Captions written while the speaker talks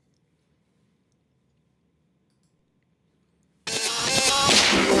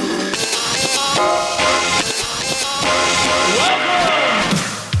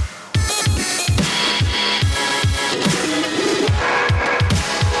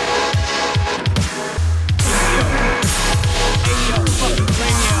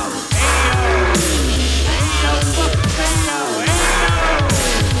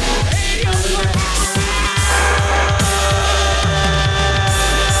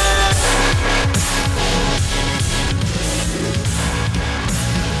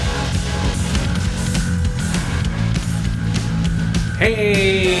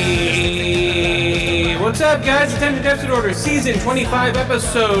what's up, guys? Attendant Deficit Order, Season 25,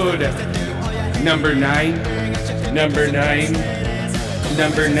 Episode Number 9. Number 9.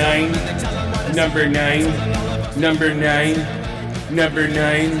 Number 9. Number 9. Number 9. Number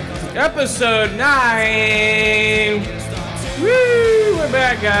 9. Episode 9! Woo! We're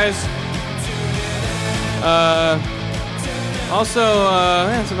back, guys. Yeah,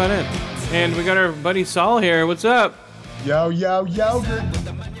 that's about it. And we got our buddy Saul here. What's up? Yo, yogurt.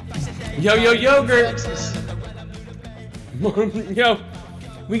 Yo, yogurt. Yo,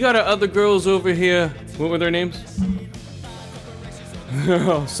 we got our other girls over here. What were their names?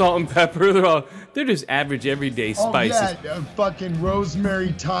 Salt and pepper. They're just average, everyday spices. Oh, yeah, fucking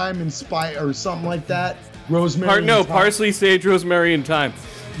rosemary, thyme, and spice, or something like that. Rosemary. No, parsley, sage, rosemary, and thyme.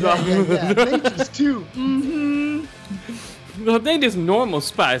 Yeah. Nature's too. No, they just normal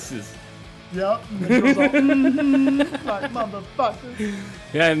spices. Yep. And the girls all, like motherfucker.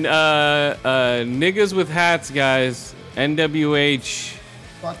 Yeah, and niggas with hats, guys. NWH.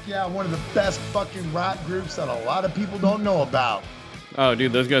 Fuck yeah, one of the best fucking rap groups that a lot of people don't know about. Oh,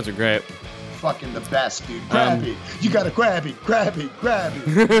 dude, those guys are great. Fucking the best, dude. Grab it. You gotta grab it.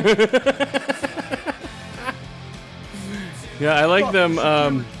 Yeah, I like them.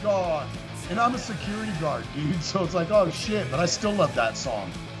 Guard. And I'm a security guard, dude. So it's like, oh shit, but I still love that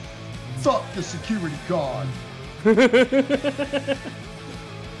song. Fuck the security guard.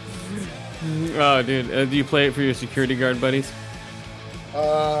 Oh, dude, do you play it for your security guard buddies?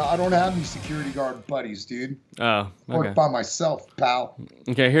 I don't have any security guard buddies, dude. Oh, I okay. work by myself, pal.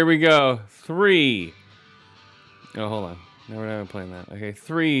 Okay, here we go. 3. Oh, hold on. No, we're not playing that. Okay,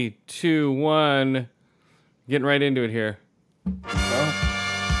 3, 2, 1. Getting right into it here. Well,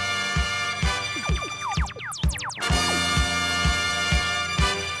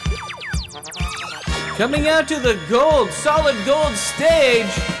 Coming out to the solid gold stage,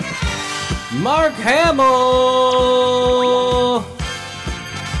 Mark Hamill.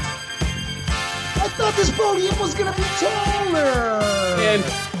 I thought this podium was gonna be taller. And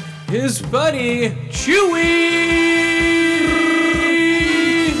his buddy, Chewie.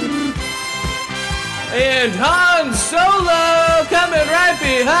 And Han Solo coming right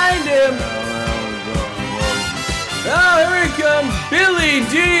behind him. Oh, here he comes, Billy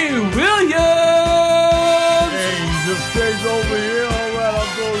D. Williams. Hey, he just stays over here. All right,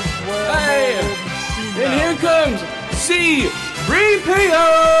 I'll go as well. Hey, and here comes C-3PO.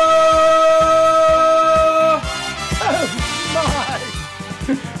 Oh my!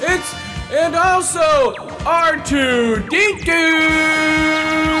 And also R2-D2.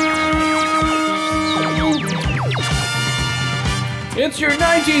 It's your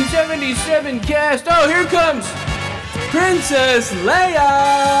 1977 cast. Oh, here comes Princess Leia.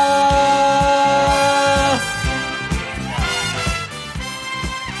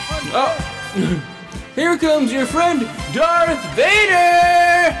 Oh, here comes your friend Darth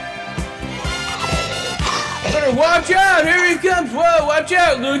Vader. Better watch out, here he comes. Whoa, watch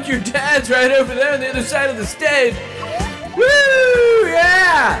out, Luke, your dad's right over there on the other side of the stage. Woo,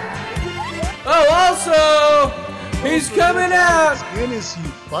 yeah. Oh, also, he's coming out. Goodness, you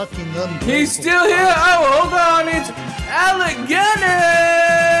fucking ungrateful. He's still here. Oh, hold on, it's Alec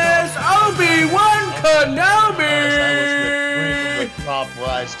Guinness, Obi-Wan Kenobi. Top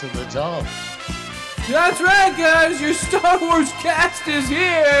rise to the top. That's right, guys, your Star Wars cast is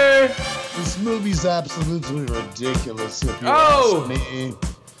here. This movie's absolutely ridiculous, if you ask me.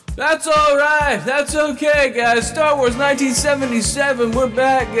 That's alright. That's okay, guys. Star Wars 1977. We're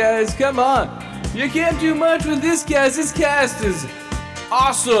back, guys. Come on. You can't do much with this cast. This cast is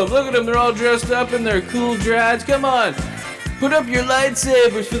awesome. Look at them. They're all dressed up in their cool dreads. Come on. Put up your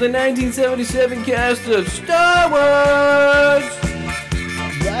lightsabers for the 1977 cast of Star Wars.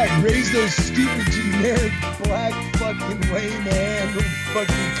 Right, raise those stupid generic black fucking lame man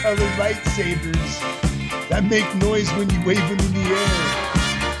fucking colored lightsabers that make noise when you wave them in the air.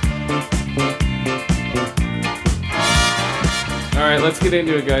 Alright, let's get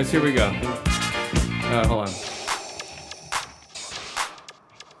into it, guys. Here we go. Hold on.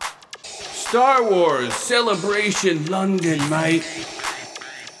 Star Wars Celebration London, mate.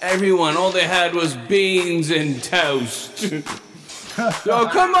 Everyone, all they had was beans and toast. So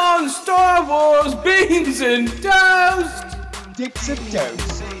come on, Star Wars, beans and toast! Dicks and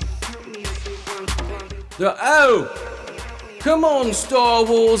toast. Come on, Star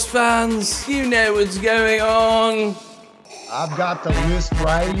Wars fans, you know what's going on. I've got the list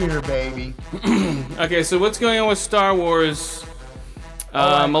right here, baby. Okay, so what's going on with Star Wars?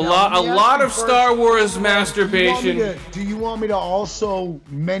 A lot of Star Wars masturbation. Do you want me to also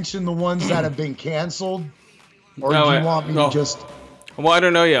mention the ones that have been canceled? Or do you want me to just... Well, I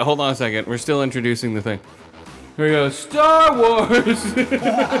don't know yet. Hold on a second. We're still introducing the thing. Here we go. Star Wars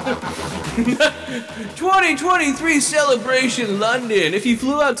 2023 Celebration London. If you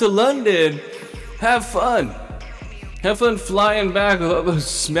flew out to London, have fun. Have fun flying back with all those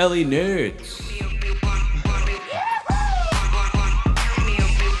smelly nerds.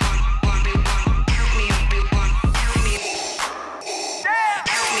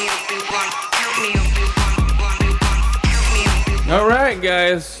 All right,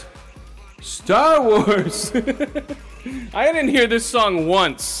 guys. Star Wars. I didn't hear this song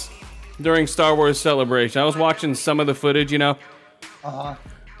once during Star Wars Celebration. I was watching some of the footage, you know.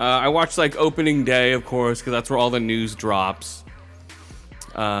 I watched like opening day, of course, because that's where all the news drops.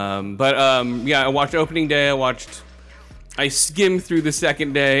 Yeah, I watched opening day. I skimmed through the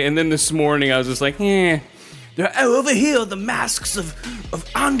second day, and then this morning I was just like, they're over here, the masks of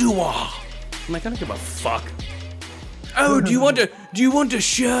Anduar. I'm like, I don't give a fuck. Oh, do you want a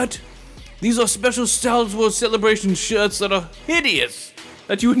shirt? These are special Star Wars Celebration shirts that are hideous,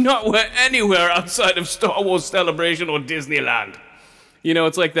 that you would not wear anywhere outside of Star Wars Celebration or Disneyland. You know,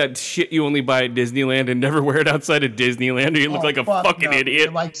 it's like that shit you only buy at Disneyland and never wear it outside of Disneyland, or you look like a fucking idiot.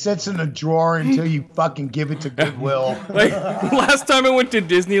 It like sits in a drawer until you fucking give it to Goodwill. Like, last time I went to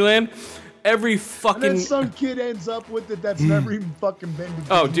Disneyland, every fucking... And then some kid ends up with it that's never even fucking been to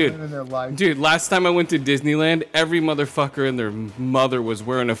Disneyland in their life. Dude, last time I went to Disneyland, every motherfucker and their mother was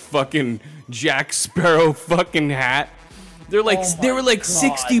wearing a fucking Jack Sparrow fucking hat. They were like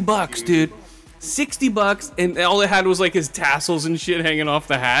 $60, dude. $60, and all it had was like his tassels and shit hanging off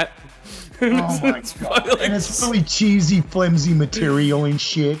the hat. Oh my god. Like, and it's really cheesy, flimsy material and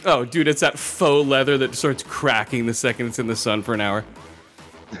shit. Oh, dude, it's that faux leather that starts cracking the second it's in the sun for an hour.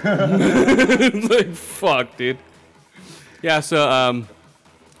 Like, fuck, dude. Yeah, so,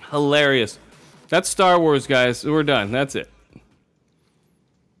 hilarious. That's Star Wars, guys. We're done. That's it.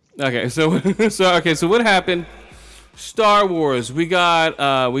 Okay, so what happened? Star Wars. We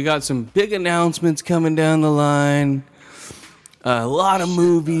got some big announcements coming down the line. A lot of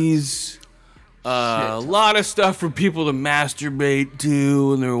movies. A lot of stuff for people to masturbate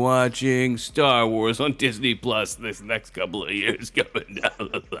to when they're watching Star Wars on Disney Plus this next couple of years coming down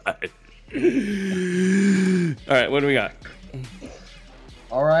the line. All right, what do we got?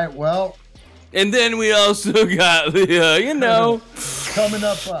 All right, well. And then we also got the, coming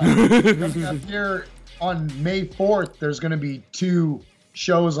up here on May 4th, there's going to be 2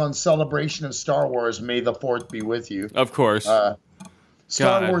 shows on Celebration of Star Wars. May the 4th be with you. Of course.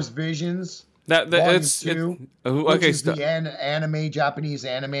 Star Wars Visions. Which is the Japanese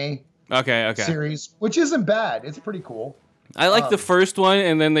anime series, which isn't bad. It's pretty cool. I like the first one,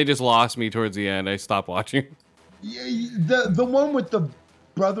 and then they just lost me towards the end. I stopped watching. Yeah, the one with the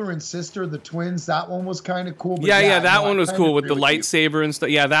brother and sister, the twins, that one was kind of cool. That one was cool with the lightsaber and stuff.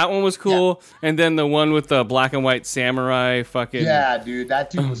 Yeah, that one was cool. Yeah. And then the one with the black and white samurai fucking... Yeah, dude, that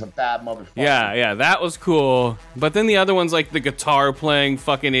dude was a bad motherfucker. Yeah, that was cool. But then the other one's like the guitar playing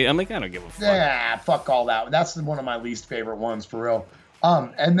fucking... I'm like, I don't give a fuck. Yeah, fuck all that. That's one of my least favorite ones, for real.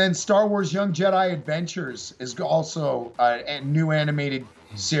 And then Star Wars Young Jedi Adventures is also a new animated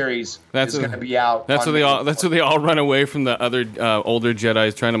series is going to be out. That's where they all run away from the other older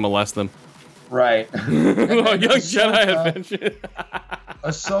Jedis trying to molest them. Right. Young Jedi Adventure.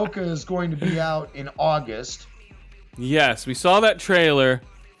 Ahsoka is going to be out in August. Yes, we saw that trailer.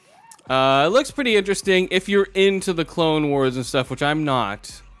 It looks pretty interesting if you're into the Clone Wars and stuff, which I'm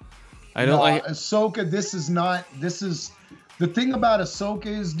not. I don't like Ahsoka. This is the thing about Ahsoka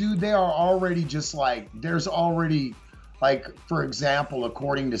is, dude, they are already just like, there's already, like, for example,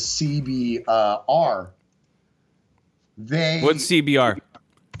 according to CBR, what's CBR?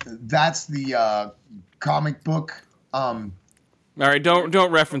 That's the comic book. All right,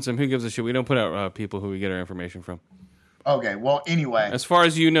 don't reference them. Who gives a shit? We don't put out people who we get our information from. Okay, well, anyway. As far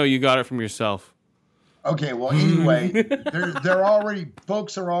as you know, you got it from yourself. Okay, well, anyway, they're already,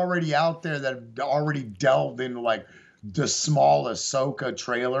 folks are already out there that have already delved into, like, the small Ahsoka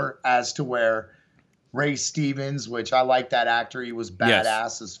trailer as to where Ray Stevens, which I like that actor, he was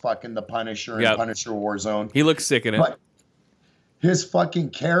badass as fucking the Punisher in Punisher Warzone. He looks sick in it. But his fucking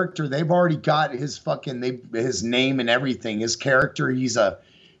character, they've already got his fucking his name and everything. His character, he's a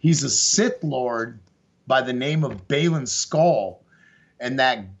Sith Lord by the name of Balin Skull. And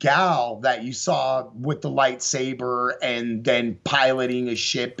that gal that you saw with the lightsaber and then piloting a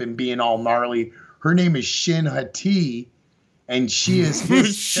ship and being all gnarly, her name is Shin Hati, and she is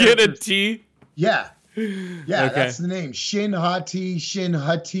his Shin Hati? Yeah. Yeah, okay. That's the name. Shin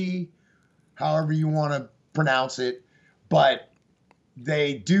Hati, however you want to pronounce it. But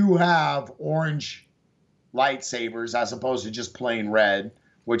they do have orange lightsabers as opposed to just plain red,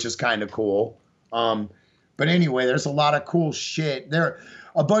 which is kind of cool. But anyway, there's a lot of cool shit.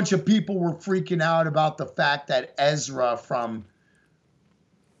 A bunch of people were freaking out about the fact that Ezra from...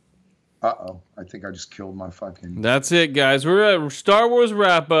 Uh-oh, I think I just killed my fucking... That's it, guys. We're at Star Wars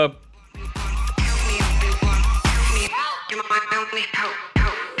wrap-up.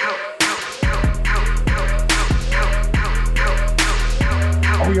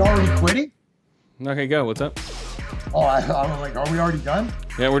 Are we already quitting? Okay, go. What's up? Oh, I was like, are we already done?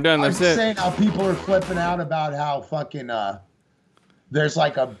 Yeah, we're done. That's I'm it. saying how people are flipping out about how fucking there's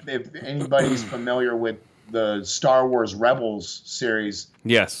like if anybody's familiar with the Star Wars Rebels series,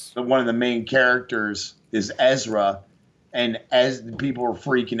 Yes. one of the main characters is Ezra, and as people are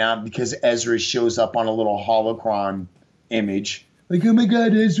freaking out because Ezra shows up on a little holocron image, like, oh my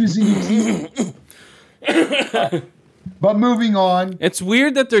god, Ezra's in it. But moving on, It's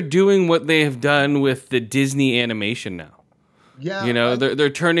weird that they're doing what they have done with the Disney animation now. yeah, You know, they're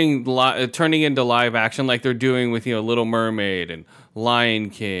turning into live action like they're doing with, Little Mermaid and Lion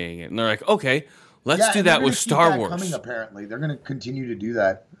King, and they're like, okay, let's do that with Star Wars. Coming, apparently, they're going to continue to do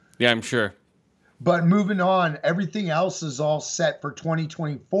that. Yeah, I'm sure. But moving on, everything else is all set for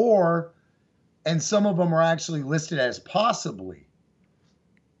 2024, and some of them are actually listed as possibly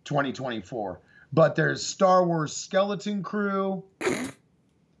 2024. But there's Star Wars Skeleton Crew,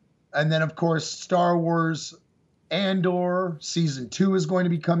 and then, of course, Star Wars Andor Season 2 is going to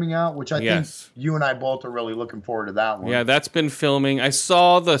be coming out, which I think you and I both are really looking forward to that one. Yeah, that's been filming. I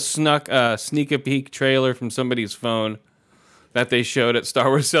saw the sneak a peek trailer from somebody's phone that they showed at Star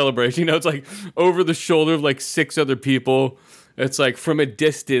Wars Celebration. It's like over the shoulder of like 6 other people. It's like from a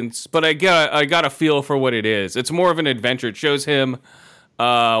distance, but I got a feel for what it is. It's more of an adventure. It shows him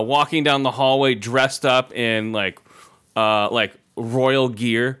walking down the hallway dressed up in like royal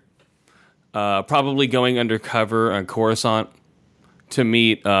gear, probably going undercover on Coruscant to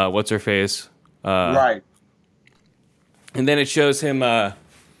meet what's her face, right. And then it shows him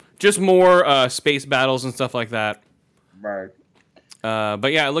just more space battles and stuff like that. Right.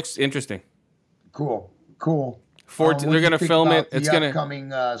 But yeah, it looks interesting. Cool. They're gonna film it. It's gonna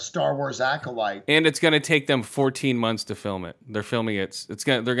upcoming Star Wars Acolyte, and it's gonna take them 14 months to film it. They're filming it.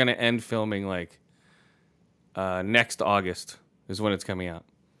 They're gonna end filming like next August is when it's coming out.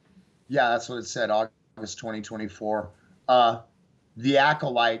 Yeah, that's what it said. August 2024. The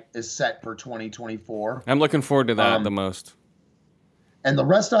Acolyte is set for 2024. I'm looking forward to that the most. And the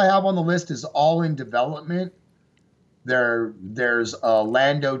rest I have on the list is all in development. There's a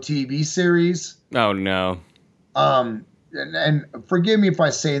Lando TV series. Oh no. And forgive me if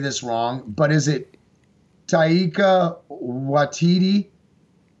I say this wrong, but is it Taika Waititi?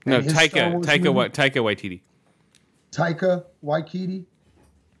 No, Taika Waititi. Taika Waititi?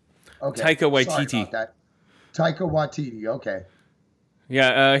 Okay. Taika Waititi. Sorry about that. Taika Waititi, okay.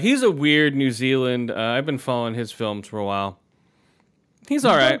 Yeah, he's a weird New Zealand. I've been following his films for a while. He's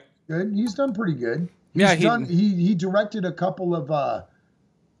all right. Good. He's done pretty good. He directed a couple of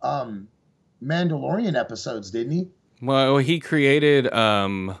Mandalorian episodes, didn't he? Well, he created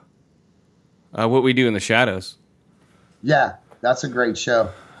What We Do in the Shadows. Yeah, that's a great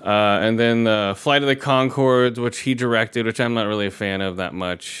show. And then Flight of the Conchords, which he directed, which I'm not really a fan of that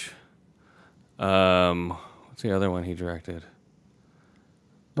much. What's the other one he directed?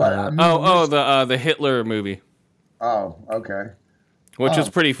 But the Hitler movie. Oh, okay. Which is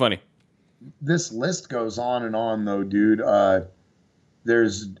pretty funny. This list goes on and on, though, dude.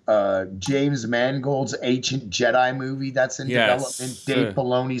 There's James Mangold's Ancient Jedi movie that's in development. Dave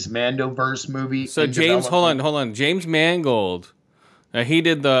Filoni's Mandoverse movie. So James, hold on. James Mangold, he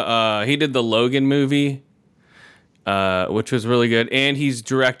did the Logan movie, which was really good, and he's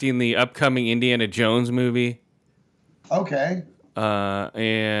directing the upcoming Indiana Jones movie. Okay.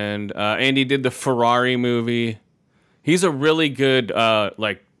 And he did the Ferrari movie. He's a really good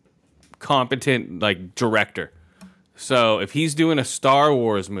competent director. So if he's doing a Star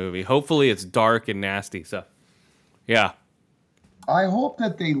Wars movie, hopefully it's dark and nasty. So, yeah. I hope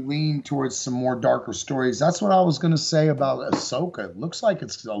that they lean towards some more darker stories. That's what I was going to say about Ahsoka. It looks like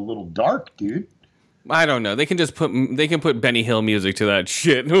it's a little dark, dude. I don't know. They can put Benny Hill music to that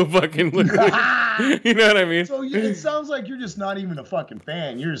shit. No fucking. You know what I mean? So it sounds like you're just not even a fucking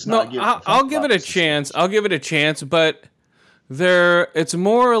fan. You're just not. I'll give it a chance. I'll give it a chance, but it's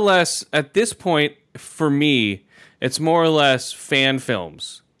more or less at this point for me. It's more or less fan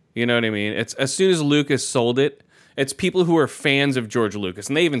films. You know what I mean? It's as soon as Lucas sold it, it's people who are fans of George Lucas,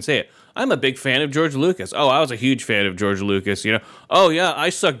 and they even say it. I'm a big fan of George Lucas. Oh, I was a huge fan of George Lucas. You know. Oh yeah, I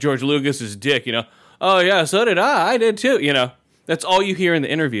sucked George Lucas's dick. You know. Oh yeah, so did I. I did too. You know. That's all you hear in the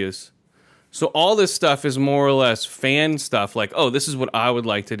interviews. So all this stuff is more or less fan stuff, like, oh, this is what I would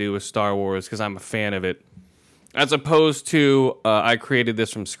like to do with Star Wars because I'm a fan of it, as opposed to I created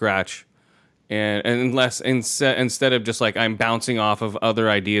this from scratch, and instead of just like I'm bouncing off of other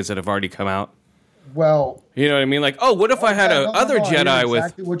ideas that have already come out. Well, you know what I mean? Like, oh, what if I had other Jedi with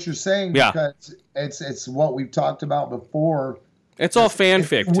exactly what you're saying? Because it's what we've talked about before. It's all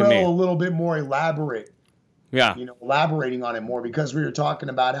fanfic to me. A little bit more elaborate. Yeah. Elaborating on it more, because we were talking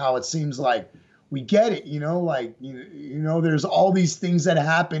about how it seems like we get it, like, there's all these things that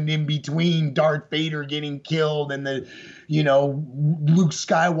happened in between Darth Vader getting killed and the, Luke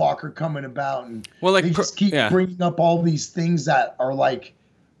Skywalker coming about. And they just keep bringing up all these things that are like,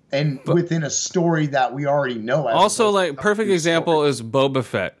 within a story that we already know. Also, like, perfect example is Boba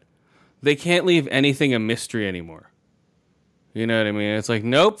Fett. They can't leave anything a mystery anymore. You know what I mean? It's like,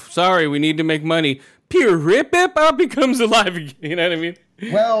 nope, sorry, we need to make money. Pure rip becomes alive again. You know what I mean?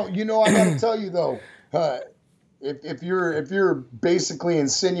 Well, I gotta tell you though, if you're basically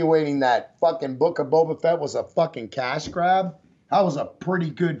insinuating that fucking Book of Boba Fett was a fucking cash grab, that was a pretty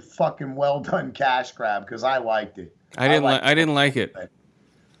good fucking well done cash grab, because I liked it. I didn't like it.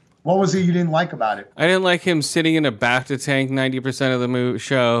 What was it you didn't like about it? I didn't like him sitting in a bacta tank 90% of the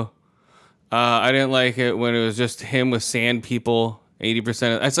show. I didn't like it when it was just him with sand people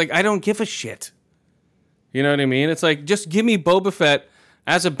 80% of it. It's like, I don't give a shit. You know what I mean? It's like, just give me Boba Fett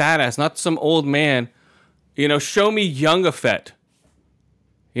as a badass, not some old man. Show me young Fett.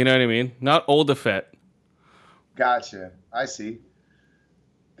 You know what I mean? Not old Fett. Gotcha. I see.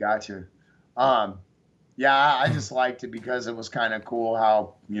 Gotcha. Yeah, I just liked it because it was kind of cool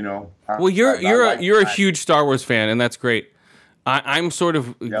how, Well, you're a huge Star Wars fan, and that's great. I'm sort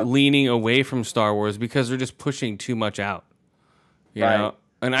of leaning away from Star Wars because they're just pushing too much out. You know?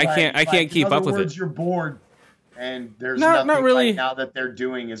 And I can't keep up with it. In other words, you're bored, and there's nothing really right now that they're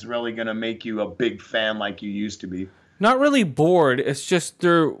doing is really going to make you a big fan like you used to be. Not really bored. It's just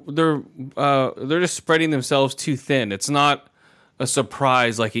they're just spreading themselves too thin. It's not a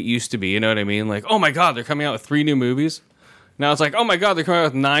surprise like it used to be. You know what I mean? Like, oh my God, they're coming out with 3 new movies. Now it's like, oh my God, they're coming out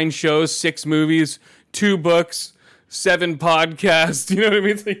with 9 shows, 6 movies, 2 books, 7 podcasts. You know what I mean?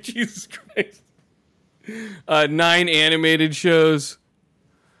 It's like, Jesus Christ. 9 animated shows.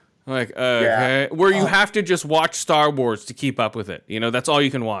 Like, okay. Where you have to just watch Star Wars to keep up with it. That's all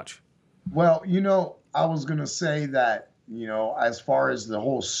you can watch. Well, I was going to say that, as far as the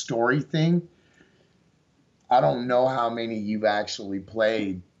whole story thing, I don't know how many you've actually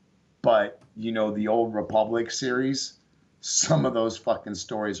played, but, the Old Republic series, some of those fucking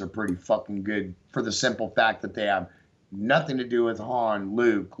stories are pretty fucking good, for the simple fact that they have nothing to do with Han,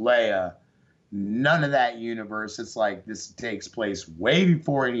 Luke, Leia, none of that universe. It's like this takes place way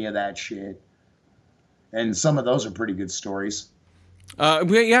before any of that shit. And some of those are pretty good stories.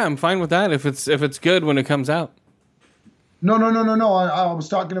 Yeah, I'm fine with that if it's good when it comes out. No. I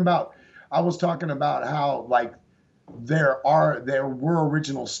was talking about how, like, there were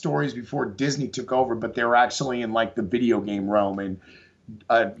original stories before Disney took over, but they were actually in like the video game realm. And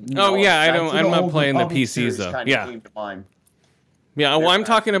I'm not playing the PCs though. Yeah. Came to mind. Yeah, well, I'm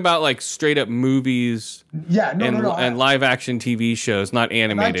talking about like straight up movies. Yeah, and live action TV shows, not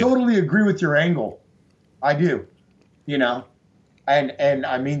animated. And I totally agree with your angle. I do. And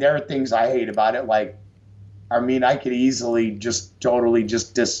I mean, there are things I hate about it. Like, I mean, I could easily just totally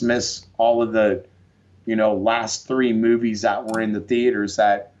just dismiss all of the, last 3 movies that were in the theaters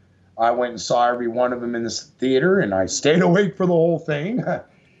that I went and saw every one of them in this theater, and I stayed awake for the whole thing.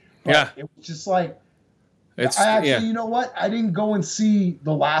 Yeah. It was just like, you know what? I didn't go and see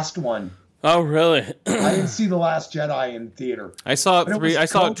the last one. Oh, really? I didn't see The Last Jedi in theater. I saw it I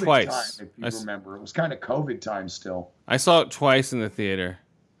saw it twice. Time, if you remember. It was kind of COVID time still. I saw it twice in the theater.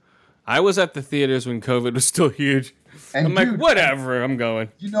 I was at the theaters when COVID was still huge. And I'm like, whatever, I'm going.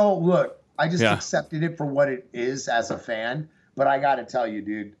 Look, I just accepted it for what it is as a fan. But I got to tell you,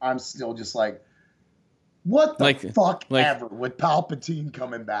 dude, I'm still just like, what the fuck ever with Palpatine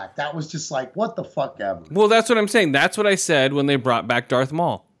coming back? That was just like, what the fuck ever. Well, that's what I'm saying. That's what I said when they brought back Darth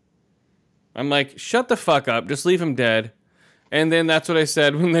Maul. I'm like, shut the fuck up. Just leave him dead. And then that's what I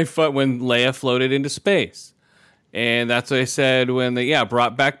said when Leia floated into space. And that's what I said when they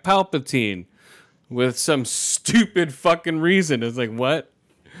brought back Palpatine with some stupid fucking reason. It's like, what?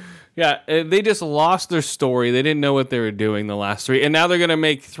 Yeah, they just lost their story. They didn't know what they were doing the last 3. And now they're going to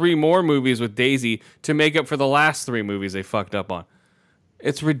make 3 more movies with Daisy to make up for the last 3 movies they fucked up on.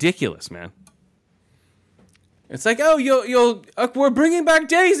 It's ridiculous, man. It's like, oh, we're bringing back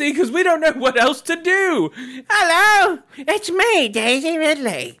Daisy because we don't know what else to do. Hello, it's me, Daisy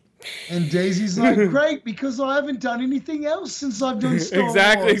Ridley. And Daisy's like, great, because I haven't done anything else since I've done Star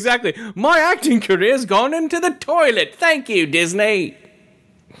Wars. Exactly. My acting career's gone into the toilet. Thank you, Disney.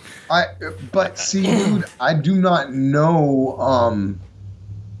 But see, dude, I do not know.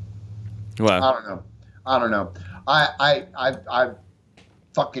 What? I don't know. I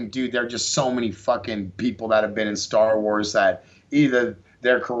fucking dude. There are just so many fucking people that have been in Star Wars that either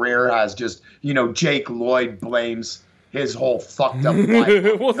their career has just, Jake Lloyd blames his whole fucked up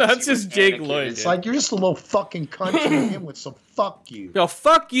life. Well, that's just Jake Lloyd. It's like, you're just a little fucking country to him with, so fuck you. Yo,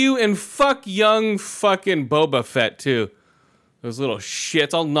 fuck you and fuck young fucking Boba Fett too. Those little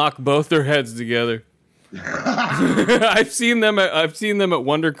shits. I'll knock both their heads together. I've seen them at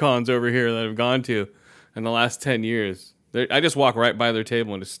WonderCons over here that I've gone to in the last 10 years. I just walk right by their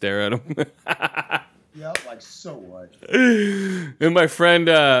table and just stare at them. Yeah, like, so what? And my friend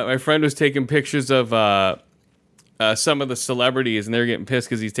was taking pictures of some of the celebrities, and they're getting pissed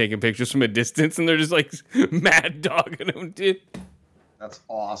because he's taking pictures from a distance, and they're just like mad dogging him, dude. That's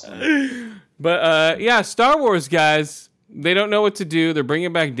awesome. But yeah, Star Wars guys, they don't know what to do. They're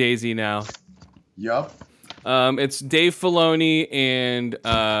bringing back Daisy now. Yup. It's Dave Filoni and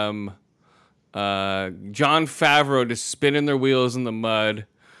Jon Favreau just spinning their wheels in the mud,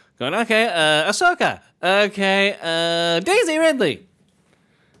 going, okay, Ahsoka, okay, Daisy Ridley,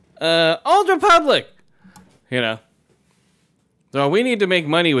 Old Republic, So we need to make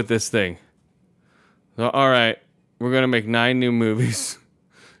money with this thing. So, all right, we're gonna make 9 new movies,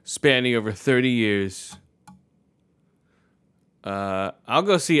 spanning over 30 years. I'll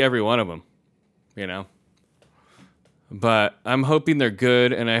go see every one of them, But I'm hoping they're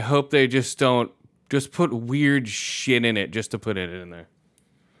good, and I hope they just don't just put weird shit in it just to put it in there.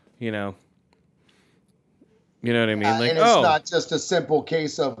 You know what I mean? Like, and it's not just a simple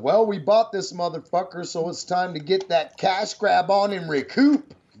case of, well, we bought this motherfucker, so it's time to get that cash grab on and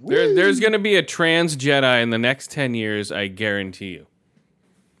recoup. There's going to be a trans Jedi in the next 10 years, I guarantee you.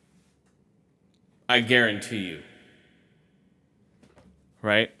 I guarantee you.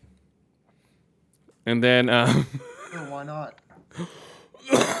 Right? And then... Sure, why not?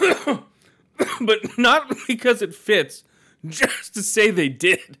 But not because it fits, just to say they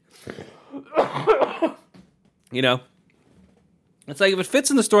did. It's like, if it fits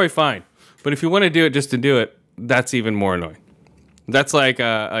in the story, fine. But if you want to do it just to do it, that's even more annoying. That's like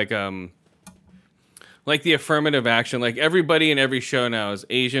the affirmative action. Like, everybody in every show now is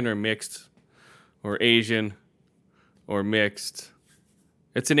Asian or mixed, or Asian or mixed.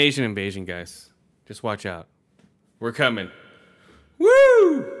 It's an Asian invasion, guys. Just watch out. We're coming.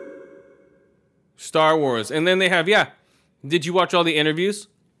 Woo! Star Wars. And then they have, Did you watch all the interviews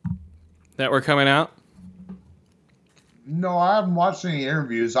that were coming out? No, I haven't watched any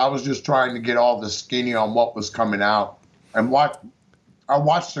interviews. I was just trying to get all the skinny on what was coming out. And I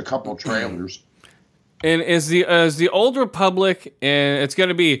watched a couple trailers. And is the Old Republic, and it's going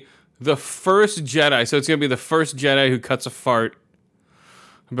to be the first Jedi. So it's going to be the first Jedi who cuts a fart.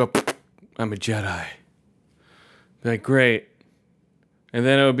 I'm a Jedi. Like, great. And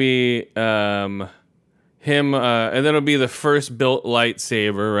then it'll be him, and then it'll be the first built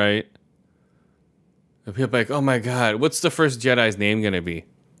lightsaber, right? And people are like, oh my god, what's the first Jedi's name gonna be?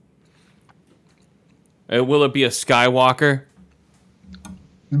 Will it be a Skywalker?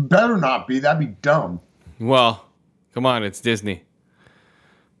 Better not be. That'd be dumb. Well, come on, it's Disney.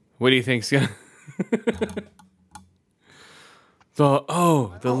 What do you think's gonna... I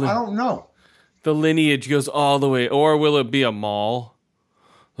don't know. The lineage goes all the way. Or will it be a Maul?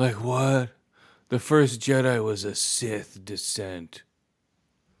 Like, what? The first Jedi was a Sith descent.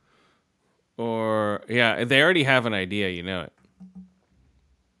 Or, they already have an idea, you know it.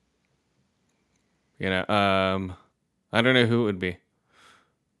 I don't know who it would be.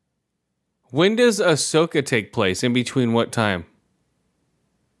 When does Ahsoka take place? In between what time?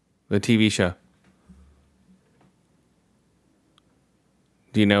 The TV show.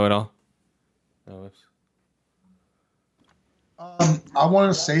 Do you know it all? I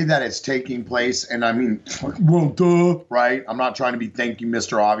want to say that it's taking place, and I mean, well, duh, right? I'm not trying to be thank you,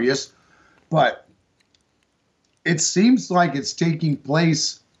 Mr. Obvious, but it seems like it's taking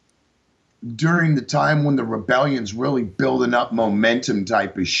place during the time when the rebellion's really building up momentum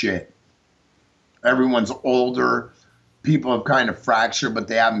type of shit. Everyone's older. People have kind of fractured, but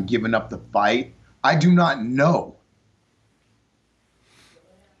they haven't given up the fight. I do not know.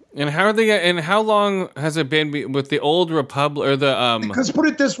 And how are they? And how long has it been with the Old Republic or the? Because put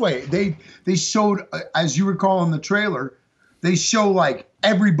it this way, they showed, as you recall in the trailer, they show like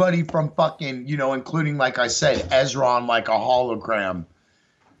everybody from fucking, including, like I said, Ezra on like a hologram.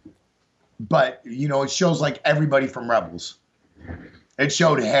 But it shows like everybody from Rebels. It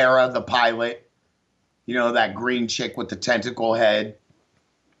showed Hera, the pilot. You know, that green chick with the tentacle head.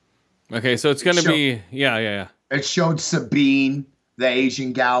 Okay, so it's going to be... Yeah. It showed Sabine, the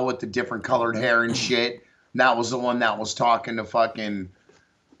Asian gal with the different colored hair and shit. And that was the one that was talking to fucking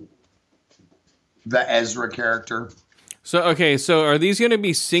the Ezra character. So are these going to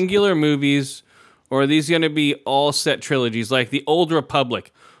be singular movies, or are these going to be all set trilogies, like the Old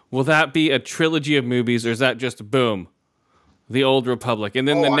Republic? Will that be a trilogy of movies, or is that just boom, the Old Republic, and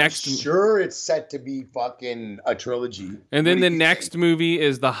then the next? I'm sure it's set to be fucking a trilogy. And then the next movie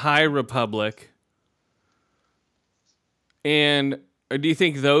is the High Republic. And do you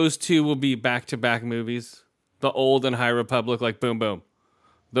think those two will be back-to-back movies, the Old and High Republic, like boom, boom?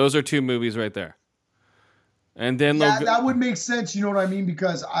 Those are two movies right there. And then that would make sense. You know what I mean?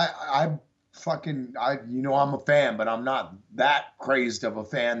 Because I'm a fan, but I'm not that crazed of a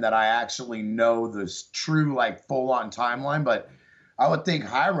fan that I actually know this true, like, full-on timeline. But I would think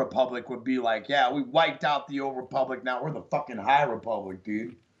High Republic would be like, yeah, we wiped out the Old Republic. Now we're the fucking High Republic,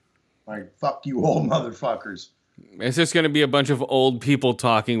 dude. Like, fuck you old motherfuckers. It's just going to be a bunch of old people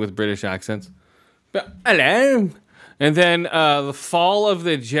talking with British accents. Hello. And then the Fall of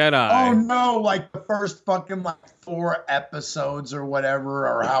the Jedi. Oh, no, like the first fucking 4 episodes or whatever,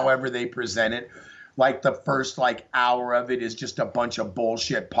 or however they present it. Like the first hour of it is just a bunch of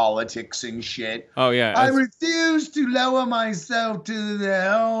bullshit politics and shit. Oh, yeah. I refuse to lower myself to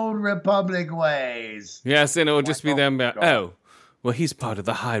the Old Republic ways. Yes, and it will just be them. Well, he's part of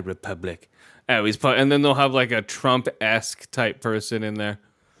the High Republic. Oh, he's part. And then they'll have like a Trump-esque type person in there.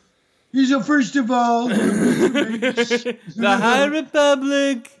 So first of all, the High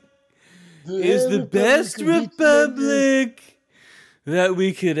Republic is the best republic that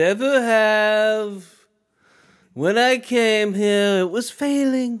we could ever have. When I came here, it was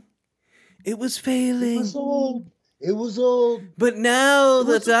failing. It was old. But now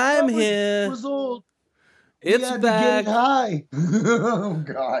that I'm here, it was old. It's back. High. Oh,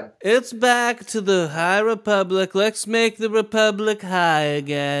 God. It's back to the High Republic. Let's make the Republic high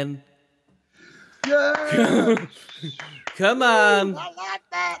again. Yeah. Come on. I like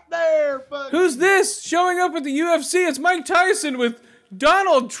that there. But... Who's this showing up at the UFC? It's Mike Tyson with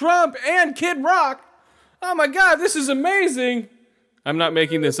Donald Trump and Kid Rock. Oh my God, this is amazing. I'm not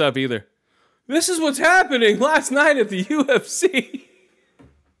making this up either. This is what's happening last night at the UFC.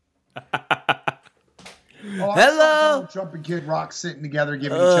 Hello. Trump and Kid Rock sitting together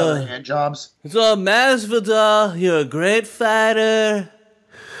giving each other hand jobs. It's all Masvidal. You're a great fighter.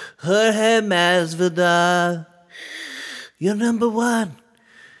 Jorge Masvidal. You're number one.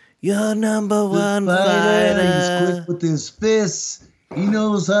 You're number one fighter. He's quick with his fists. He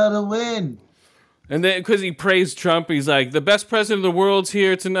knows how to win. And then, because he praised Trump, he's like, the best president of the world's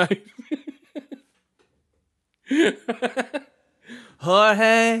here tonight.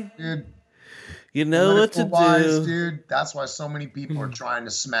 Jorge. Dude. You know what to do. Dude, that's why so many people are trying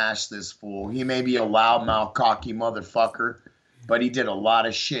to smash this fool. He may be a loudmouth, cocky motherfucker, but he did a lot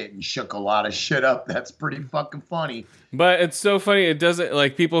of shit and shook a lot of shit up. That's pretty fucking funny. But it's so funny. It doesn't,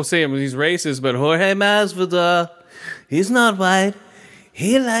 like, people say he's racist, but Jorge Masvidal, he's not white.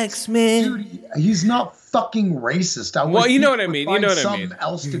 He likes me. Dude, he's not fucking racist. Well, you know what I mean. You know what I mean. Something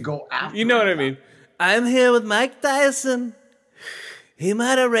else to go after. You know what I mean. I'm here with Mike Tyson. He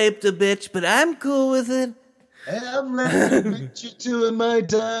might have raped a bitch, but I'm cool with it. I've raped a bitch or two in my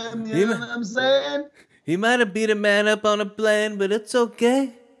time, you know what I'm saying? He might have beat a man up on a plane, but it's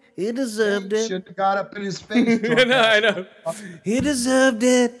okay. He deserved it. Should have got up in his face. I know. He deserved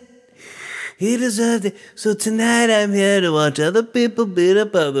it. He deserved it. So tonight I'm here to watch other people beat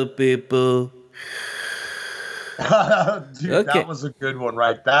up other people. Dude, okay. That was a good one,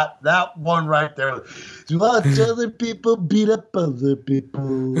 right? That one right there. To watch other people beat up other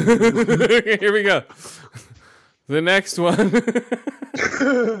people. Here we go. The next one.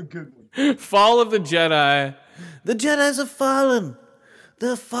 Good one. Fall of the Jedi. The Jedis are fallen.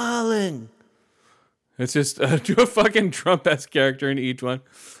 They're falling. It's just a fucking Trump-esque character in each one.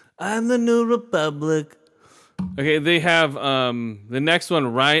 I'm the New Republic. Okay, they have the next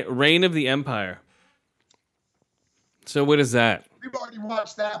one, Reign of the Empire. So what is that? We've already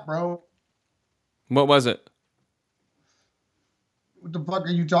watched that, bro. What was it? What the fuck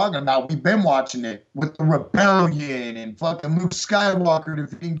are you talking about? We've been watching it with the rebellion and fucking Luke Skywalker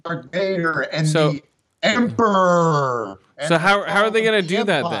defeating Darth Vader and the Emperor. So how are they going to do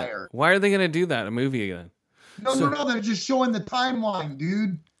that then? Why are they going to do that, a movie again? No, they're just showing the timeline,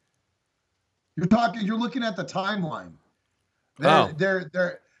 dude. You're looking at the timeline.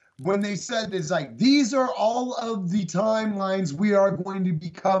 They're when they said it's like, these are all of the timelines we are going to be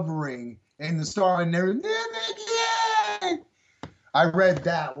covering in the Star and they're I read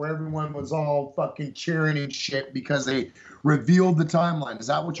that where everyone was all fucking cheering and shit because they revealed the timeline. Is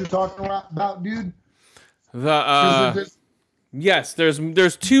that what you're talking about, dude? Yes,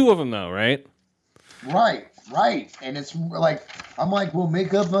 there's two of them though, right? Right. And it's like, I'm like, well,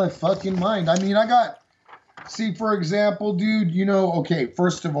 make up my fucking mind. I mean, see, for example, dude, okay,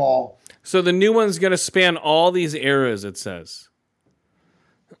 first of all. So the new one's going to span all these eras, it says.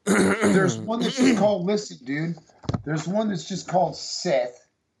 There's one that's just called, listen, dude. There's one that's just called Sith.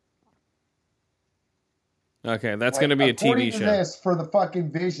 Okay, that's going to be a TV show. According to this, for the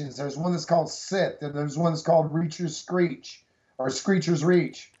fucking Visions, there's one that's called Sith, and there's one that's called Reacher's Screech, or Screecher's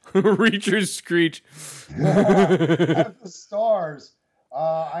Reach. Reacher's Screech. At the stars.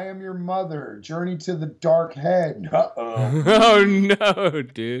 I Am Your Mother. Journey to the Dark Head. Uh-oh. Oh, no,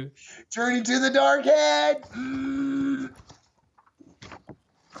 dude. Journey to the Dark Head.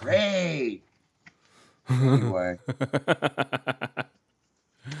 Great. Anyway.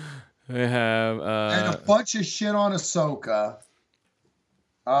 They have... and a bunch of shit on Ahsoka.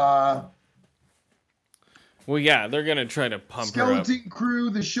 Well, yeah, they're going to try to pump her up. Skeleton Crew,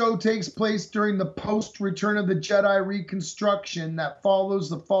 the show takes place during the post-Return of the Jedi reconstruction that follows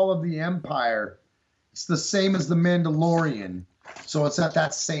the fall of the Empire. It's the same as The Mandalorian. So it's at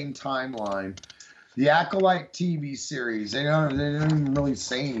that same timeline. The Acolyte TV series. They don't even really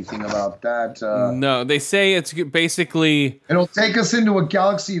say anything about that. No, they say it's basically... It'll take us into a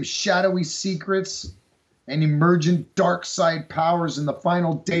galaxy of shadowy secrets and emergent dark side powers in the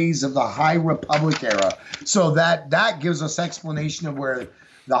final days of the High Republic era. So that gives us explanation of where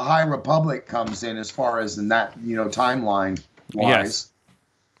the High Republic comes in as far as in that, timeline wise.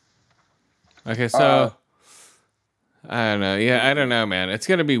 Yes. Okay, so I don't know. Yeah, I don't know, man. It's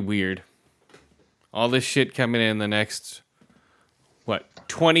going to be weird. All this shit coming in the next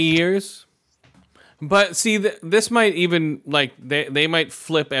 20 years? But see, this might even they might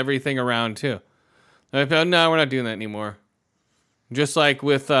flip everything around too. Like, no, we're not doing that anymore. Just like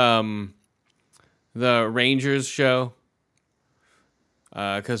with the Rangers show,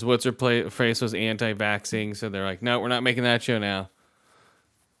 because what's her face was anti-vaxxing, so they're like, no, we're not making that show now.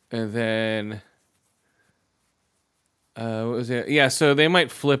 And then, what was it? Yeah, so they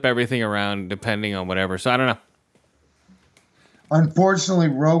might flip everything around depending on whatever. So I don't know. Unfortunately,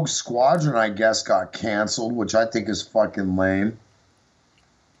 Rogue Squadron, I guess, got canceled, which I think is fucking lame.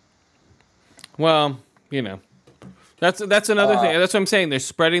 Well, that's another thing. That's what I'm saying. They're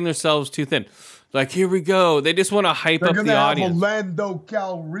spreading themselves too thin. Like, here we go. They just want to hype up the audience. They're going to have a Lando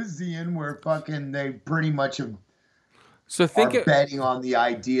Calrissian where fucking they pretty much are betting on the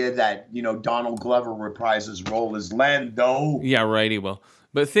idea that, Donald Glover reprised his role as Lando. Yeah, right, he will.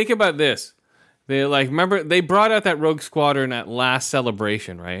 But think about this. They remember they brought out that Rogue Squadron at last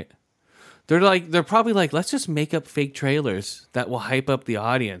Celebration, right? They're probably like, let's just make up fake trailers that will hype up the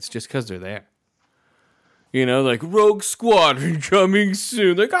audience just because they're there. Like Rogue Squadron coming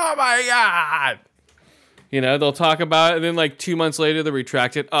soon. Like, oh my God. They'll talk about it, and then 2 months later they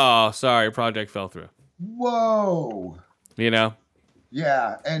retract it. Oh, sorry, project fell through. Whoa.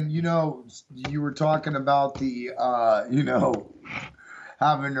 Yeah, and you were talking about the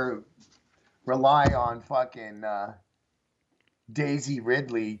having to rely on fucking Daisy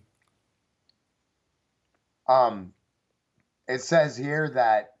Ridley. It says here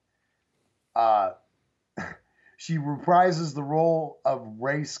that she reprises the role of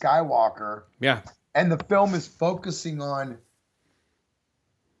Rey Skywalker. Yeah. And the film is focusing on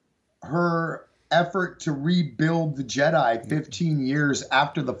her effort to rebuild the Jedi 15 years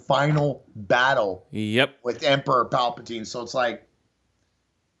after the final battle. Yep. With Emperor Palpatine. So it's like...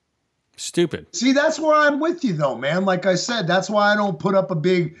 stupid. See, that's where I'm with you, though, man. Like I said, that's why I don't put up a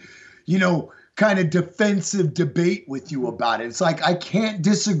big, kind of defensive debate with you about it. It's like, I can't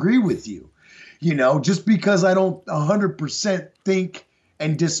disagree with you. Just because I don't 100% think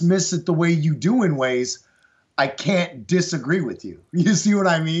and dismiss it the way you do in ways, I can't disagree with you. You see what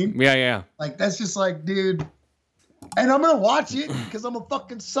I mean? Yeah. Like, that's just like, dude. And I'm going to watch it because I'm a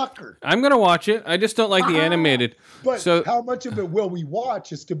fucking sucker. I'm going to watch it. I just don't like the animated. But how much of it will we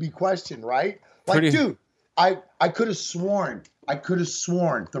watch is to be questioned, right? Like, dude, I could have sworn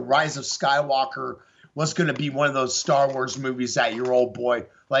The Rise of Skywalker was going to be one of those Star Wars movies that your old boy,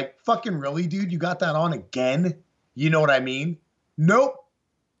 like, fucking really, dude? You got that on again? You know what I mean? Nope.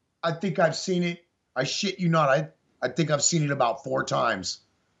 I think I've seen it. I shit you not. I think I've seen it about 4 times.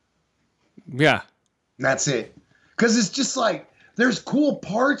 Yeah. And that's it. Because it's just like, there's cool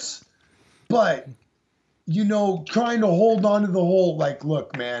parts, but, trying to hold on to the whole, like,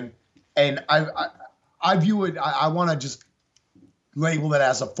 look, man. And I view it, I want to just label it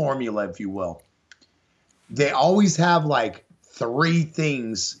as a formula, if you will. They always have, 3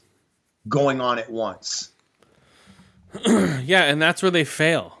 things going on at once. Yeah, and that's where they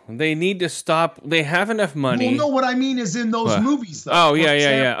fail. They need to stop. They have enough money. Well, no, what I mean is in those movies, though. Oh,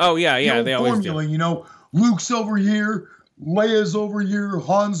 yeah. Oh, yeah. They always formula, do. you know, Luke's over here, Leia's over here,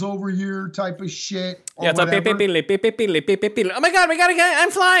 Han's over here, type of shit. Yeah, it's like oh my god,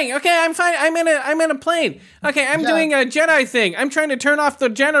 I'm flying. Okay, I'm fine. I'm in a plane. Okay, I'm doing a Jedi thing. I'm trying to turn off the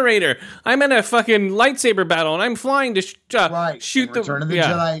generator. I'm in a fucking lightsaber battle, and I'm flying to shoot the Return of the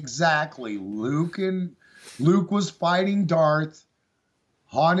Jedi. Exactly. Luke was fighting Darth.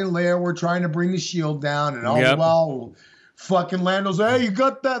 Han and Leia were trying to bring the shield down, and all the while, fucking Lando's, hey, you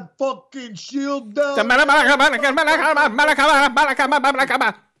got that fucking shield down?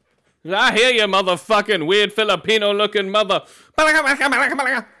 I hear you, motherfucking weird Filipino-looking mother.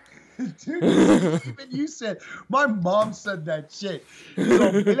 Dude, even you said, my mom said that shit.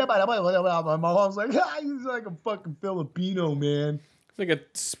 My mom's like, he's like a fucking Filipino, man. It's like a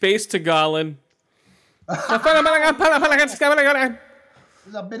space Tagalog. There's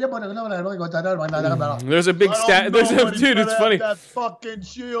a big stat. Dude, it's funny. That fucking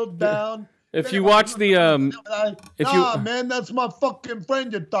shield down. If you watch the man, that's my fucking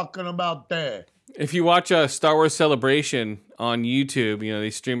friend you're talking about there. If you watch a Star Wars Celebration on YouTube, you know,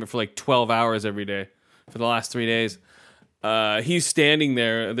 they stream it for like 12 hours every day for the last 3 days. He's standing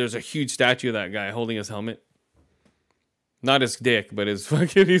there. There's a huge statue of that guy holding his helmet. Not his dick, but his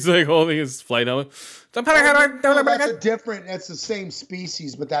fucking, he's like holding his flight helmet. That's the same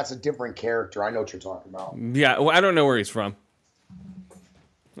species, but that's a different character. I know what you're talking about. Yeah, well, I don't know where he's from.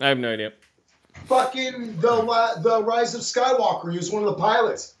 I have no idea. Fucking the Rise of Skywalker. He was one of the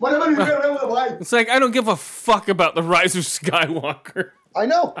pilots. It's like, I don't give a fuck about the Rise of Skywalker. I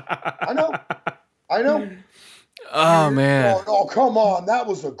know. Oh, man. Oh, come on. That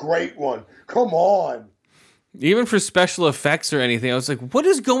was a great one. Come on. Even for special effects or anything, I was like, what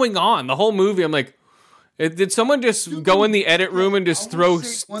is going on? The whole movie, I'm like, did someone just go in the edit room and just throw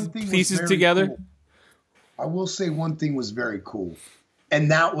pieces together? Cool. I will say one thing was very cool.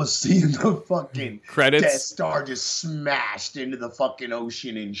 And that was seeing the fucking credits. Death Star just smashed into the fucking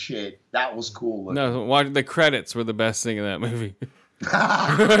ocean and shit. That was cool. No, the credits were the best thing in that movie.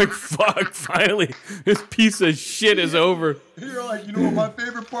 Like, fuck, finally, this piece of shit is over. You're like, you know what my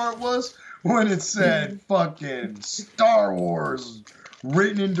favorite part was? When it said fucking Star Wars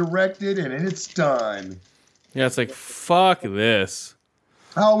written and directed and it's done. Yeah, it's like, fuck this.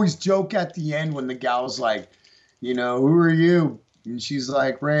 I always joke at the end when the gal's like, you know, who are you? And she's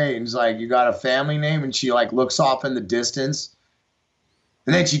like, Ray. And he's like, you got a family name? And she like looks off in the distance.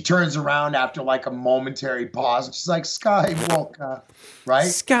 And then she turns around after like a momentary pause. And she's like, Skywalker, right?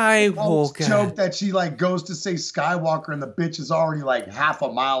 Skywalker. Joke that she like goes to say Skywalker and the bitch is already like half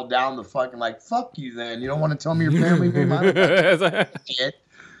a mile down the fucking like, fuck you then. You don't want to tell me your family name? I don't shit.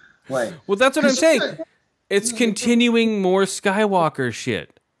 Like, well, that's what I'm saying. It's continuing more Skywalker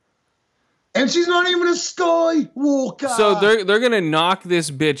shit. And she's not even a Skywalker. So they're going to knock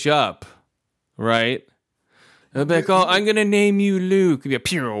this bitch up, right? They'll be like, oh, I'm going to name you Luke.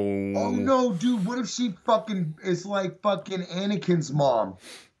 Oh, no, dude. What if she fucking is like fucking Anakin's mom?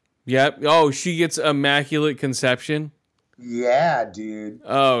 Yep. Oh, she gets immaculate conception? Yeah, dude.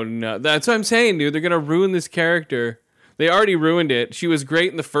 Oh, no. That's what I'm saying, dude. They're going to ruin this character. They already ruined it. She was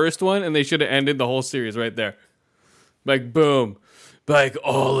great in the first one, and they should have ended the whole series right there. Like, boom. Like,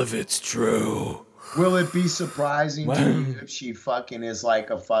 all of it's true. Will it be surprising to you if she fucking is like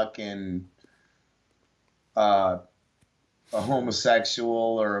a fucking... a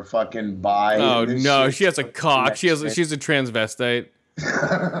homosexual or a fucking bi. Oh no, she has a cock. She's a transvestite.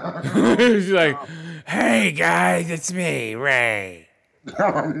 She's like, hey guys, it's me, Ray.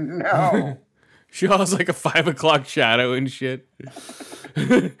 Oh no. She has like a 5 o'clock shadow and shit.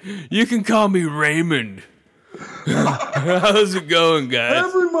 You can call me Raymond. How's it going, guys?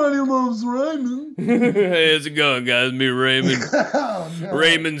 Everybody loves Raymond. Hey, how's it going, guys? Me, Raymond. Oh, no.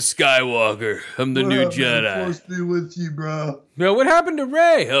 Raymond Skywalker. I'm the new Jedi. Force be with you, bro. Now, what happened to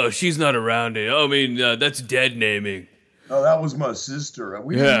Rey? Oh, she's not around it. Oh, I mean, that's dead naming. Oh, that was my sister.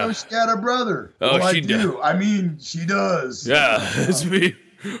 We didn't know she had a brother. Oh, well, she does. I mean, she does. Yeah, it's me,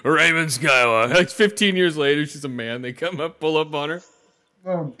 Raymond Skywalker. Like 15 years later, she's a man. They pull up on her.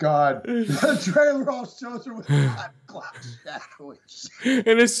 Oh, God. The trailer all shows her with a clock shadow and shit.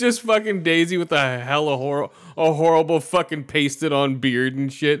 And it's just fucking Daisy with a horrible fucking pasted on beard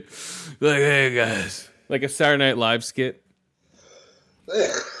and shit. Like, hey, guys. Like a Saturday Night Live skit.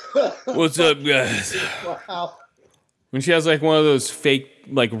 What's up, guys? Wow. When she has like one of those fake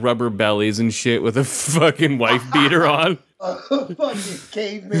like rubber bellies and shit with a fucking wife beater on. Fucking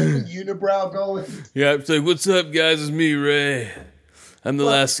caveman unibrow going. Yeah, it's like, what's up, guys? It's me, Ray. I'm the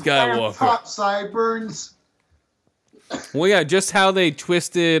last Skywalker. Top sideburns. Well, yeah, just how they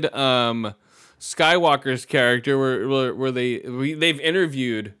twisted Skywalker's character, where they've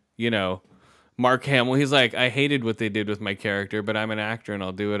interviewed, Mark Hamill. He's like, I hated what they did with my character, but I'm an actor and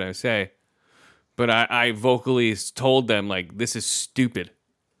I'll do what I say. But I vocally told them, like, this is stupid.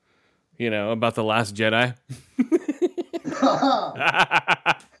 About The Last Jedi.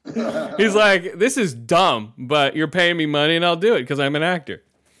 He's like, this is dumb, but you're paying me money and I'll do it because I'm an actor.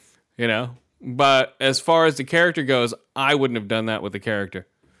 But as far as the character goes, I wouldn't have done that with the character.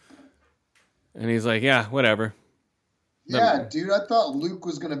 And he's like, yeah, whatever. Yeah, dude, I thought Luke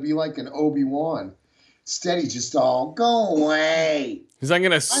was going to be like an Obi-Wan. Instead, he just all, go away. He's like,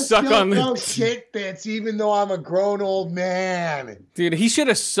 going to suck on the... no shit bits, even though I'm a grown old man. Dude, he should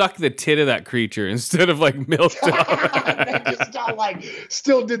have sucked the tit of that creature instead of, like, milked it. They just got, like,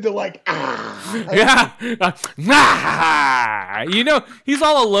 still did the, like, Yeah. He's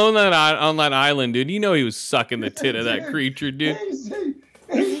all alone on that island, dude. He was sucking the tit of that creature, dude.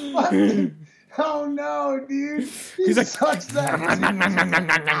 He's fucking... Oh no, dude! He's like, sucks that.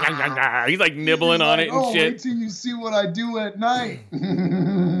 He's like nibbling on it and shit. Wait till you see what I do at night.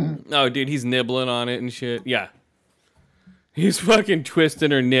 Oh, dude, he's nibbling on it and shit. Yeah, he's fucking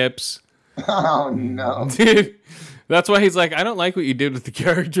twisting her nips. Oh no, dude. That's why he's like, I don't like what you did with the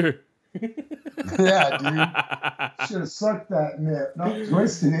character. Yeah, dude. Should have sucked that nip, not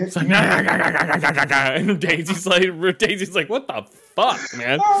twisted it. It's like, and Daisy's like, what the fuck,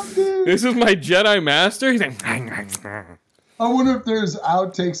 man? Oh, this is my Jedi Master? He's like, I wonder if there's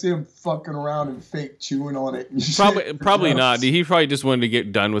outtakes of him fucking around and fake chewing on it. And probably not, dude. He probably just wanted to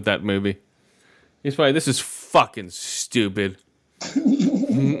get done with that movie. He's probably, this is fucking stupid.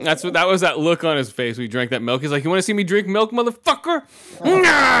 That was that look on his face when he drank that milk. He's like, you want to see me drink milk, motherfucker?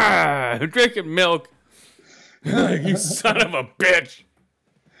 Nah, drinking milk. You son of a bitch.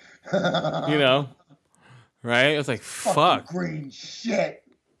 Right? It's like, fuck. Green shit.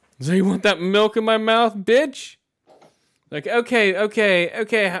 So you want that milk in my mouth, bitch? Like,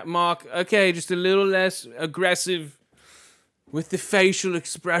 okay, Mark. Okay, just a little less aggressive with the facial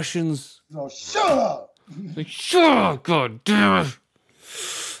expressions. Oh, shut up. Like, shut up, god damn it.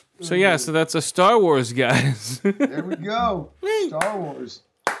 So yeah, so that's a Star Wars, guys. There we go. Star Wars.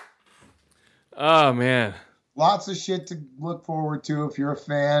 Oh, man. Lots of shit to look forward to if you're a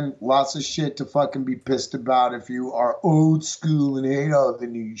fan. Lots of shit to fucking be pissed about if you are old school and hate all the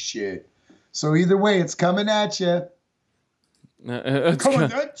new shit. So either way, it's coming at you.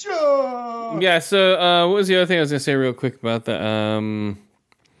 Coming at you! Yeah, so what was the other thing I was going to say real quick about that?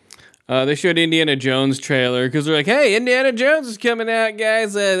 They showed Indiana Jones trailer because they're like, hey, Indiana Jones is coming out,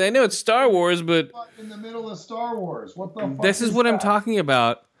 guys. I know it's Star Wars, but... In the middle of Star Wars. What the fuck This is what I'm talking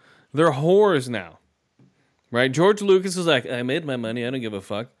about. They're whores now. Right? George Lucas is like, I made my money. I don't give a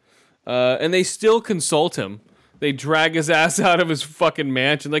fuck. And they still consult him. They drag his ass out of his fucking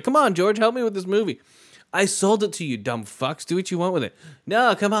mansion. Like, come on, George, help me with this movie. I sold it to you, dumb fucks. Do what you want with it.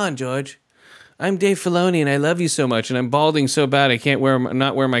 No, come on, George. I'm Dave Filoni, and I love you so much, and I'm balding so bad I can't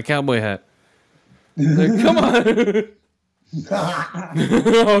not wear my cowboy hat. Like, come on.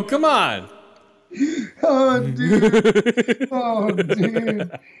 Oh, come on. Oh, dude. Oh,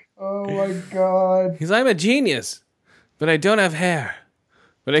 dude. Oh, my God. Because I'm a genius, but I don't have hair.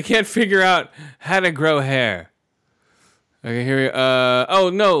 But I can't figure out how to grow hair. Okay, here.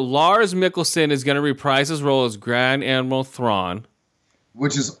 Oh, no. Lars Mikkelsen is going to reprise his role as Grand Admiral Thrawn.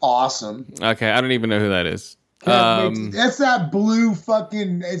 Which is awesome. Okay, I don't even know who that is. It's that blue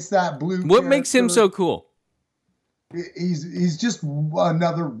fucking... It's that blue What character. Makes him so cool? He's just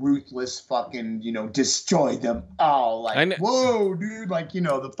another ruthless fucking, destroy them all. Like, whoa, dude. Like,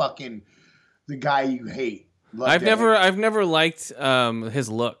 the guy you hate. I've never liked his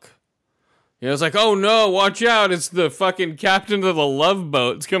look. It's like, oh no, watch out. It's the fucking captain of the Love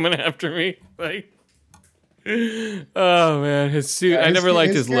Boat's coming after me. Like... Oh man, his suit. I never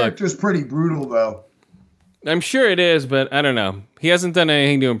liked his look. His character's pretty brutal, though. I'm sure it is, but I don't know. He hasn't done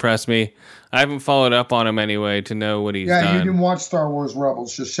anything to impress me. I haven't followed up on him anyway to know what he's done. Yeah, you didn't watch Star Wars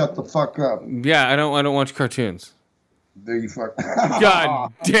Rebels. Just shut the fuck up. Yeah, I don't watch cartoons. There you fuck.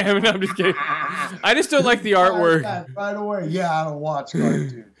 God damn it! I'm just kidding. I just don't like the artwork. By the way, yeah, I don't watch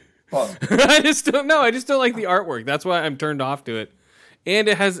cartoons. Fuck. I just don't like the artwork. That's why I'm turned off to it. And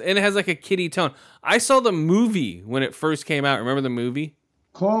it has like a kiddie tone. I saw the movie when it first came out. Remember the movie?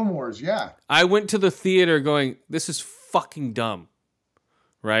 Clone Wars, yeah. I went to the theater going, this is fucking dumb.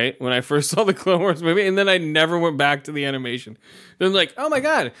 right? When I first saw the Clone Wars movie, and then I never went back to the animation. Then like, oh my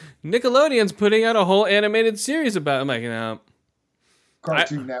god, Nickelodeon's putting out a whole animated series about it. I'm like, no.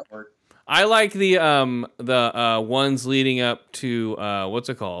 Cartoon Network. I like the ones leading up to what's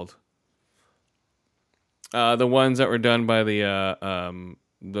it called? The ones that were done by the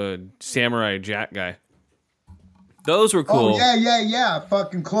Samurai Jack guy. Those were cool. Oh yeah.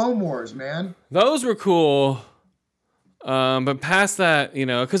 Fucking Clone Wars, man. Those were cool. But past that,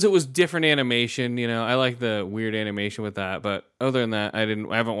 because it was different animation, I like the weird animation with that. But other than that, I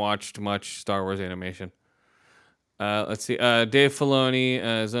haven't watched much Star Wars animation. Let's see. Dave Filoni,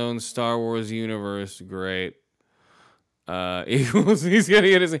 his own Star Wars universe, great. He's gonna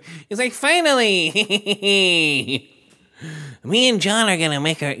get his. He's like, finally, me and John are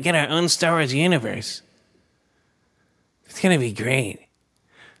gonna get our own Star Wars universe. It's gonna be great.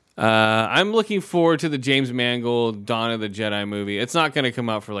 I'm looking forward to the James Mangold Dawn of the Jedi movie. It's not gonna come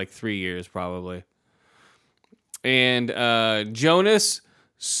out for like 3 years probably. And Jonas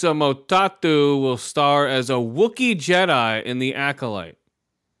Samotatu will star as a Wookiee Jedi in The Acolyte.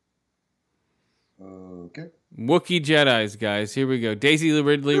 Okay. Wookiee Jedis, guys. Here we go. Daisy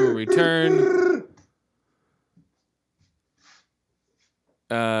Ridley will return.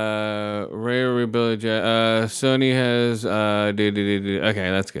 Rare rebuild. Sony has. Okay,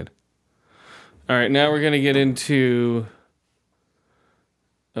 that's good. All right, now we're gonna get into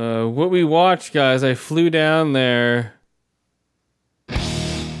what we watched, guys. I flew down there.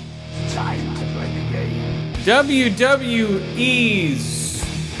 WWE's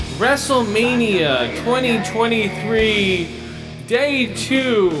WrestleMania 2023 Day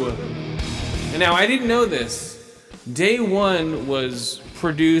 2. And now I didn't know this. Day 1 was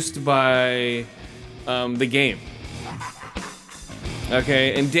produced by the game.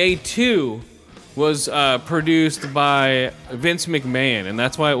 Okay, and Day 2 was produced by Vince McMahon, and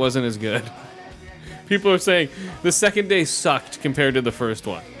that's why it wasn't as good. People are saying the second day sucked compared to the first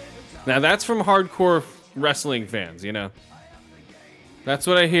one. Now that's from hardcore wrestling fans, That's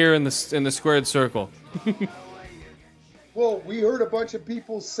what I hear in the squared circle. Well, we heard a bunch of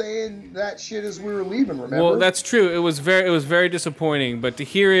people saying that shit as we were leaving, remember? Well, that's true. It was very disappointing, but to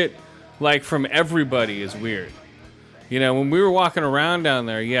hear it like from everybody is weird. When we were walking around down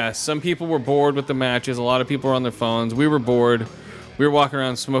there, yes, some people were bored with the matches. A lot of people were on their phones. We were bored. We were walking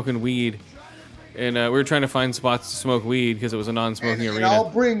around smoking weed. And we were trying to find spots to smoke weed because it was a non-smoking arena. And I'll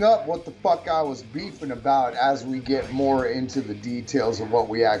bring up what the fuck I was beefing about as we get more into the details of what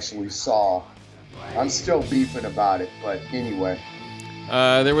we actually saw. I'm still beefing about it, but anyway.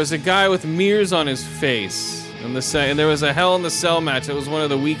 There was a guy with mirrors on his face. And there was a Hell in the Cell match. That was one of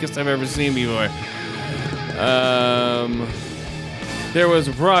the weakest I've ever seen before. There was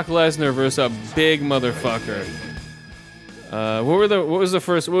Brock Lesnar versus a big motherfucker.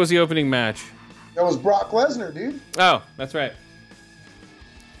 What was the opening match? That was Brock Lesnar, dude. Oh, that's right.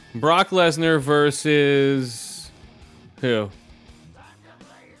 Brock Lesnar versus who?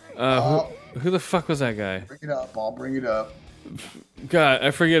 Who the fuck was that guy? I'll bring it up. God,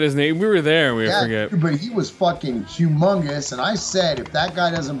 I forget his name. We were there and we forget. Dude, but he was fucking humongous, and I said if that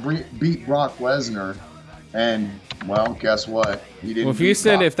guy doesn't beat Brock Lesnar, and well, guess what? He didn't. Well, if you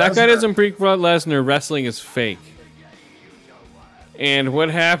said if that guy doesn't beat Brock Lesnar, wrestling is fake. And what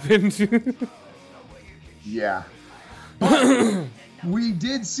happened? Yeah. We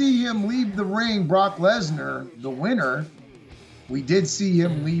did see him leave the ring, Brock Lesnar, the winner. We did see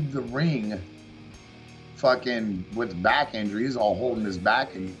him leave the ring fucking with back injuries, all holding his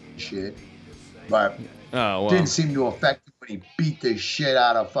back and shit. But didn't seem to affect him when he beat the shit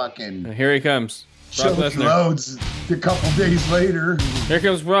out of fucking... And here he comes. Brock Lesnar. Loads a couple days later. Here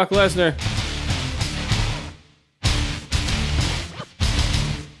comes Brock Lesnar.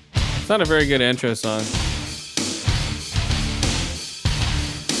 It's not a very good intro song.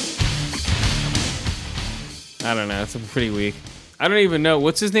 I don't know. It's pretty weak. I don't even know.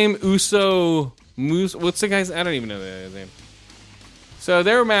 What's his name? Uso Moose. What's the guy's? I don't even know his name. So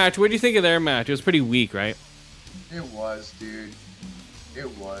their match. What do you think of their match? It was pretty weak, right? It was, dude.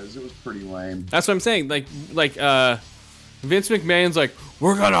 It was. It was pretty lame. That's what I'm saying. Like Vince McMahon's like,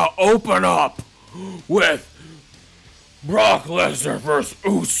 we're gonna open up with Brock Lesnar versus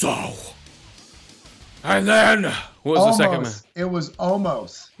Uso, and then what was the second match? It was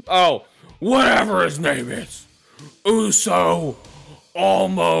almost. Oh, whatever his name is. Uso,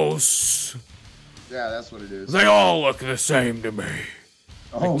 almost. Yeah, that's what it is. They all look the same to me.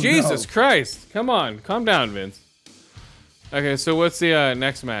 Oh, Jesus Christ. Come on. Calm down, Vince. Okay, so what's the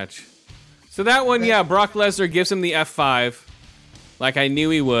next match? So that one, yeah, Brock Lesnar gives him the F5. Like I knew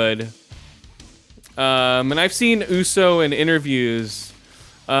he would. And I've seen Uso in interviews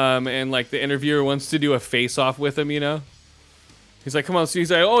And like the interviewer wants to do a face-off with him, you know. He's like, come on. So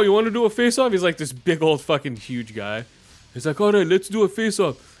he's like, oh, you want to do a face-off? He's like this big old fucking huge guy. He's like, all right, let's do a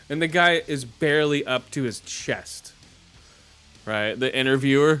face-off. And the guy is barely up to his chest. Right? The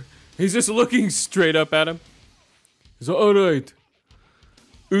interviewer, he's just looking straight up at him. He's like, all right.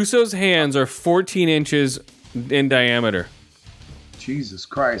 Uso's hands are 14 inches in diameter. Jesus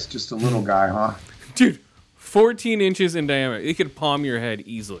Christ, just a little guy, huh? Dude, 14 inches in diameter. It could palm your head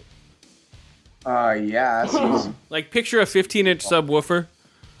easily. Yeah, that's easy. Like, picture a 15-inch subwoofer.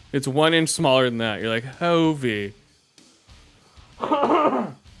 It's 1 inch smaller than that. You're like, Hovey.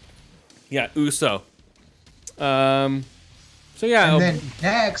 Yeah, Uso. So yeah. And then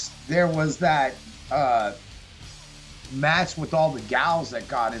next, there was that match with all the gals that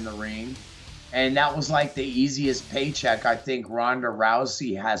got in the ring. And that was like the easiest paycheck I think Ronda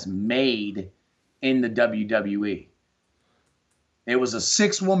Rousey has made in the WWE. It was a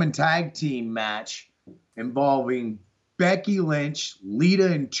 6-woman tag team match involving Becky Lynch,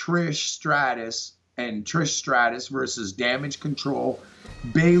 Lita and Trish Stratus versus Damage Control,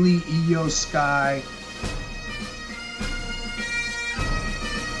 Bayley, Io Sky,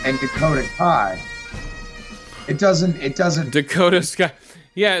 and Dakota Kai. It doesn't Dakota Sky.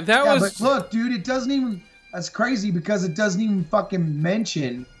 Yeah, that was. But look, dude, it doesn't even. That's crazy because it doesn't even fucking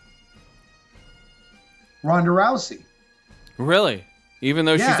mention Ronda Rousey. Really? Even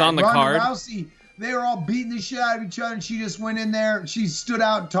though she's on the card? Ronda Rousey, they were all beating the shit out of each other, and she just went in there. She stood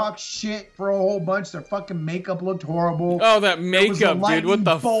out and talked shit for a whole bunch. Their fucking makeup looked horrible. Oh, that makeup, dude. What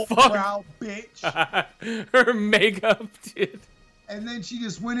the fuck? Proud bitch. Her makeup, dude. And then she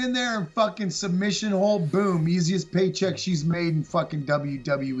just went in there and fucking submission hold, boom. Easiest paycheck she's made in fucking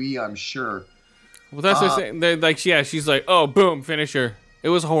WWE, I'm sure. Well, that's what I'm saying. Like, yeah, she's like, oh, boom, finisher. It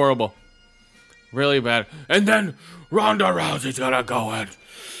was horrible. Really bad. And then Ronda Rousey's gonna go in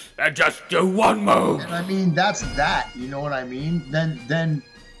and just do one move. And I mean, that's that. You know what I mean? Then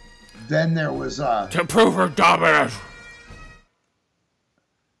there was to prove her dominance.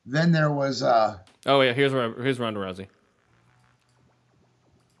 Then there was oh yeah, here's Ronda Rousey.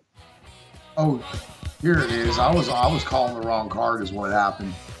 Oh, here it is. I was calling the wrong card is what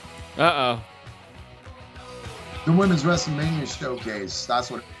happened. Uh-oh. The Women's WrestleMania Showcase.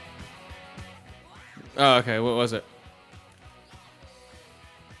 That's what. Oh, okay. What was it?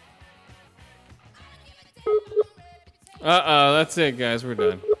 Uh-oh. That's it, guys. We're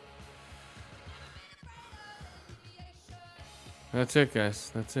done. That's it,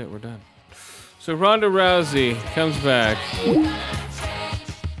 guys. That's it. We're done. So Ronda Rousey comes back.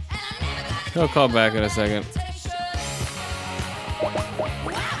 He'll call back in a second.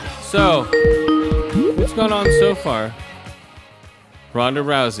 So, what's going on so far? Ronda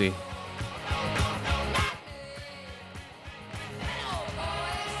Rousey.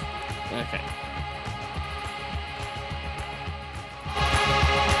 Okay.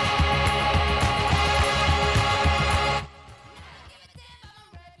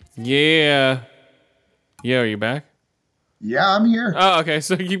 Yeah. Yeah, are you back? Yeah, I'm here. Oh, okay.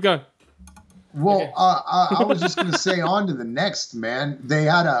 So keep going. Well, okay. I was just gonna say on to the next, man. They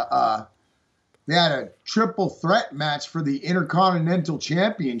had a triple threat match for the Intercontinental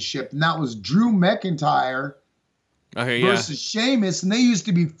Championship, and that was Drew McIntyre versus Sheamus, and they used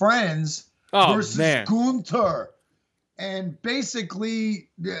to be friends versus Gunther. And basically,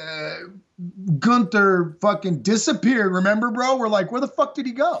 Gunther fucking disappeared. Remember, bro? We're like, where the fuck did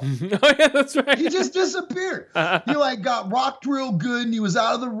he go? Oh, yeah, that's right. He just disappeared. He like got rocked real good, and he was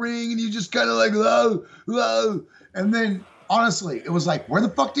out of the ring, and he just kind of like, whoa. And then, honestly, it was like, where the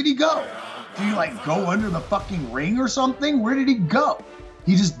fuck did he go? Did he like go under the fucking ring or something? Where did he go?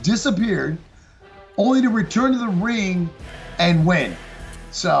 He just disappeared, only to return to the ring and win.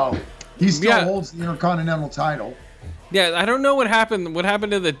 So he still holds the Intercontinental title. Yeah, I don't know what happened. What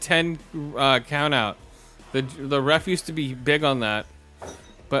happened to the 10 count out? The ref used to be big on that,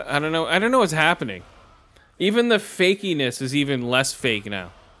 but I don't know. I don't know what's happening. Even the fakiness is even less fake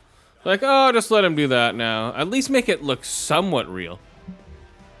now. Like, oh, just let him do that now. At least make it look somewhat real.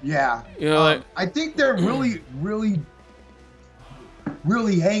 Yeah, you know, I think they're really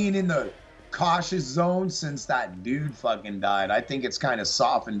hanging in the cautious zone since that dude fucking died. I think it's kind of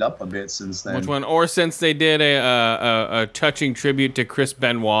softened up a bit since then. Which one? Or since they did a touching tribute to Chris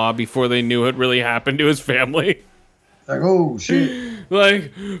Benoit before they knew what really happened to his family. Like, oh shit.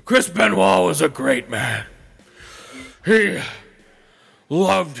 Like, Chris Benoit was a great man. He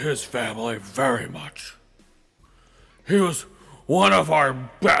loved his family very much. He was one of our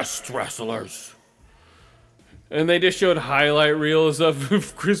best wrestlers. And they just showed highlight reels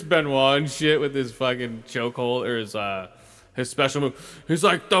of Chris Benoit and shit with his fucking chokehold or his his special move. He's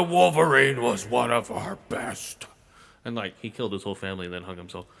like, the Wolverine was one of our best. And like, he killed his whole family and then hung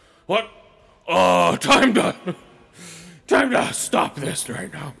himself. What? Oh, time to stop this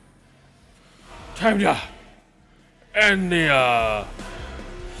right now. Time to end the,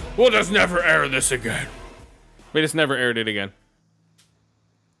 we'll just never air this again. We just never aired it again.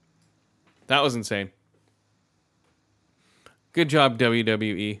 That was insane. Good job,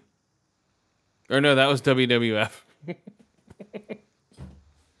 WWE. Or no, that was WWF.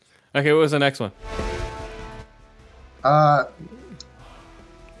 Okay, what was the next one?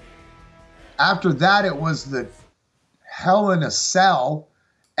 After that, it was the Hell in a Cell,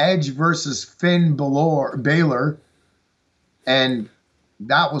 Edge versus Finn Balor, and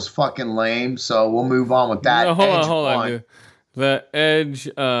that was fucking lame. So we'll move on with that. No, hold on, dude. The Edge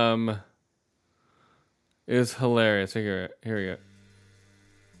is hilarious. Here we go.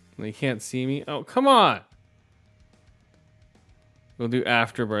 You can't see me. Oh, come on. We'll do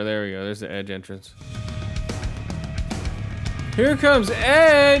Afterburn. There we go. There's the Edge entrance. Here comes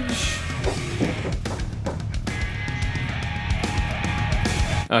Edge.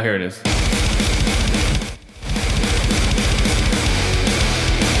 Oh, here it is.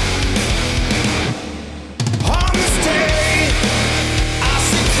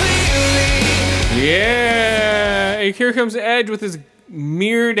 Yeah. And here comes Edge with his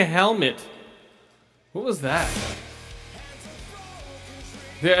mirrored helmet. What was that?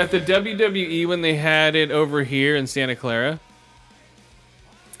 At the WWE, when they had it over here in Santa Clara,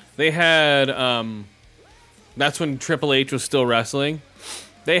 they had, that's when Triple H was still wrestling.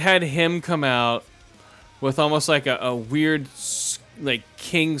 They had him come out with almost like a weird, like,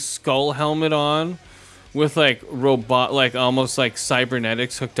 king skull helmet on with, like, robot, like, almost like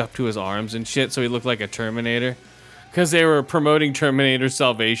cybernetics hooked up to his arms and shit, so he looked like a Terminator. Because they were promoting Terminator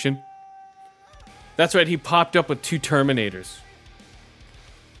Salvation. That's right, he popped up with 2 Terminators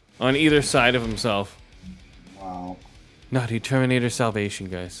on either side of himself. Wow. Naughty Terminator Salvation,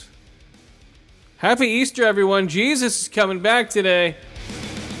 guys. Happy Easter, everyone. Jesus is coming back today.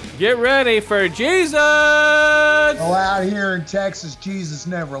 Get ready for Jesus! Oh, out here in Texas, Jesus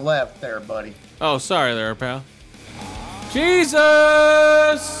never left there, buddy. Oh, sorry there, pal.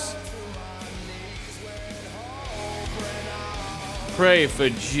 Jesus! Pray for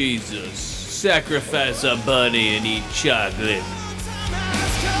Jesus. Sacrifice a bunny and eat chocolate.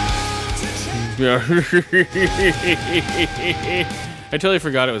 I totally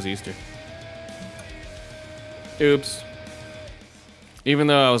forgot it was Easter. Oops. Even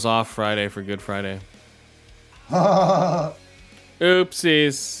though I was off Friday for Good Friday.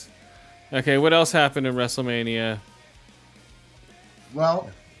 Oopsies. Okay, what else happened in WrestleMania?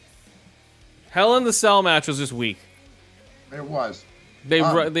 Well, Hell in the Cell match was just weak. it was.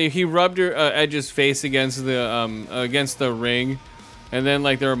 He rubbed Edge's face against the ring, and then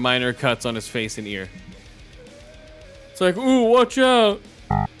like there were minor cuts on his face and ear. It's like, ooh, watch out!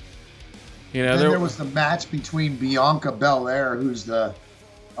 You know, there was the match between Bianca Belair, who's the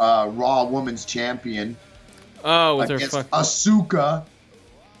Raw Women's Champion. Oh, with against her Asuka.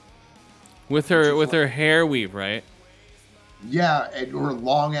 With her hair weave, right? Yeah, and her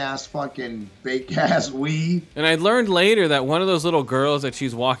long ass fucking fake ass weave. And I learned later that one of those little girls that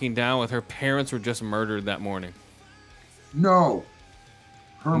she's walking down with, her parents were just murdered that morning. No.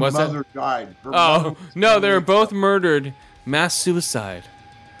 Her mother died. No, they were both murdered. Mass suicide.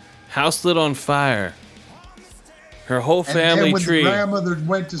 House lit on fire. Her whole family tree. And then when the grandmother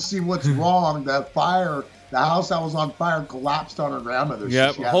went to see what's wrong, the house that was on fire collapsed on her grandmother.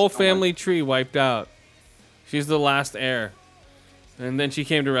 Yep, whole family tree wiped out. She's the last heir. And then she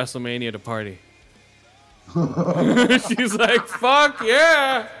came to WrestleMania to party. She's like, fuck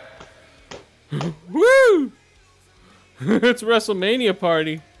yeah! Woo! It's WrestleMania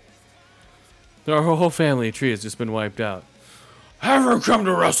party. Our whole family tree has just been wiped out. Have her come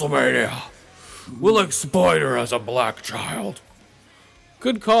to WrestleMania. We'll exploit her as a black child.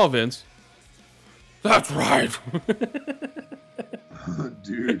 Good call, Vince. That's right.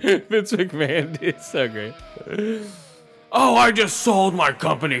 Dude. Vince McMahon is so great. Oh, I just sold my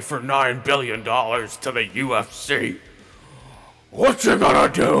company for $9 billion to the UFC. What you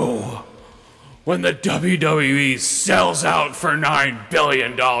gonna do when the WWE sells out for $9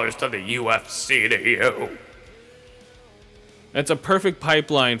 billion to the UFC to you? That's a perfect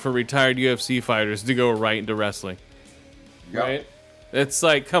pipeline for retired UFC fighters to go right into wrestling. Yep. Right? It's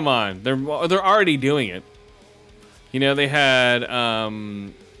like, come on. They're already doing it. You know, they had,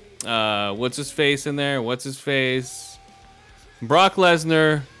 what's his face in there? Brock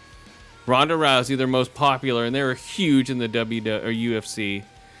Lesnar, Ronda Rousey, their most popular, and they were huge in the UFC.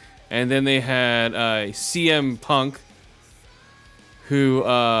 And then they had CM Punk, who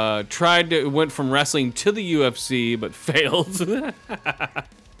went from wrestling to the UFC but failed. So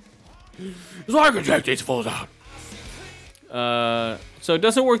I can take these fools out. So it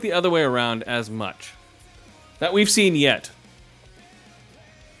doesn't work the other way around as much that we've seen yet.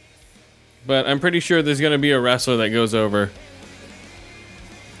 But I'm pretty sure there's going to be a wrestler that goes over.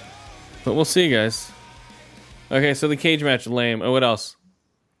 But we'll see, guys. Okay, so the cage match, lame. Oh, what else?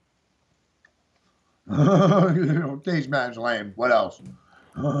 Cage match, lame. What else?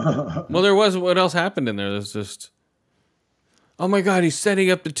 Well, there was... What else happened in there? There's just... Oh my god, he's setting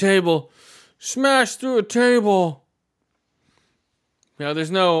up the table. Smash through a table.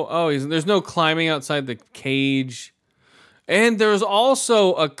 There's no... there's no climbing outside the cage. And there's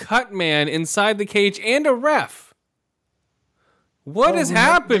also a cut man inside the cage and a ref. What is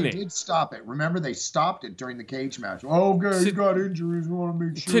happening? They did stop it. Remember, they stopped it during the cage match. Oh, okay, he got injuries. We want to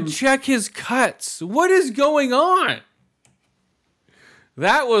make sure. To check his cuts. What is going on?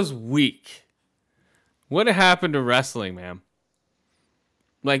 That was weak. What happened to wrestling, man?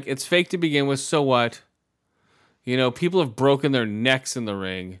 Like, it's fake to begin with, so what? People have broken their necks in the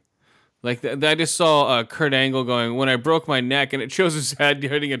ring. Like, I just saw Kurt Angle going, when I broke my neck, and it shows his head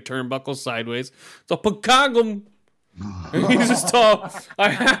hitting a turnbuckle sideways. It's a pakagum. And he's just all, I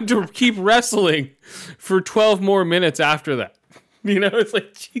had to keep wrestling for 12 more minutes after that. It's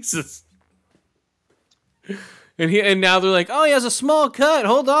like, Jesus. And now they're like, oh, he has a small cut.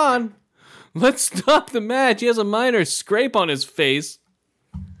 Hold on. Let's stop the match. He has a minor scrape on his face.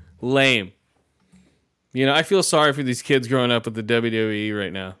 Lame. I feel sorry for these kids growing up with the WWE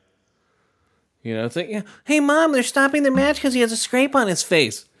right now. It's like, hey, Mom, they're stopping the match because he has a scrape on his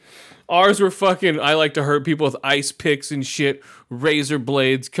face. Ours were fucking, I like to hurt people with ice picks and shit, razor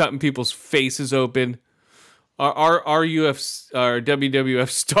blades, cutting people's faces open. Our WWF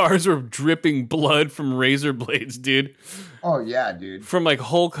stars were dripping blood from razor blades, dude. Oh, yeah, dude. From like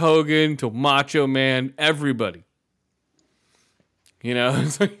Hulk Hogan to Macho Man, everybody.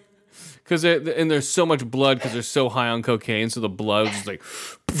 It's like, and there's so much blood because they're so high on cocaine, so the blood was just like,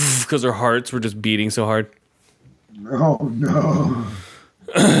 because their hearts were just beating so hard. Oh, no.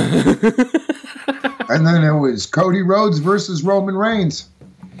 And then it was Cody Rhodes versus Roman Reigns.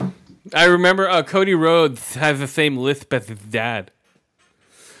 I remember Cody Rhodes has the same lisp as his dad.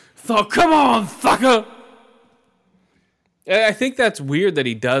 So come on, fucker! I think that's weird that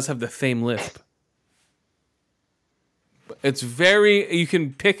he does have the same lisp. It's very... You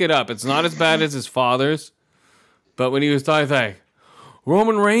can pick it up. It's not as bad as his father's. But when he was talking, like,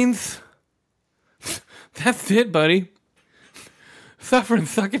 Roman Reigns? That's it, buddy. Suffering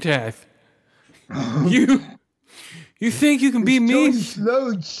succotash. You think you can beat me?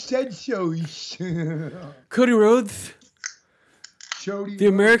 Cody Rhodes? The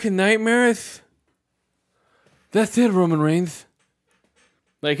American Nightmares? That's it, Roman Reigns.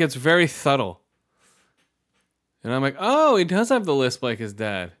 Like, it's very subtle. And I'm like, oh, he does have the lisp like his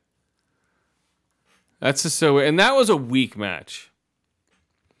dad. That's just so weird. And that was a weak match.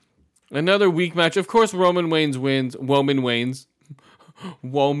 Another weak match. Of course, Roman Reigns wins. Roman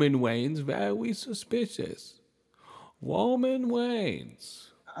Reigns, very suspicious. Roman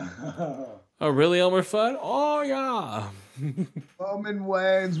Reigns. Oh, really, Elmer Fudd? Oh, yeah. Roman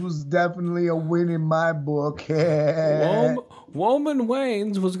Reigns was definitely a win in my book. Roman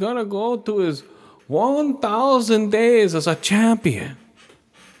Reigns was going to go to his 1,000 days as a champion.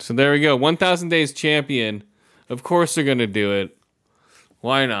 So there we go. 1,000 days champion. Of course they're going to do it.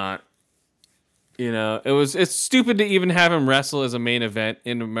 Why not? It's stupid to even have him wrestle as a main event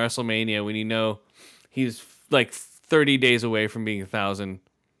in WrestleMania when he's like 30 days away from being 1,000.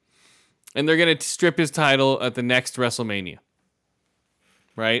 And they're going to strip his title at the next WrestleMania.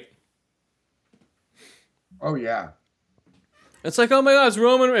 Right? Oh, yeah. It's like, oh my God, it's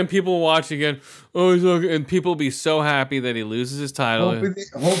Roman, and people will watch again. Oh, he's okay. And people will be so happy that he loses his title.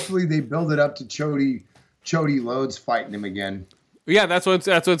 Hopefully they build it up to Chody Loads fighting him again. Yeah, that's what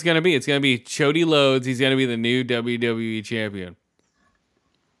it's gonna be. It's gonna be Chody Loads. He's gonna be the new WWE champion.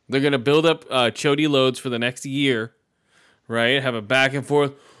 They're gonna build up Chody Loads for the next year, right? Have a back and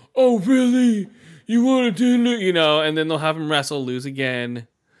forth. Oh, really? You want to do it? And then they'll have him wrestle, lose again.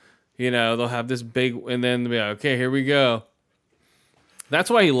 They'll have this big, and then they'll be like, okay, here we go. That's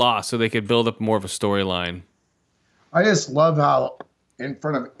why he lost, so they could build up more of a storyline. I just love how in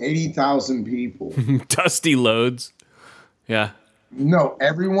front of 80,000 people. Dusty Loads. Yeah. No,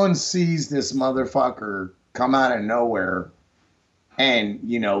 everyone sees this motherfucker come out of nowhere and,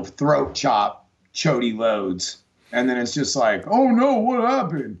 throat chop Chody Loads. And then it's just like, oh no, what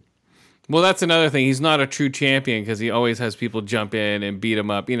happened? Well, that's another thing. He's not a true champion because he always has people jump in and beat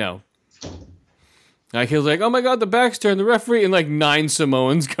him up, Like, he was like, oh my god, the back's turned, the referee, and like 9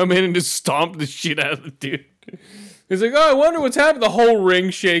 Samoans come in and just stomp the shit out of the dude. He's like, oh, I wonder what's happening. The whole ring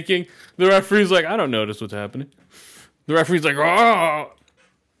shaking. The referee's like, I don't notice what's happening. The referee's like, oh.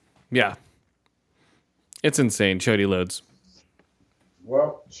 Yeah. It's insane. Chody Loads.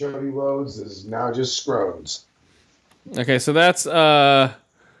 Well, Chody Loads is now just Scrones. Okay, so that's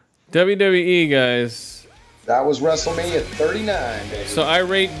WWE, guys. That was WrestleMania 39, baby. So I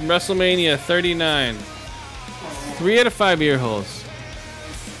rate WrestleMania 39. 3 out of 5 ear holes.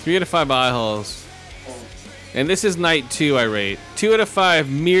 3 out of 5 eye holes. And this is night 2 I rate. 2 out of 5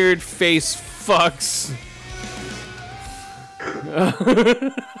 mirrored face fucks.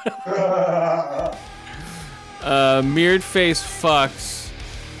 Mirrored face fucks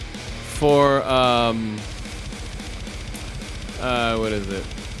for what is it?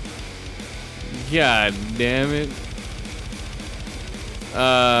 God damn it.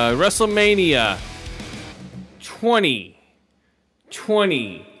 WrestleMania 20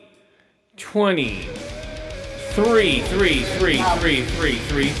 20 20 3 3 3 3 3 3 3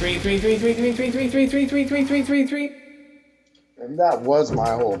 3 3 3 3 3 3 3 3 3 3 3 3. And that was my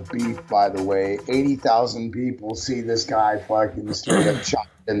whole beef, by the way. 80,000 people see this guy fucking straight up chopped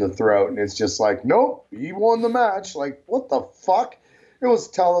in the throat, and it's just like, nope, he won the match. Like, what the fuck? It was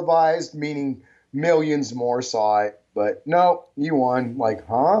televised, meaning millions more saw it, but no, he won. Like,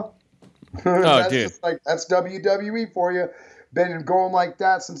 huh? That's dude. just like, that's WWE for you. Been going like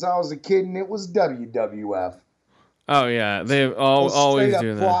that since I was a kid, and it was WWF. Oh yeah, they always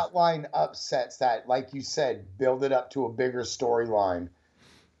do that. Plot line upsets that, like you said, build it up to a bigger storyline.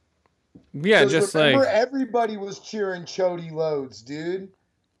 Yeah, just remember, like everybody was cheering Chody Loads, dude.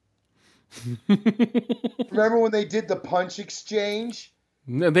 Remember when they did the punch exchange?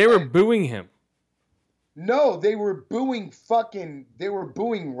 No, they were booing him. No, they were booing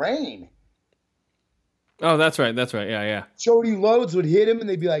Rain. Oh, that's right. Yeah. Chody Loads would hit him and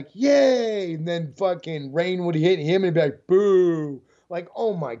they'd be like, yay! And then fucking Rain would hit him and be like, boo! Like,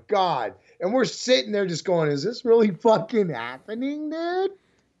 oh my God. And we're sitting there just going, is this really fucking happening, dude?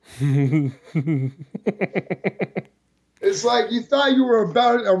 It's like you thought you were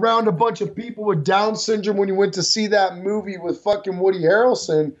around a bunch of people with Down syndrome when you went to see that movie with fucking Woody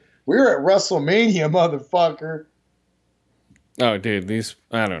Harrelson. We were at WrestleMania, motherfucker. Oh, dude,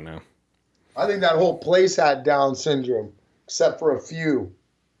 I don't know. I think that whole place had Down syndrome, except for a few.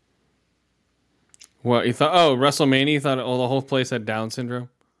 What, you thought? Oh, WrestleMania, you thought the whole place had Down syndrome?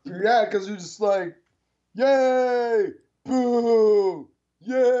 Yeah, because you're just like, yay, boo,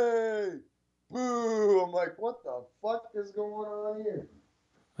 yay, boo. I'm like, what the fuck is going on here?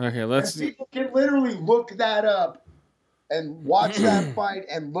 Okay, let's... And people can literally look that up and watch that fight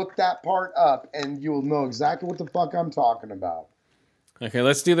and look that part up, and you'll know exactly what the fuck I'm talking about. Okay,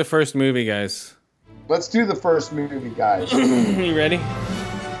 let's do the first movie, guys. Let's do the first movie, guys. You ready?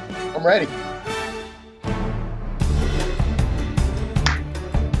 I'm ready.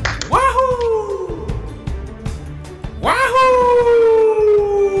 Wahoo! Wahoo!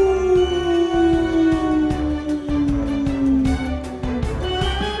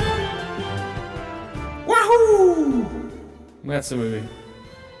 Wahoo! That's the movie.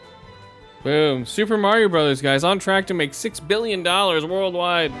 Boom. Super Mario Brothers, guys, on track to make $6 billion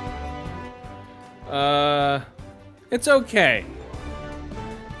worldwide. It's okay.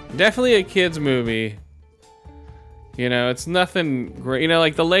 Definitely a kid's movie. You know, it's nothing great. You know,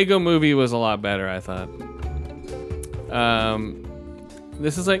 like the Lego movie was a lot better, I thought.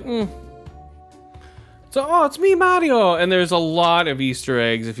 This is like, So, oh, it's me, Mario. And there's a lot of Easter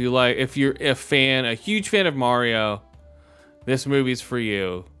eggs. If you're a huge fan of Mario, this movie's for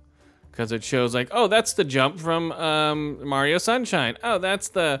you. Because it shows like, oh, that's the jump from Mario Sunshine. Oh, that's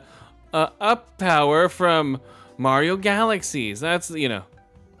the up power from Mario Galaxies. That's, you know,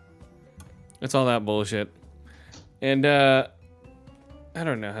 it's all that bullshit. And I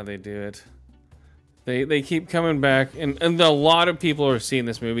don't know how they do it. They keep coming back, and a lot of people are seeing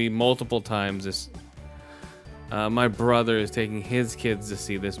this movie multiple times. My brother is taking his kids to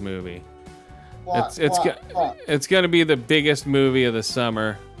see this movie. It's gonna be the biggest movie of the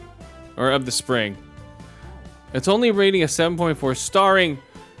summer. Or of the spring. It's only rating a 7.4, starring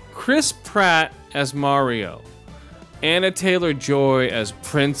Chris Pratt as Mario, Anna Taylor-Joy as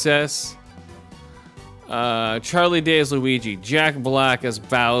Princess, Charlie Day as Luigi, Jack Black as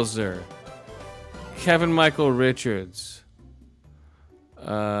Bowser, Kevin Michael Richards,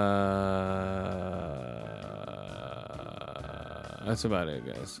 that's about it,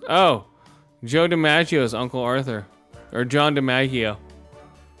 guys. Oh, Joe DiMaggio as Uncle Arthur, or John DiMaggio.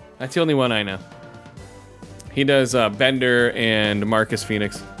 That's the only one I know. He does Bender and Marcus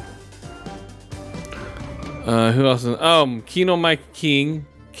Phoenix. Who else? Keno Mike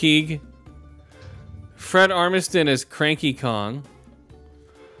Keeg. Fred Armisen as Cranky Kong.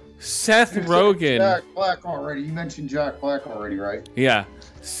 Seth Rogen. Jack Black already. You mentioned Jack Black already, right? Yeah.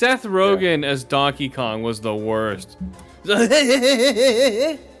 Seth Rogen as Donkey Kong was the worst. I'm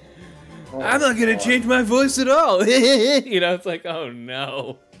not gonna change my voice at all. It's like, oh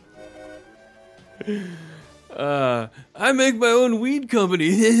no. I make my own weed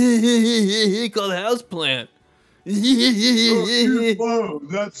company called Houseplant. Whoa,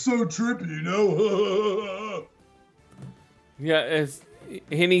 that's so trippy, Yeah,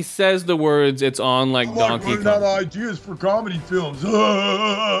 and he says the words, it's on like Donkey Kong. Out ideas for comedy films.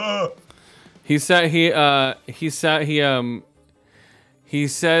 He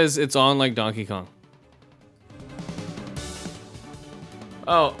says it's on like Donkey Kong.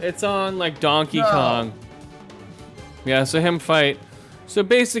 Oh, it's on like Donkey Kong. Yeah, so him fight. So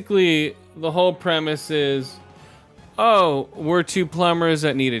basically, the whole premise is, we're two plumbers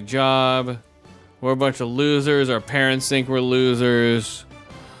that need a job. We're a bunch of losers. Our parents think we're losers.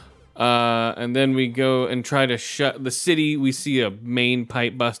 And then we go and try to shut the city. We see a main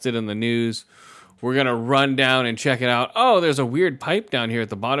pipe busted in the news. We're going to run down and check it out. Oh, there's a weird pipe down here at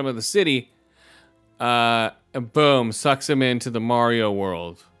the bottom of the city. And boom, sucks them into the Mario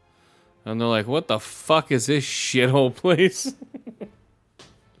world. And they're like, what the fuck is this shithole place?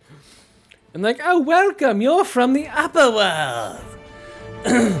 And like, oh, welcome, you're from the upper world.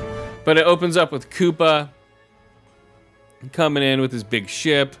 But it opens up with Koopa coming in with his big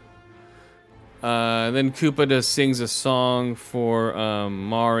ship. Then Koopa sings a song for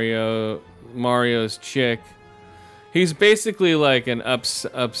Mario's chick. He's basically like an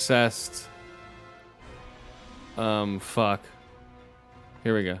obsessed fuck.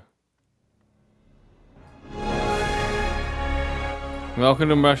 Here we go. Welcome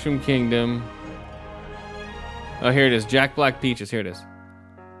to Mushroom Kingdom. Oh, here it is. Jack Black Peaches. Here it is.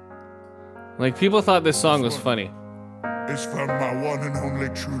 Like, people thought this song was funny. It's from my one and only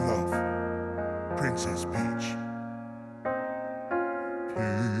true love, Princess Peach.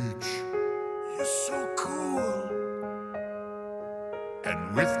 Peach, you're so cool.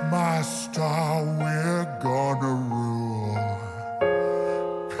 And with my star, we're gonna rule.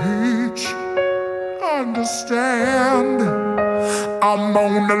 Peach, understand, I'm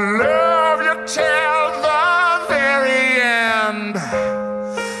gonna love you till the very end.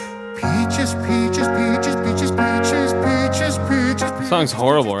 Peaches, peaches, peaches, peaches, peaches, peaches, peaches. The song's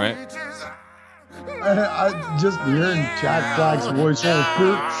horrible, right? I just hearing Jack Black's voice on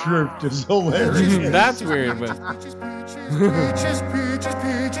Poop Shrift is hilarious. That's weird, but Peaches, peaches, peaches,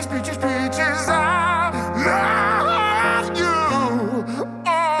 peaches, peaches, peaches, I love you.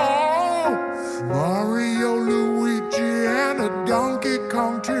 Oh, Mario, Luigi, and a Donkey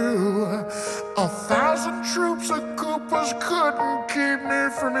Kong too. 1,000 troops of Koopas couldn't keep me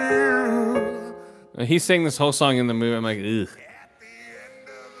from you. he sang this whole song in the movie. I'm like, ugh.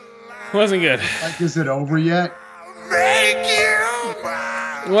 Wasn't good. Like, is it over yet? Make you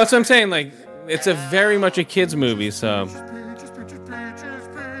mine. Well, that's what I'm saying. Like, it's a very much a kids movie, so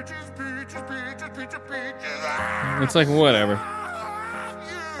it's like whatever.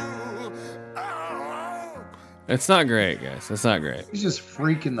 It's not great, guys. It's not great. He's just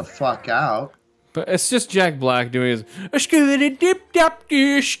freaking the fuck out. But it's just Jack Black doing his.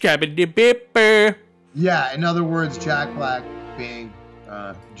 Yeah, in other words, Jack Black being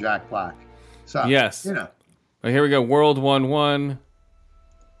Jack Black. So, yes. you know. Oh, here we go. World 1-1.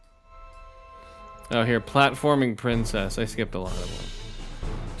 Oh, here. Platforming princess. I skipped a lot of them.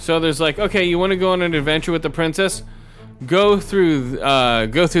 So there's like, okay, you want to go on an adventure with the princess? Go through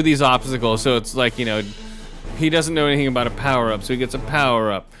these obstacles. So it's like, he doesn't know anything about a power-up, so he gets a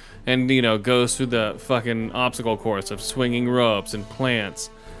power-up. And, goes through the fucking obstacle course of swinging ropes and plants.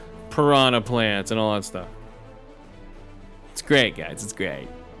 Piranha plants and all that stuff. It's great, guys. It's great.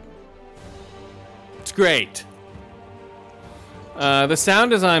 It's great. The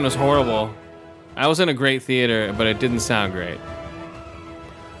sound design was horrible. I was in a great theater, but it didn't sound great.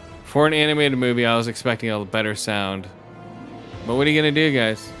 For an animated movie, I was expecting a better sound. But what are you gonna do,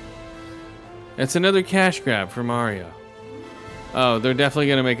 guys? It's another cash grab for Mario. Oh, they're definitely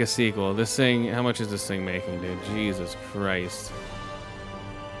gonna make a sequel. This thing, how much is this thing making, dude? Jesus Christ.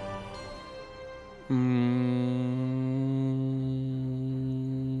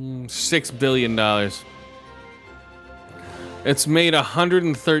 $6 billion. It's made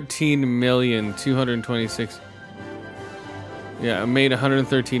 113,226. Yeah, it made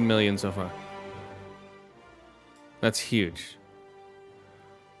 113 million so far. That's huge.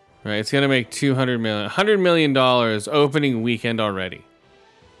 Right, it's gonna make 200 million, $100 million opening weekend already.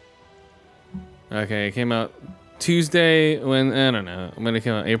 Okay, it came out Tuesday. I don't know. When it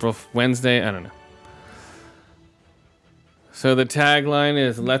came out, Wednesday. I don't know. So the tagline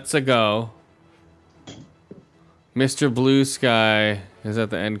is "Let's a go." Mr. Blue Sky is at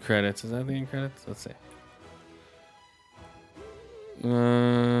the end credits. Is that the end credits? Let's see.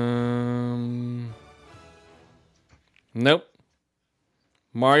 Nope.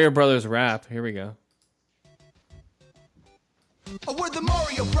 Mario Brothers rap. Here we go. We're the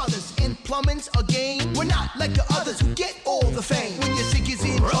Mario Brothers in plumbing's a game. We're not like the others who get all the fame. When your sink is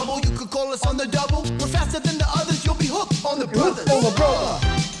in trouble, you could call us on the double. We're faster than the others, you'll be hooked on the brothers. Hooked on the brothers.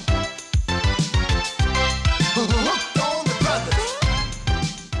 Hooked on the brothers.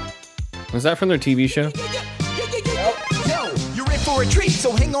 Was that from their TV show? Yo, you're in for a treat,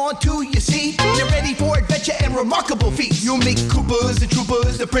 so hang on to your seat. You're ready for adventure and remarkable feats. You'll meet Koopas, the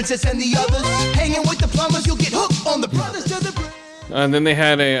Troopers, the Princess, and the others. Hanging with the plumbers, you'll get hooked on the brothers to the brothers. And then they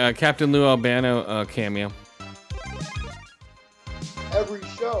had a Captain Lou Albano cameo. Every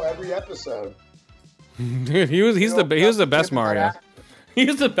show, every episode. Dude, he was the best Mario. He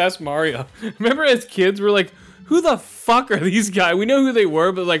was the best Mario. Remember as kids we're like, who the fuck are these guys? We know who they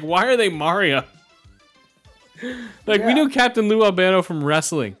were, but like, why are they Mario? Like, we knew Captain Lou Albano from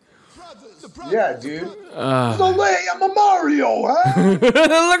wrestling. Yeah, dude. So late, I'm a Mario, huh? Look at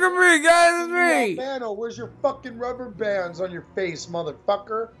me, guys, it's me. Albano, where's your fucking rubber bands on your face,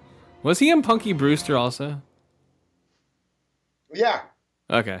 motherfucker? Was he in Punky Brewster also? Yeah.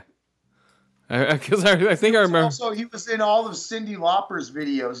 Okay. Because I think I remember. Also, he was in all of Cyndi Lauper's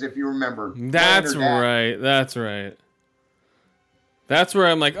videos, if you remember. That's right. That's right. That's where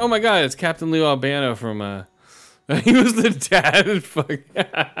I'm like, oh my god, it's Captain Lou Albano from. He was the dad. Fuck.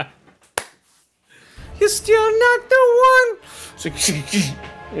 You're still not the one.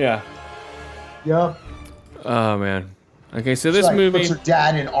 Yeah. Yep. Oh man. Okay, so this like, movie. Puts her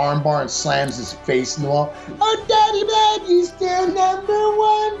dad in armbar and slams his face in the wall. Oh, Daddy, man, you still number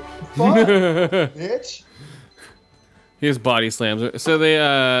 1. Fuck, bitch. His body slams her. So they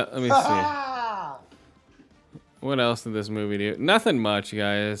let me see. What else did this movie do? Nothing much,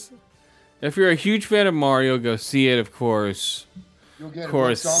 guys. If you're a huge fan of Mario, go see it, of course. You'll get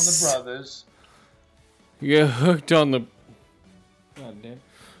hooked on the brothers. You get hooked on the... God damn.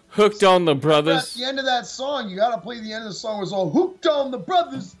 Hooked on the brothers. At the end of that song, you gotta play the end of the song. Was all hooked on the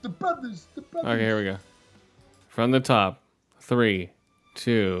brothers, the brothers, the brothers. Okay, here we go. From the top. 3,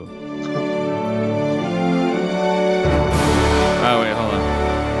 2. Oh, wait, hold on.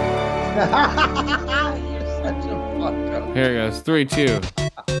 You're such a fuck up. Here it goes. 3, 2.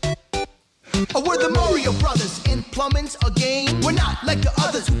 We're the Mario Brothers in plumbing's a game. We're not like the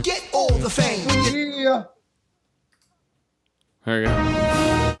others who get all the fame. Yeah. There we go.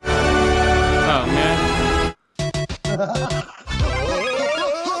 Oh, man.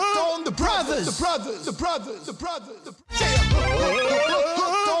 Hooked on the brothers. The brothers. The brothers. The brothers.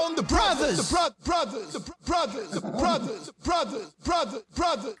 Hooked on the brothers. The brothers. The brothers. The brothers. The brothers. Brothers.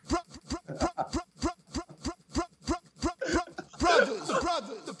 Brothers. Brothers, the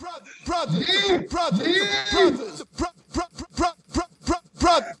brothers, the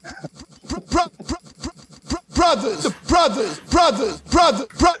brothers, brothers, brothers,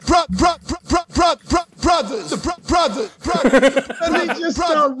 brothers, brothers, brothers, brothers. And they just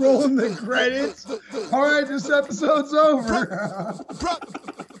start rolling the credits. All right, this episode's over.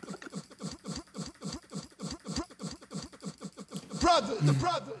 Brothers, the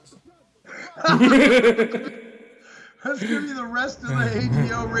brothers. That's gonna be the rest of the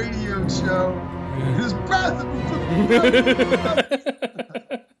ADO radio show. His brother.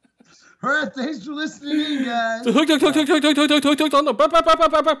 All right, thanks for listening in, guys. Hooked on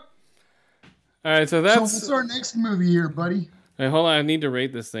the... All right, so that's... So what's our next movie here, buddy? Hey, hold on. I need to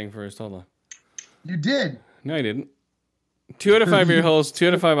rate this thing first. Hold on. You did. No, I didn't. 2 out of 5 ear holes, 2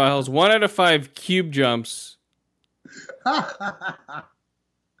 out of 5 eye holes, 1 out of 5 cube jumps. What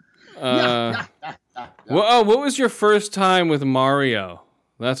was your first time with Mario?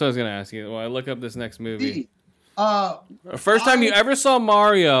 That's what I was gonna ask you. Well, I look up this next movie. First time you ever saw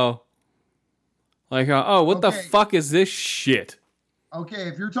Mario. Like, what the fuck is this shit? Okay,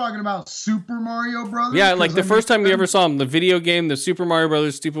 if you're talking about Super Mario Brothers. Yeah, like the first time you ever saw him, the video game, the Super Mario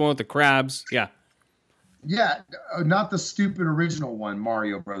Brothers, stupid one with the crabs. Yeah. Yeah, not the stupid original one,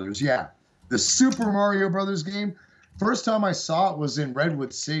 Mario Brothers. Yeah, the Super Mario Brothers game. First time I saw it was in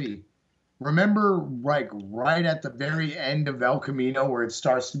Redwood City. Remember, like, right at the very end of El Camino where it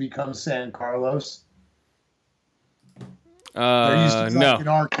starts to become San Carlos?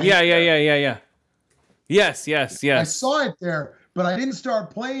 No. Yeah. Yes. I saw it there, but I didn't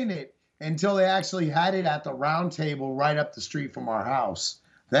start playing it until they actually had it at the round table right up the street from our house.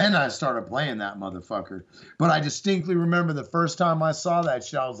 Then I started playing that motherfucker. But I distinctly remember the first time I saw that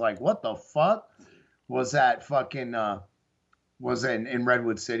shit, I was like, what the fuck was that fucking, was in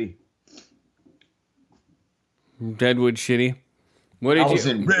Redwood City? Deadwood Shitty. What did I was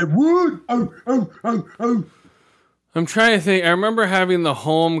in Redwood. Oh. I'm trying to think. I remember having the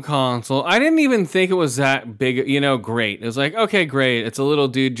home console. I didn't even think it was that big, great. It was like, okay, great. It's a little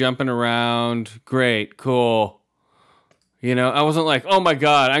dude jumping around. Great, cool. I wasn't like, oh my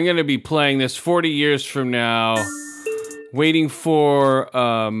God, I'm going to be playing this 40 years from now, waiting for,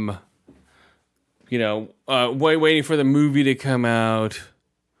 waiting for the movie to come out.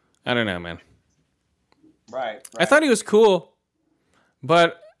 I don't know, man. Right. I thought he was cool,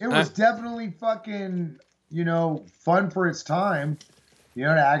 but it was definitely fucking, fun for its time, to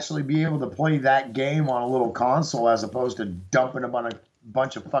actually be able to play that game on a little console as opposed to dumping a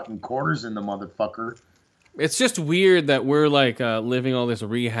bunch of fucking quarters in the motherfucker. It's just weird that we're like living all this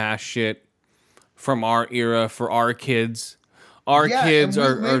rehash shit from our era for our kids. Our kids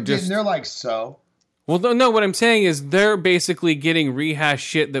are just. And they're like, so. Well, no, what I'm saying is they're basically getting rehash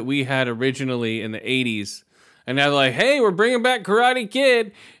shit that we had originally in the 80s. And now they're like, hey, we're bringing back Karate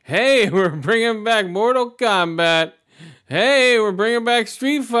Kid. Hey, we're bringing back Mortal Kombat. Hey, we're bringing back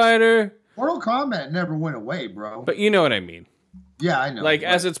Street Fighter. Mortal Kombat never went away, bro. But you know what I mean. Yeah, I know. Like,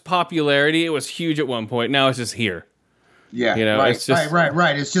 as its popularity, it was huge at one point. Now it's just here. Yeah, right, it's just,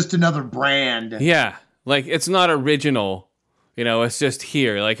 right. It's just another brand. Yeah, like, it's not original. It's just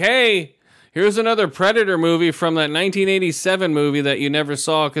here. Like, hey, here's another Predator movie from that 1987 movie that you never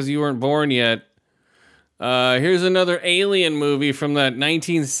saw because you weren't born yet. Here's another Alien movie from that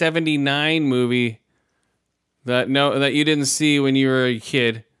 1979 movie that you didn't see when you were a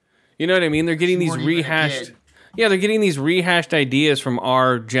kid. You know what I mean? They're getting these rehashed. Yeah, they're getting these rehashed ideas from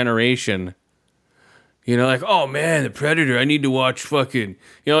our generation. Like, oh man, the Predator, I need to watch fucking.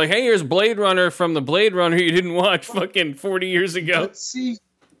 Like, hey, here's Blade Runner from the Blade Runner you didn't watch fucking 40 years ago. But see,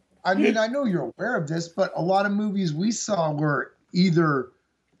 I mean, I know you're aware of this, but a lot of movies we saw were either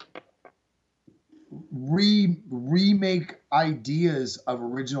remake ideas of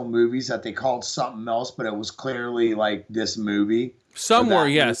original movies that they called something else, but it was clearly like this movie. Some were,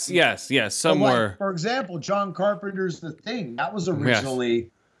 yes. Some were. For example, John Carpenter's The Thing. That was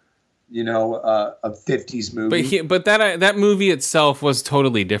originally, a 50s movie. But that movie itself was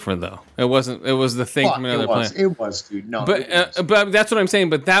totally different, though. It wasn't. It was The Thing from another planet. It was, dude. No, but that's what I'm saying.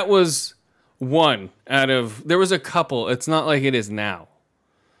 But that was one out of. There was a couple. It's not like it is now.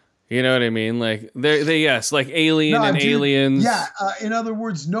 You know what I mean? Like yes, like Alien and dude, Aliens. Yeah. In other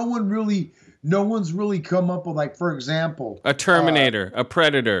words, no one's really come up with, like, for example, a Terminator, a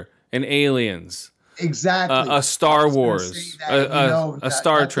Predator, an Aliens. Exactly. A Star Wars, a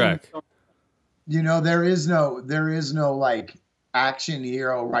Star Trek. There is no like action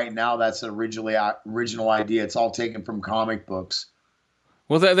hero right now that's an original idea. It's all taken from comic books.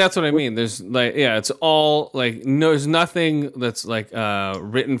 Well, that's what I mean. There's like, yeah, it's all like, no, there's nothing that's like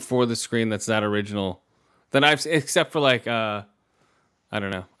written for the screen that's that original that I've, except for like, I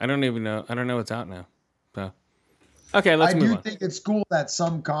don't know. I don't even know. I don't know what's out now. So, okay, let's move on. I do think it's cool that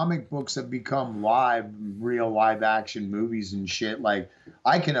some comic books have become real live action movies and shit. Like,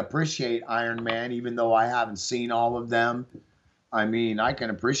 I can appreciate Iron Man, even though I haven't seen all of them. I mean, I can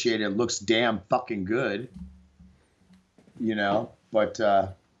appreciate it. It looks damn fucking good. But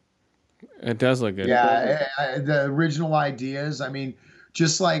it does look good. Yeah, the original ideas. I mean,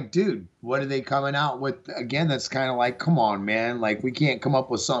 just like, dude, what are they coming out with again? That's kind of like, come on, man. Like, we can't come up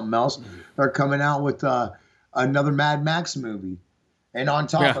with something else. They're coming out with another Mad Max movie, and on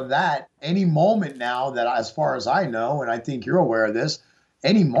top of that, any moment now that, as far as I know, and I think you're aware of this,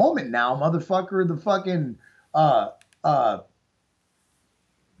 any moment now, motherfucker, the fucking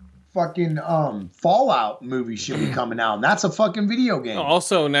Fallout movie should be coming out, and that's a fucking video game.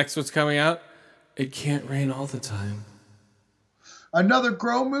 Also, next what's coming out, It Can't Rain All the Time. Another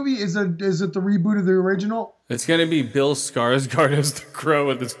Crow movie? Is it the reboot of the original? It's gonna be Bill Skarsgård as the Crow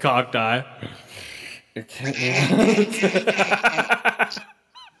with his cocked eye. It can't rain all the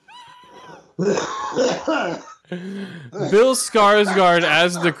time. Bill Skarsgård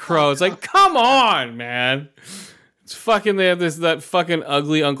as the Crow. It's like, come on, man. It's fucking, they have that fucking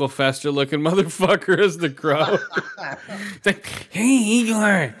ugly Uncle Fester looking motherfucker as the Crow. It's like, hey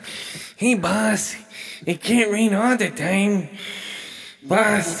Igor, hey boss, it can't rain all the time,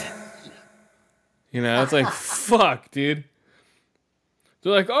 boss. It's like, fuck, dude.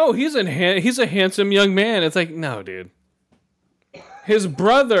 They're like, oh, he's a handsome young man. It's like, no, dude. His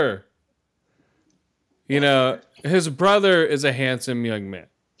brother, his brother is a handsome young man.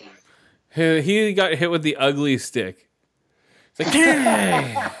 He got hit with the ugly stick. It's like,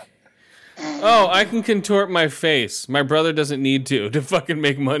 yeah. Oh, I can contort my face. My brother doesn't need to fucking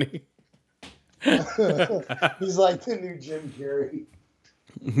make money. He's like the new Jim Carrey.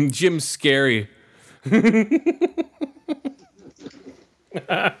 Jim Scary.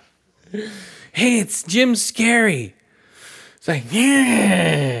 Hey, it's Jim Scary. It's like,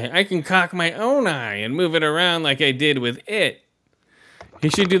 yeah, I can cock my own eye and move it around like I did with it. He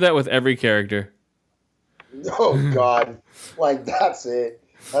should do that with every character. Oh, God. Like, that's it.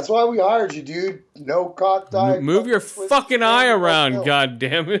 That's why we hired you, dude. No cocked eye. Move your fucking eye around, God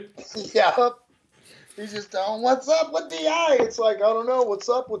damn it. Yep. He's just telling what's up with the eye. It's like, I don't know what's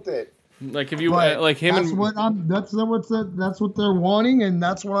up with it. Like if you like him that's and that's what they're wanting, and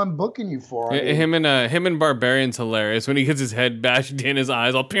that's what I'm booking you for. I mean, him and Barbarian's hilarious when he gets his head bashed in his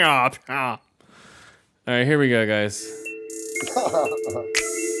eyes all pia pia. All right, here we go, guys. Okay,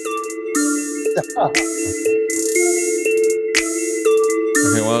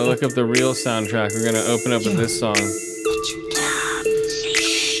 while I look up the real soundtrack, we're gonna open up with this song.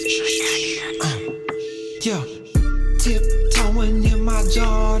 Yeah, tiptoeing in my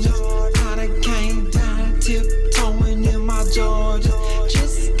Georgia. I done came down, tiptoeing in my Georgia.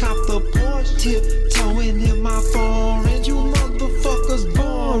 Just cop the Porsche, tiptoeing in my foreign. You motherfuckers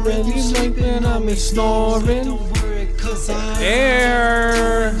boring. You sleeping on me snoring. Don't worry, cause I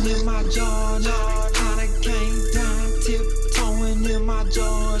Air. in my Georgia. I done came down, tiptoeing in my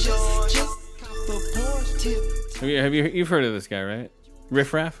Georgia. Just cop the Porsche, Have you you've heard of this guy, right?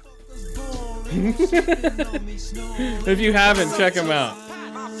 Riff Raff? If you haven't, check him out.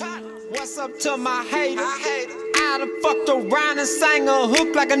 What's up to my haters? I done fucked around and sang a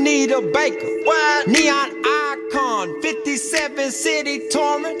hook like Anita Baker. What? Neon icon, 57 city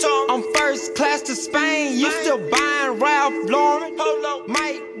touring. I'm first class to Spain, you still buying Ralph Lauren.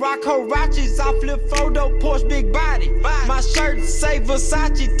 Might rock Huaraches, I flip photo, Porsche big body. My shirt say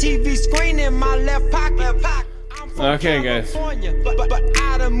Versace, TV screen in my left pocket. Okay, guys. But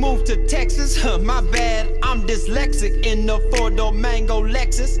I done moved to Texas. My bad, I'm dyslexic in the four-door Mango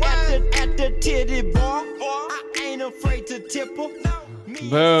Lexus. At the titty bar, I ain't afraid to tipple.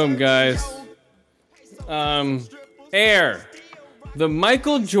 Boom, guys. Air. The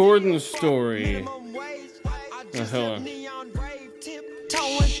Michael Jordan story. Oh, hold on.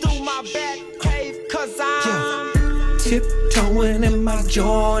 Through my back cave, cause I'm tiptoeing in my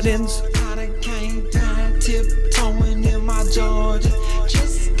Jordans. I done came down, tiptoeing in my Georgia.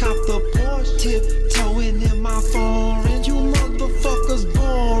 Just cop the Porsche, tiptoeing in my foreign. You motherfuckers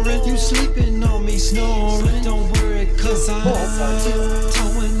boring. You sleeping on me snoring. Don't worry, cause I'm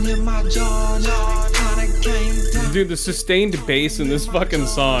tiptoeing in my Georgia. I done came down. Dude, the sustained bass in this fucking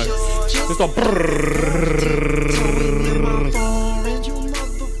song. Just a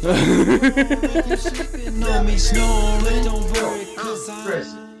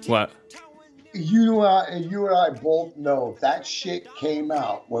Chris, What? you and I both know if that shit came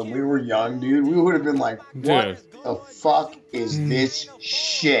out when we were young, dude, we would have been like, what the fuck is this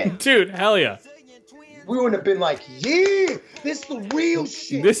shit? Dude, hell yeah. We would have been like, yeah, this is the real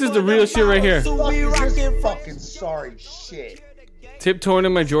shit. This is the real shit right here. Fuck is this fucking sorry shit. Tiptoeing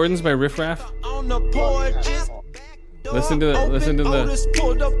in My Jordans by Riff Raff. On the porches. Listen to the listen to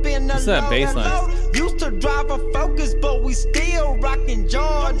that bass line. Used to drive a Focus, but we still rocking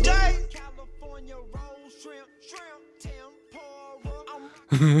Georgia. California roll shrimp, tempura.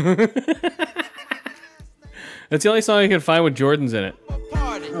 That's the only song I can find with Jordans in it.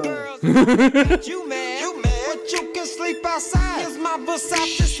 You mad, but you can sleep outside. Here's my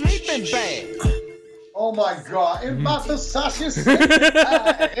Versace sleeping bag. Oh my god, it's my Versace sleeping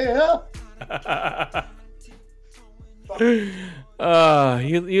bag.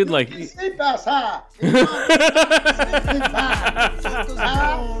 You'd like. Sleep outside.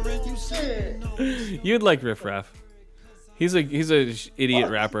 You'd like Riff Raff. He's a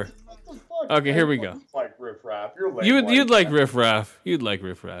idiot rapper. Okay, here we go. Like Riff Raff. You're lame. You'd like Riff Raff. You'd like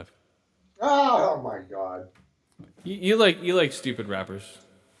Riff Raff. Oh my god. You like stupid rappers.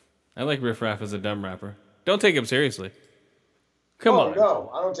 I like Riff Raff as a dumb rapper. Don't take him seriously. Come on.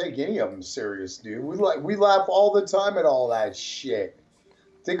 No, I don't take any of them serious, dude. We laugh all the time at all that shit.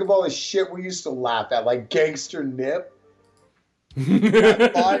 Think of all the shit we used to laugh at, like Gangster Nip.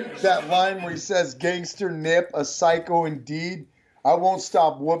 that line where he says, "Gangster Nip, a psycho indeed. I won't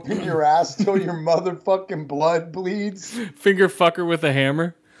stop whooping your ass till your motherfucking blood bleeds." Finger fucker with a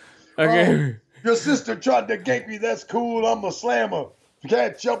hammer. Okay. Your sister tried to gank me. That's cool. I'm a slammer.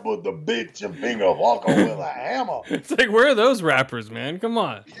 Catch up with the bitch and finger walker with a hammer. It's like, where are those rappers, man? Come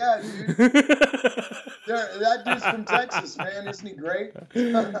on. Yeah, dude. That dude's from Texas, man. Isn't he great?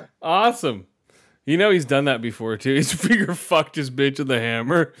 Awesome. You know he's done that before, too. He's finger fucked his bitch with a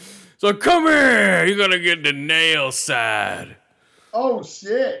hammer. So come here! You're gonna get the nail side. Oh,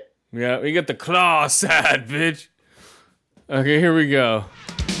 shit. Yeah, we get the claw side, bitch. Okay, here we go.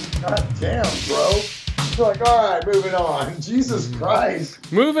 God damn, bro. It's like, all right, moving on. Jesus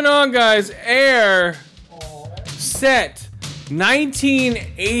Christ. Moving on, guys. Air set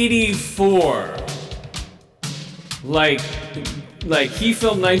 1984. Like he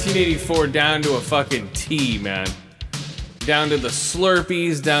filmed 1984 down to a fucking T, man. Down to the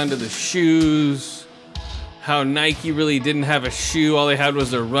Slurpees, down to the shoes. How Nike really didn't have a shoe. All they had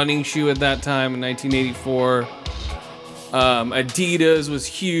was their running shoe at that time in 1984. Adidas was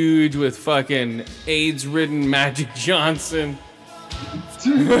huge with fucking AIDS-ridden Magic Johnson.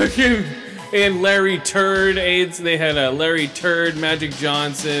 And Larry Turd AIDS. They had a Larry Turd Magic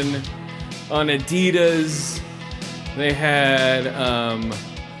Johnson on Adidas. They had,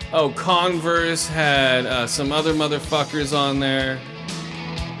 Converse had some other motherfuckers on there.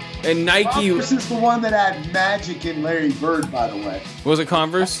 And Nike... Converse is the one that had Magic and Larry Bird, by the way. Was it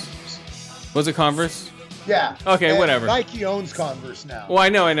Converse? Was it Converse? Yeah. Okay, and whatever. Nike owns Converse now. Well, I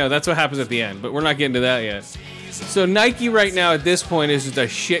know. That's what happens at the end, but we're not getting to that yet. So Nike right now at this point is just a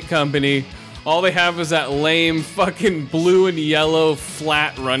shit company. All they have is that lame fucking blue and yellow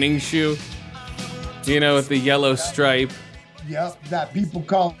flat running shoe. You know, with the yellow stripe. Yep, that people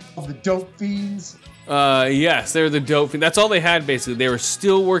call the dope fiends. Yes, they're the dope fiends. That's all they had, basically. They were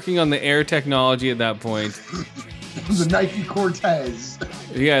still working on the Air technology at that point. The Nike Cortez.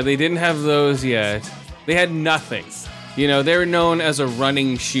 Yeah, they didn't have those yet. They had nothing. You know, they were known as a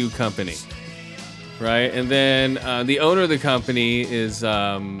running shoe company. Right? And then the owner of the company is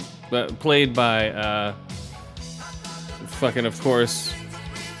played by, fucking, of course,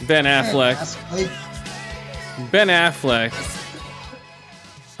 Ben Affleck. Ben Affleck.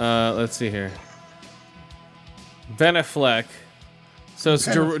 Let's see here. Ben Affleck. So it's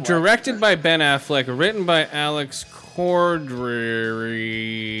directed by Ben Affleck, written by Alex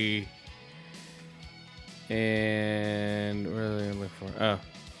Cordry. And what are they gonna look for? Oh,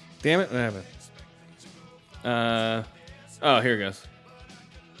 damn it! What happened? Oh, here it goes.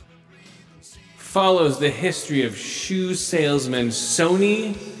 Follows the history of shoe salesman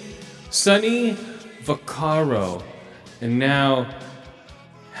Sonny Vaccaro, and now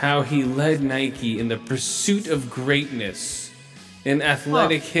how he led Nike in the pursuit of greatness in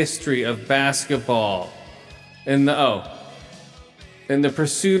athletic history of basketball. In the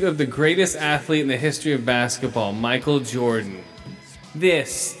pursuit of the greatest athlete in the history of basketball, Michael Jordan.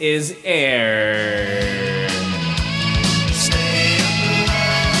 This is Air.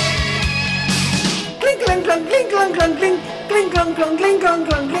 Clink, clink, clink, clink, clink, clink, clink, clink, clink, clink, clink, clink,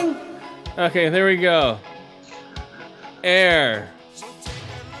 clink, clink. Okay, there we go. Air.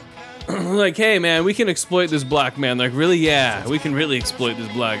 Like, hey man, we can exploit this black man. Like, really? Yeah, we can really exploit this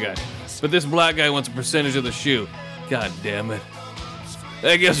black guy. But this black guy wants a percentage of the shoe. God damn it.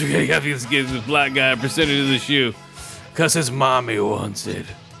 I guess we're gonna have to give this black guy a percentage of the shoe. Cause his mommy wants it.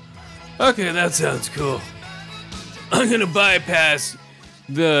 Okay, that sounds cool. I'm gonna bypass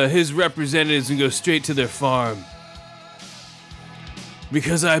his representatives and go straight to their farm.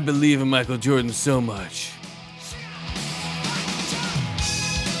 Because I believe in Michael Jordan so much.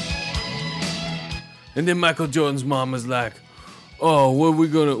 And then Michael Jordan's mom was like, "Oh, what are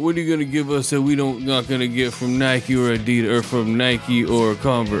you gonna give us that we not gonna get from Nike or Adidas, or from Nike or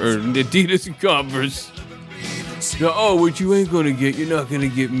Converse, or Adidas and Converse? Oh, what you ain't gonna get, you're not gonna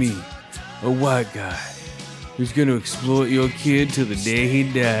get me, a white guy who's gonna exploit your kid till the day he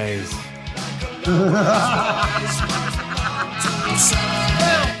dies."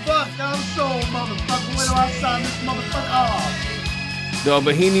 No,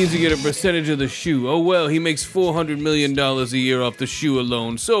 but he needs to get a percentage of the shoe. Oh well, he makes $400 million a year off the shoe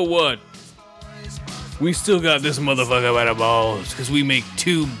alone. So what? We still got this motherfucker by the balls, because we make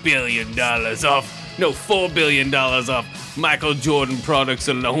 $2 billion off. No, $4 billion off Michael Jordan products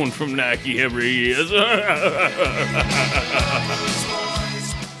alone from Nike every year.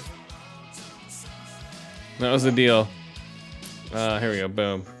 That was the deal. Here we go.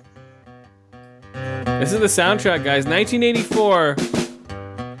 Boom. This is the soundtrack, guys. 1984.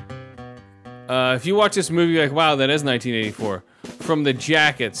 If you watch this movie, you're like, wow, that is 1984. From the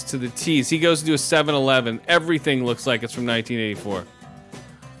jackets to the tees. He goes to a 7-Eleven. Everything looks like it's from 1984.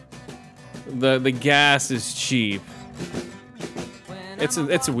 The gas is cheap.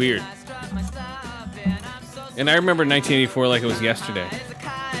 It's weird. And I remember 1984 like it was yesterday.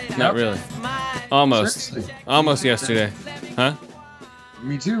 Not really. Almost. Seriously. Almost yesterday. Huh?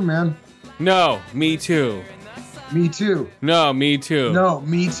 Me too, man. No, me too. Me too. No, me too. No,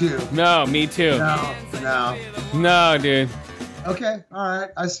 me too. No, me too. No. No, dude. Okay, all right.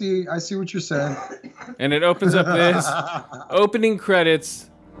 I see what you're saying. And it opens up this opening credits.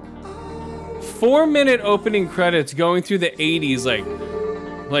 4-minute opening credits going through the 80s,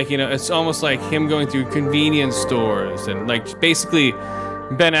 like you know, it's almost like him going through convenience stores and like basically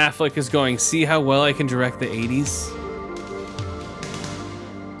Ben Affleck is going, see how well I can direct the 80s?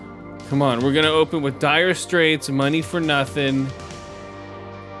 Come on, we're gonna open with Dire Straits, Money for Nothing.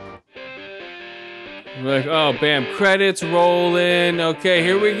 We're like, oh, bam, credits rolling. Okay,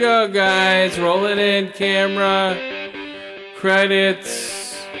 here we go, guys. Rolling in, camera. Credits.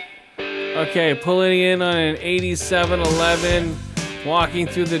 Okay, pulling in on an 87-Eleven. Walking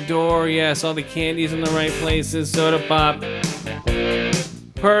through the door. Yes, all the candies in the right places. Soda pop.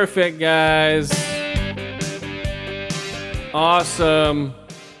 Perfect, guys. Awesome.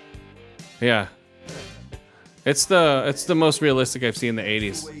 Yeah. It's the most realistic I've seen in the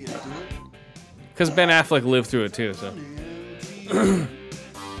 80s. Because Ben Affleck lived through it too, so.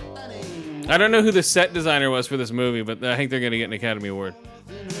 I don't know who the set designer was for this movie, but I think they're going to get an Academy Award.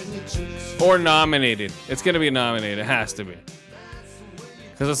 Or nominated. It's going to be nominated. It has to be.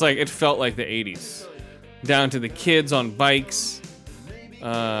 Because it's like, it felt like the 80s. Down to the kids on bikes.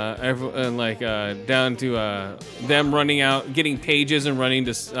 And like, down to them running out, getting pages and running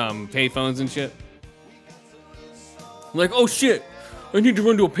to payphones and shit. Like, oh shit, I need to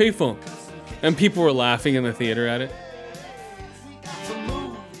run to a payphone. And people were laughing in the theater at it.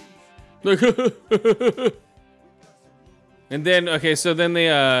 Like, and then, okay, so then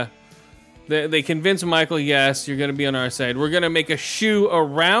they convince Michael, yes, you're gonna be on our side. We're gonna make a shoe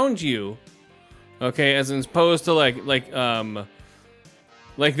around you, okay, as opposed to like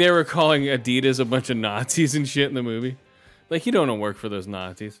they were calling Adidas a bunch of Nazis and shit in the movie. Like, you don't want to work for those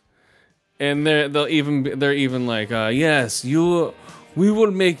Nazis. And they're even like, yes, we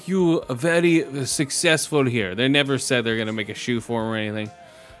will make you very successful here. They never said they're gonna make a shoe for him or anything.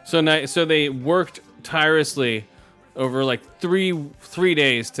 So they worked tirelessly over like three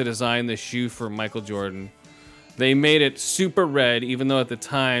days to design the shoe for Michael Jordan. They made it super red, even though at the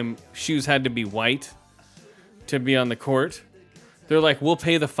time shoes had to be white to be on the court. They're like, we'll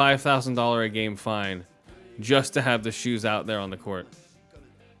pay the $5,000 a game fine just to have the shoes out there on the court.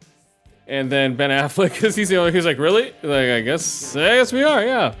 And then Ben Affleck, because he's the only who's like, really? Like, I guess we are,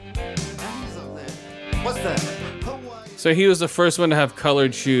 yeah. What's that? So he was the first one to have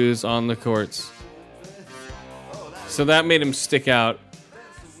colored shoes on the courts. So that made him stick out.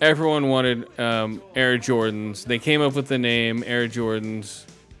 Everyone wanted Air Jordans. They came up with the name Air Jordans.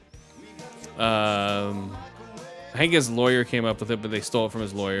 I think his lawyer came up with it, but they stole it from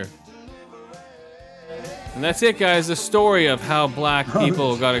his lawyer. And that's it, guys. The story of how black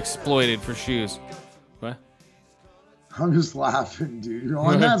people got exploited for shoes. What? I'm just laughing, dude.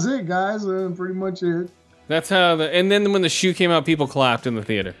 And that's it, guys. Pretty much it. That's how and then when the shoe came out, people clapped in the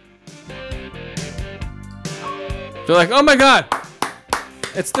theater. They're like, oh my God,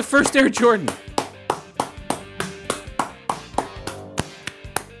 it's the first Air Jordan.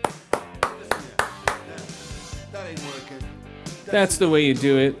 That ain't working. That's the way you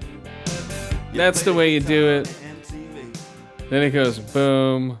do it. That's the way you do it. Then it goes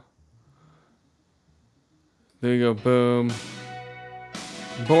boom. There you go, boom.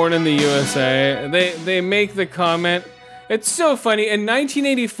 Born in the USA. They make the comment. It's so funny. In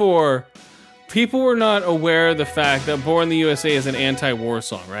 1984, people were not aware of the fact that Born in the USA is an anti-war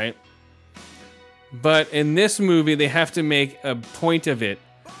song, right? But in this movie, they have to make a point of it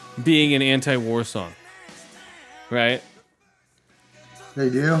being an anti-war song, right? They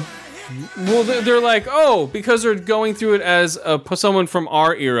do? Well, they're like, oh, because they're going through it as someone from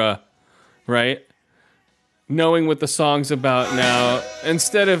our era, right? Knowing what the song's about now,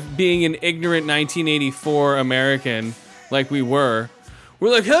 instead of being an ignorant 1984 American like we were, we're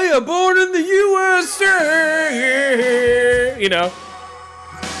like, hell yeah, born in the USA, you know?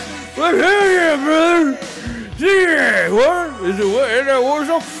 Like, hell yeah, brother. Yeah, what? Is that war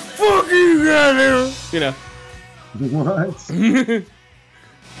song? Fuck you, guys, you know? What?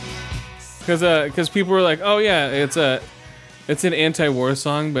 Because people were like, oh yeah, it's an anti-war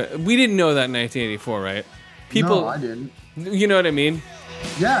song, but we didn't know that in 1984, right? People, No, I didn't. You know what I mean?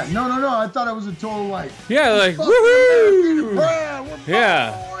 Yeah, no. I thought it was a total like. Yeah, like Fuck woohoo! America,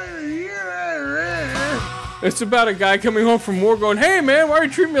 Yeah. It's about a guy coming home from war going, hey man, why are you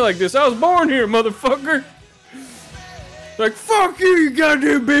treating me like this? I was born here, motherfucker. Like, fuck you, you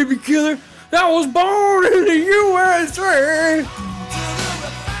goddamn baby killer. I was born in the USA.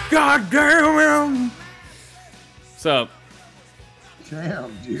 God damn him. So.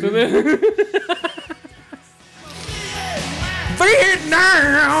 Damn, dude. So then,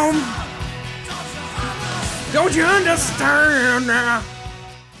 Vietnam. Don't you understand now?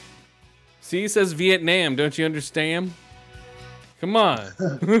 See, he says Vietnam. Don't you understand? Come on.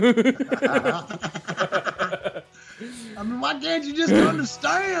 I mean, why can't you just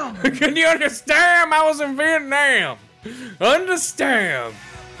understand? Can you understand? I was in Vietnam. Understand.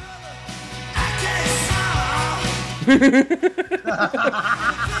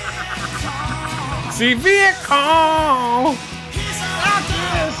 See, Viet Cong.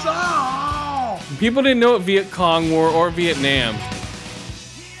 People didn't know what Viet Cong were or Vietnam.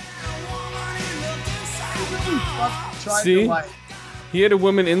 See? He had a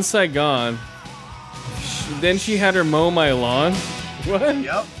woman in Saigon. Then she had her mow my lawn. What?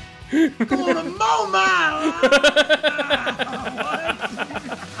 Yep. Gonna mow my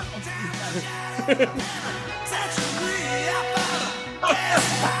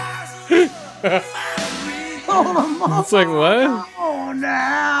It's like, what? Oh,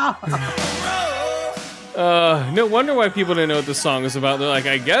 now. No wonder why people didn't know what the song was about. They're like,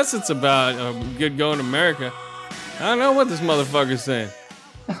 I guess it's about good going to America. I don't know what this motherfucker's saying.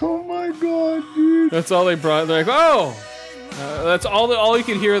 Oh my god, dude. That's all they brought. They're like, oh! That's all you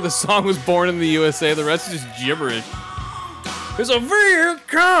could hear of the song was Born in the USA. The rest is just gibberish. There's a Viet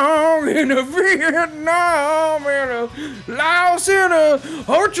Cong and a Vietnam and a Laos and a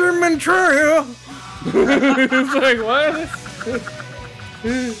Ho Chi Minh Trail. It's like, what?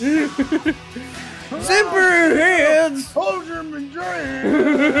 Zipper heads. Ho Chi Minh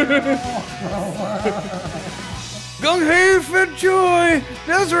Trail. Gung Hey Fit Joy.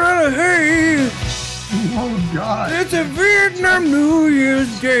 That's right, hey. Oh god. It's a Vietnam New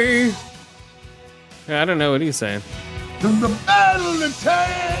Year's Day. I don't know what he's saying. The battle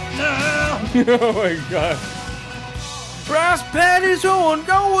attack now. Oh my god. Rice paddies on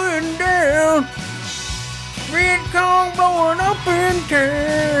going down. Viet Cong blowing up in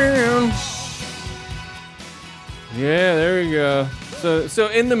town. Yeah, there we go. So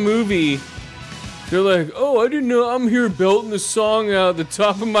in the movie, they're like, oh, I didn't know, I'm here belting the song out the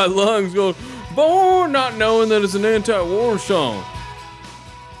top of my lungs going, born, not knowing that it's an anti-war song.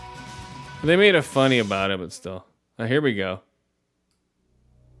 They made it funny about it, but still. Now, here we go.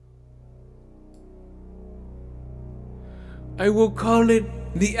 I will call it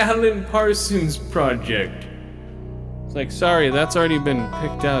the Alan Parsons Project. It's like, sorry, that's already been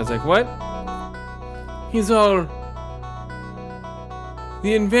picked out. It's like, what? He's all...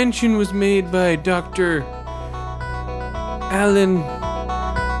 The invention was made by Dr. Alan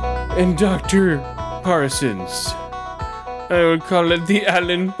and Dr. Parsons. I would call it the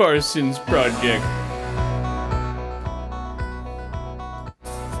Alan Parsons Project.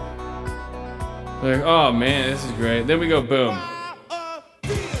 Like, oh man, this is great. Then we go boom.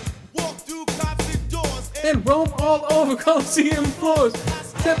 And roam all over Coliseum floors.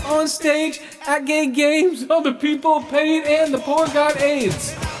 Step on stage at gay games. All the people paid and the poor got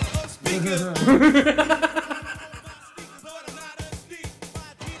AIDS.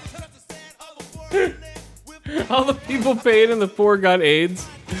 All the people paid and the poor got AIDS.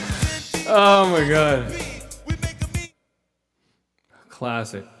 Oh my god.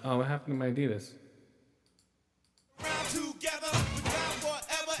 Classic. Oh, what happened to my Adidas?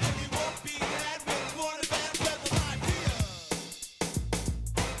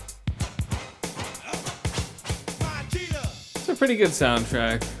 It's a pretty good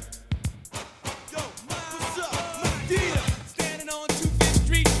soundtrack.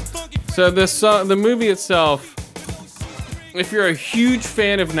 So the movie itself, if you're a huge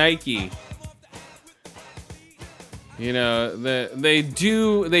fan of Nike, you know, they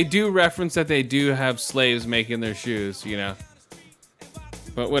do reference that they do have slaves making their shoes, you know.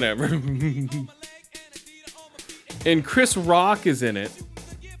 But whatever. And Chris Rock is in it.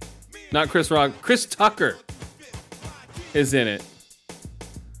 Not Chris Rock, Chris Tucker is in it.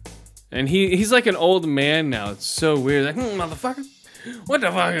 And he's like an old man now. It's so weird. Like, motherfucker, what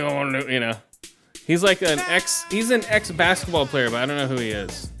the fuck you gonna do? You know. He's like he's an ex-basketball player, but I don't know who he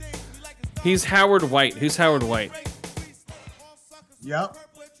is. He's Howard White. Who's Howard White? Yep.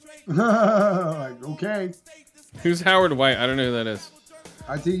 Like, okay. Who's Howard White? I don't know who that is.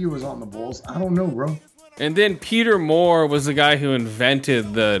 I think he was on the Bulls. I don't know, bro. And then Peter Moore was the guy who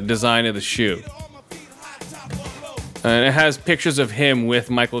invented the design of the shoe. And it has pictures of him with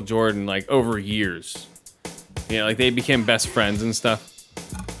Michael Jordan, like, over years. You know, like, they became best friends and stuff.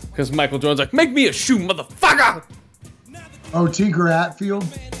 Because Michael Jordan's like, make me a shoe, motherfucker! Oh, Tinker Hatfield?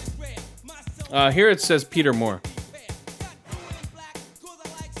 Here it says Peter Moore.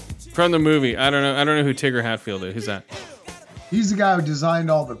 From the movie. I don't know who Tigger Hatfield is. Who's that? He's the guy who designed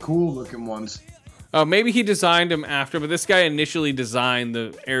all the cool looking ones. Oh, maybe he designed them after, but this guy initially designed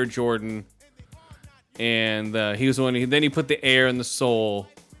the Air Jordan, and he was the one. Then he put the Air and the sole,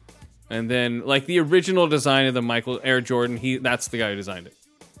 and then like the original design of the Michael Air Jordan, that's the guy who designed it.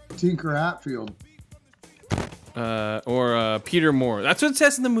 Tinker Hatfield. Or Peter Moore. That's what it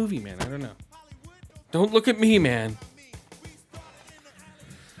says in the movie, man. I don't know. Don't look at me, man.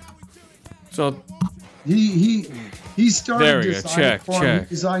 So he started. There we go. Check. He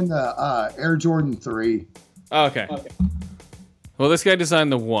designed the Air Jordan 3. Okay. Well, this guy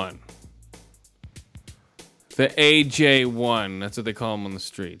designed the 1. The AJ1. That's what they call him on the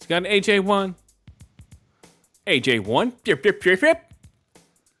streets. Got an AJ1? AJ1? Yip, yip, yip, yip.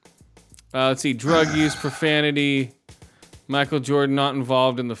 Let's see. Drug use, profanity. Michael Jordan not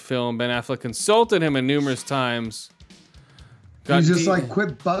involved in the film. Ben Affleck consulted him numerous times. He's just like,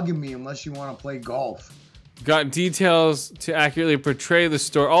 quit bugging me unless you want to play golf. Got details to accurately portray the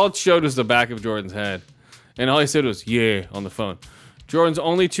story. All it showed was the back of Jordan's head. And all he said was, yeah, on the phone. Jordan's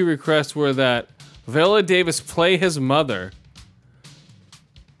only 2 requests were that Viola Davis play his mother.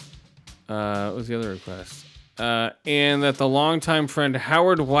 What was the other request? And that the longtime friend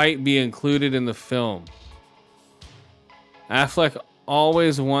Howard White be included in the film. Affleck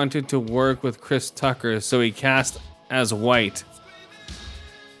always wanted to work with Chris Tucker, so he cast as White.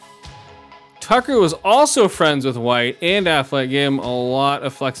 Tucker was also friends with White, and Affleck gave him a lot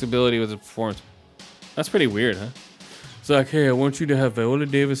of flexibility with his performance. That's pretty weird, huh? It's like, hey, I want you to have Viola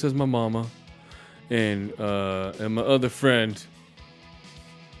Davis as my mama, and my other friend,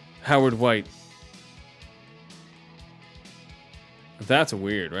 Howard White. That's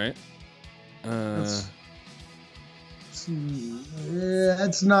weird, right?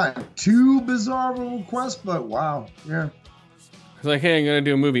 It's not too bizarre of a request, but wow, yeah. It's like, hey, I'm gonna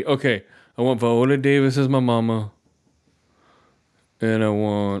do a movie. Okay, I want Viola Davis as my mama, and I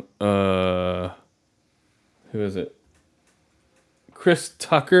want who is it? Chris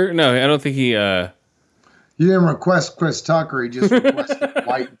Tucker? No, I don't think he. He didn't request Chris Tucker. He just requested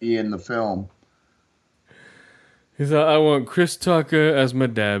White be in the film. He's like, I want Chris Tucker as my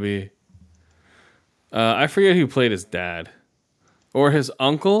dabby. I forget who played his dad. Or his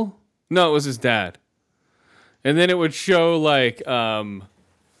uncle? No, it was his dad. And then it would show like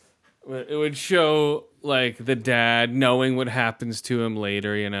the dad knowing what happens to him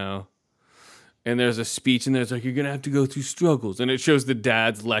later, you know. And there's a speech and there's like, you're gonna have to go through struggles. And it shows the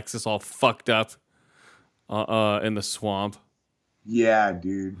dad's Lexus all fucked up in the swamp. Yeah,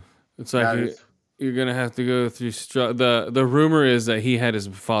 dude. It's like you're gonna have to go through the rumor is that he had his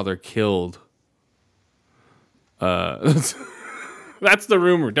father killed. That's the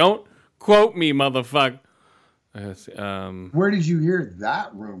rumor. Don't quote me, motherfucker. Where did you hear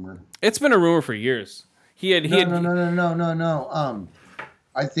that rumor? It's been a rumor for years. No.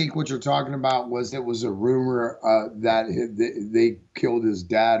 I think what you're talking about was it was a rumor that they killed his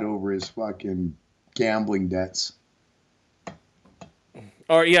dad over his fucking gambling debts.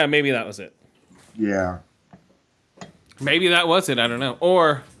 Or yeah, maybe that was it. Yeah. Maybe that was it. I don't know.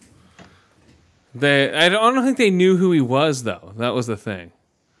 Or I don't think they knew who he was though. That was the thing.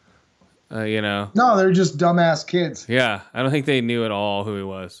 You know. No, they're just dumbass kids. Yeah, I don't think they knew at all who he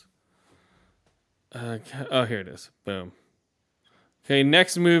was. Oh, here it is. Boom. Okay,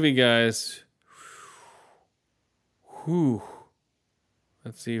 next movie, guys. Whew.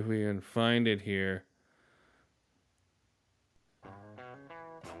 Let's see if we can find it here.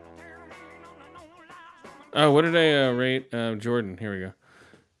 Oh, what did I rate Jordan? Here we go.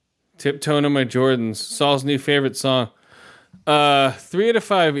 Tiptoeing on My Jordans. Saul's new favorite song. 3 out of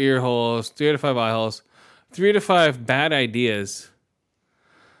 5 ear holes. 3 out of 5 eye holes. 3 out of 5 bad ideas.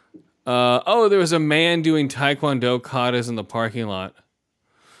 There was a man doing Taekwondo katas in the parking lot.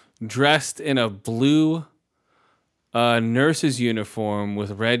 Dressed in a blue nurse's uniform with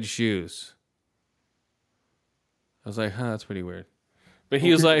red shoes. I was like, that's pretty weird. But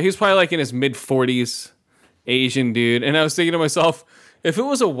he was probably like in his mid-40s, Asian dude. And I was thinking to myself, if it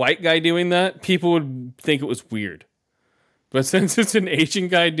was a white guy doing that, people would think it was weird. But since it's an Asian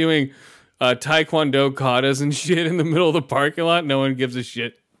guy doing Taekwondo katas and shit in the middle of the parking lot, no one gives a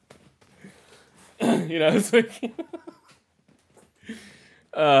shit. You know, it's like...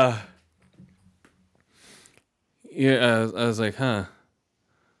 I was like, huh.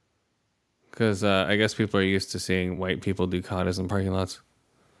 Because I guess people are used to seeing white people do katas in parking lots.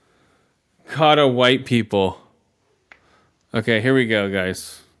 Kata white people. Okay, here we go,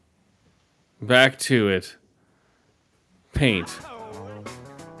 guys. Back to it. Paint.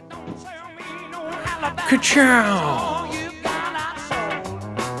 Ka-chow!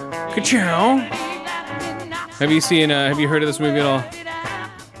 Ka-chow! Have you heard of this movie at all?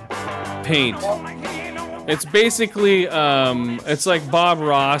 Paint. It's basically, it's like Bob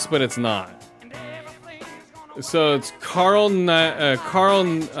Ross, but it's not. So it's Carl Nagel,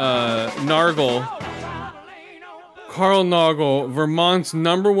 Vermont's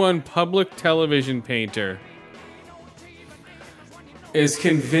 #1 public television painter, is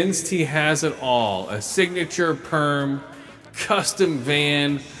convinced he has it all. A signature perm, custom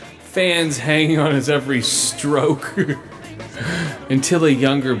van, fans hanging on his every stroke. Until a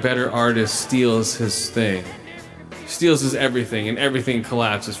younger, better artist steals his thing. Steals his everything, and everything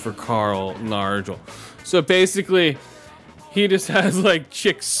collapses for Carl Nagel. So basically, he just has like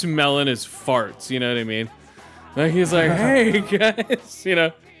chicks smelling his farts, you know what I mean? Like he's like, hey guys, you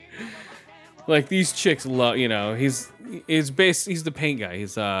know. Like these chicks love, you know, he's the paint guy.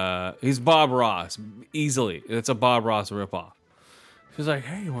 He's Bob Ross, easily. It's a Bob Ross ripoff. She's like,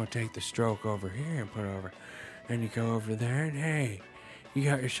 hey, you want to take the stroke over here and put it over, and you go over there, and hey, you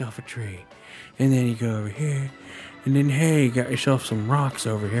got yourself a tree, and then you go over here, and then hey, you got yourself some rocks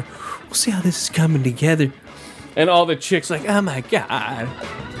over here. We'll see how this is coming together. And all the chicks like, oh my god.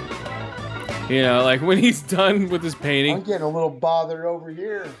 You know, like when he's done with his painting. I'm getting a little bothered over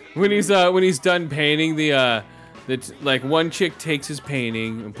here. When he's done painting, like one chick takes his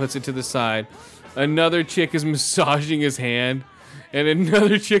painting and puts it to the side. Another chick is massaging his hand, and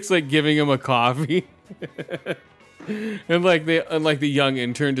another chick's like giving him a coffee. and like the young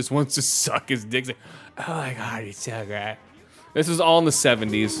intern just wants to suck his dick. Like, oh my god, he's so great. This is all in the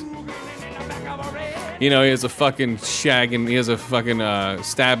 70s. You know, he has a fucking stabbing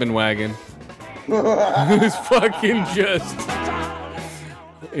wagon. Who's fucking just,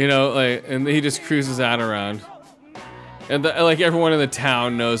 you know, like, and he just cruises out around, and like everyone in the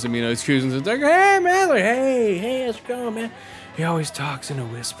town knows him. You know, he's cruising. It's like, hey man, like, hey, how's it going, man? He always talks in a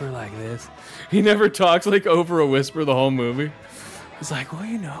whisper like this. He never talks like over a whisper the whole movie. He's like, well,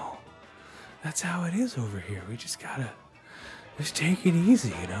 you know, that's how it is over here. We just gotta take it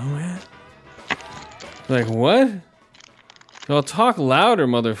easy, you know, man. Like what? I'll talk louder,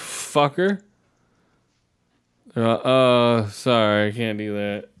 motherfucker. Sorry, I can't do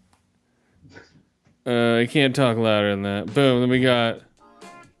that. I can't talk louder than that. Boom, then we got...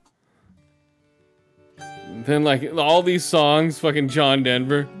 Then, like, all these songs, fucking John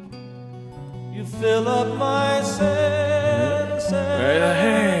Denver. You fill up my senses. Right,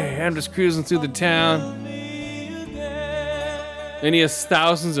 hey, I'm just cruising through the town. And he has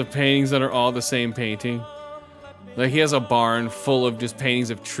thousands of paintings that are all the same painting. Like, he has a barn full of just paintings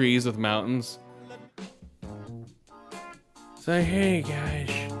of trees with mountains. So, hey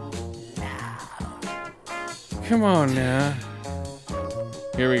guys, come on now.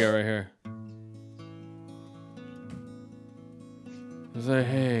 Here we go, right here. So,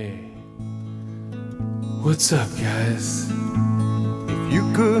 hey, what's up, guys? If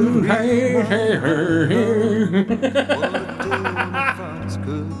you could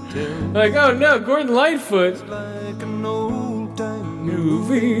like, oh no, Gordon Lightfoot. like an old time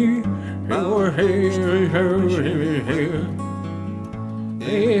Movie.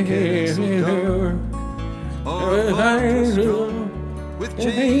 with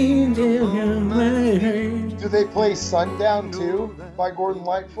chains on my Do they play Sundown too by Gordon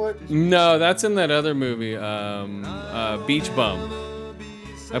Lightfoot? No, that's in that other movie, Beach Bum.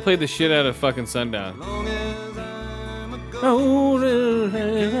 I played the shit out of fucking Sundown.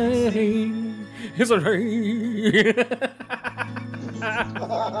 It's a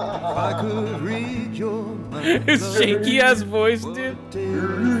I could read your mind. his shaky ass voice, dude.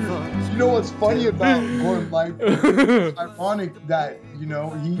 You know what's funny about Gordon Lightfoot? It's ironic that, you know,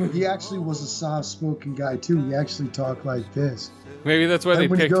 he actually was a soft-spoken guy too. He actually talked like this. Maybe that's why they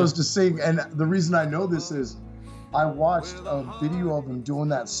And when he picked goes him. to sing, and the reason I know this is I watched a video of him doing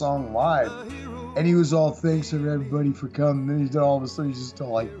that song live, and he was all, thanks everybody for coming. And then all of a sudden he's just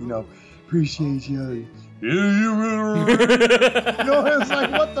all like, you know, appreciate you. You know, it's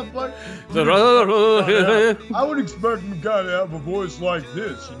like, what the fuck? I would expect him to kind of have a voice like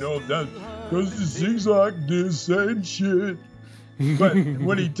this, you know, that because he sings like this and shit. But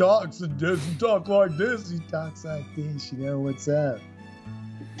when he talks, it doesn't talk like this. He talks like this, you know, what's up?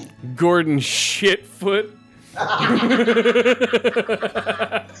 Gordon Shitfoot.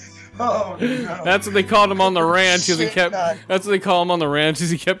 Oh, no. That's what they called him on the ranch because he Shit kept. nut. That's what they call him on the ranch because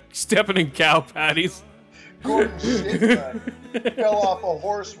he kept stepping in cow patties. Gordon Shitnut fell off a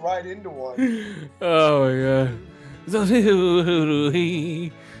horse right into one. Oh my god.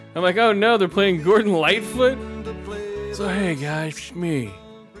 I'm like, oh no, they're playing Gordon Lightfoot? So hey guys, it's me.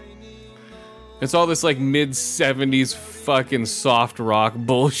 It's all this like mid-70s fucking soft rock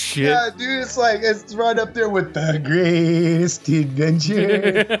bullshit. Yeah, dude, it's like, it's right up there with the greatest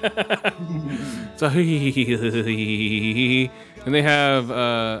adventure. So and they have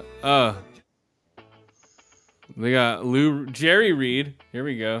they got Jerry Reed. Here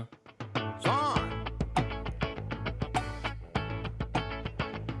we go. Son.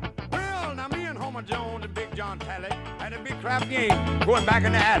 Well, now me and Homer Jones and Big John Talley had a big crap game going back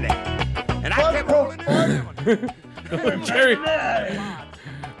in the alley. And I kept rolling in. Jerry.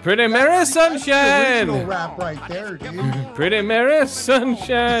 Pretty Mary Sunshine. Original rap right there, dude. Pretty Mary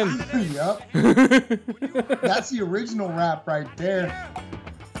Sunshine. Yep. That's the original rap right there.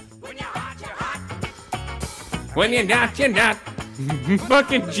 When you're not, you're not.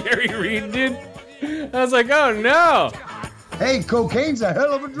 Fucking Jerry Reed, dude. I was like, oh no. Hey, cocaine's a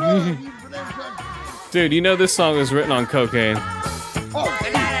hell of a drug. Dude, you know this song was written on cocaine. Oh,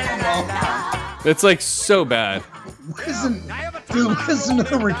 It's like so bad. listen to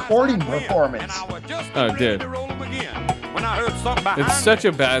the recording performance. Oh, dude. It's such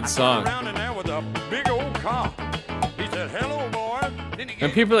a bad song.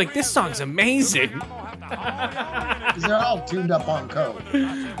 And people are like, this song's amazing. Because they're all tuned up on coke.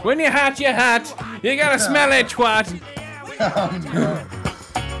 When you're hot, you're hot. You gotta smell it, twat.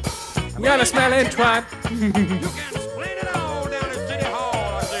 You gotta smell it, twat.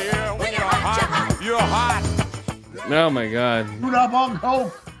 Oh my god. Tuned up on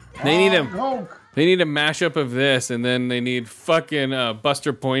coke. They need On a coke. they need a mashup of this, and then they need fucking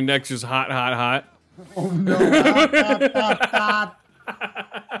Buster Poindexter's Hot Hot Hot. Oh no.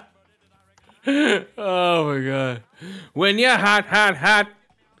 Oh my god. When you're hot, hot, hot,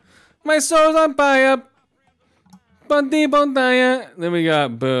 my soul's on fire. Bunty Bontaya. Then we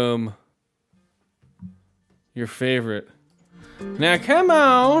got Boom. Your favorite. Now come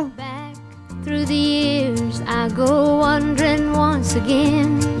on. Back through the years, I go wandering once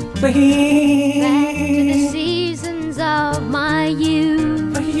again. Back to the seasons of my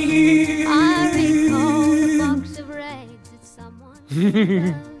youth. I recall the box of rags that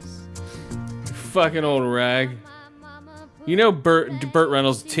someone Fucking old rag. You know Burt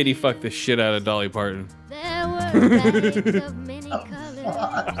Reynolds titty fucked the shit out of Dolly Parton. There were bags of many colors.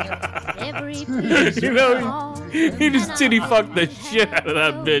 Every piece You know, he just titty fucked the shit out of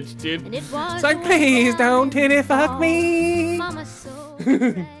that bitch, dude. and it was It's like, please don't titty fuck me. Mama sewed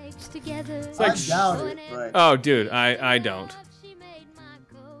the bags together. I doubt it, but Oh, dude, I don't. She made my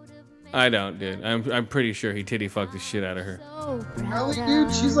coat of I don't, dude. I'm pretty sure he titty fucked the shit out of her. so proud really,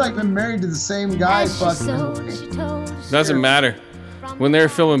 dude, she's like been married to the same guy As she sewed, fucking. she told a Doesn't story matter. When they're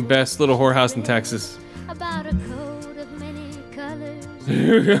filming Best Little Whorehouse in Texas. about a coat of many colors.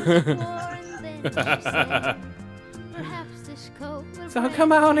 Then she said, perhaps this coat will So bring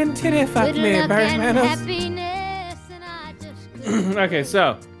come on and titty fuck good me, luck Burt and Reynolds. happiness, and I just couldn't Okay,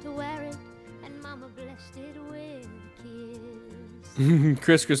 so to wear it, and Mama blessed it with a kiss.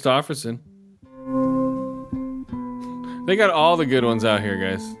 Chris Christopherson. They got all the good ones out here,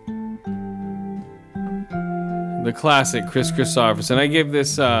 guys. The classic Chris Christopherson. I give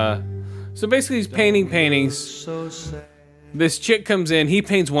this, so basically he's painting paintings. This chick comes in, he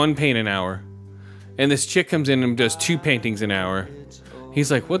paints one paint an hour. And this chick comes in and does 2 paintings an hour.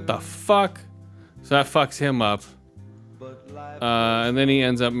 He's like, what the fuck? So that fucks him up. And then he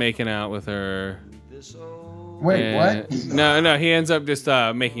ends up making out with her. Wait, And- what? No, he ends up just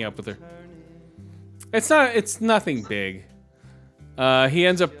making up with her. It's nothing big. He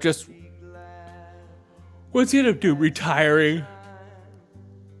ends up just. What's he end up doing? Retiring.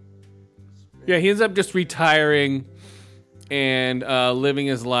 Yeah, he ends up just retiring and living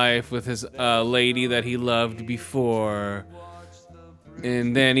his life with his lady that he loved before.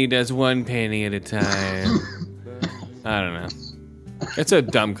 And then he does one painting at a time. I don't know. It's a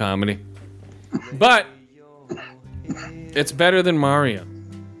dumb comedy. But it's better than Mario.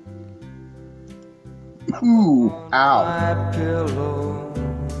 Ooh, ow.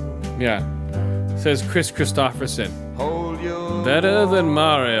 Yeah. Says Chris Christopherson. Better than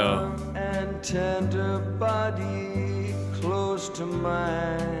Mario.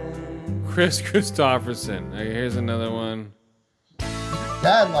 Chris Christopherson. Okay, here's another one.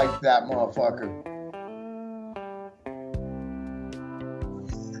 Dad liked that motherfucker.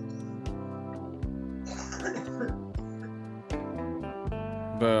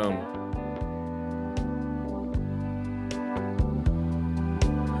 Boom.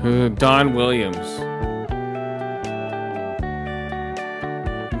 Don Williams.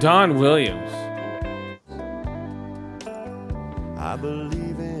 Don Williams. I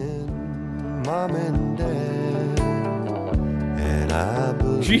believe in mom and dad, and I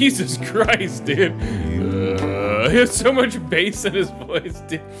believe Jesus Christ, dude. He has so much bass in his voice,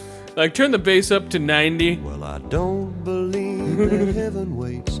 dude. Like, turn the bass up to 90. well, I don't believe that heaven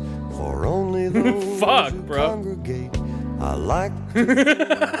waits For only those Fuck, who bro. congregate, I like to think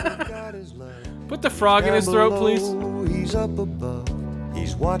God is love. Put the frog in his throat, please. He's up above.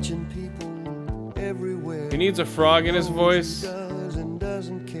 He's watching people everywhere. He needs a frog in his voice. He does and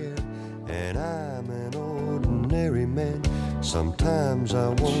doesn't care. And I'm an ordinary man. Sometimes I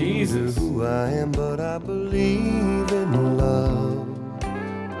wonder Jesus. who I am, but I believe in love.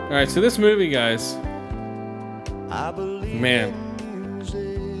 All right, so this movie, guys. I believe Man. in music.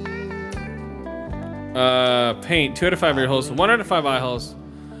 Paint. 2 out of 5 ear holes. 1 out of 5 eye holes.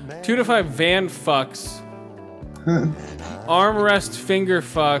 2 to 5 van fucks. Armrest finger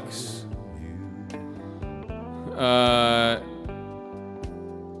fucks.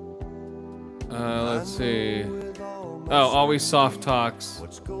 Let's see. Oh, always soft talks.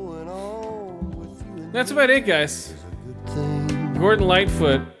 What's going on with you and That's about it, guys. thing? Gordon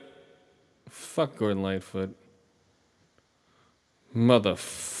Lightfoot. Fuck Gordon Lightfoot.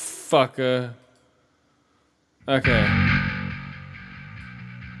 Motherfucker. Okay.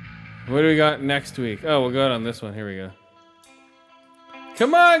 What do we got next week? Oh, we'll go out on this one. Here we go.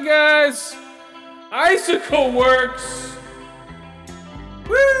 Come on, guys! Icicle Works!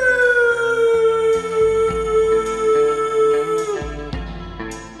 Woo!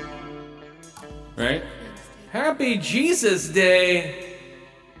 Right? Happy Jesus Day!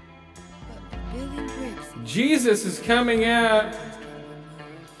 Jesus is coming out!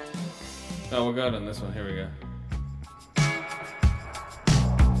 Oh, we'll go out on this one. Here we go.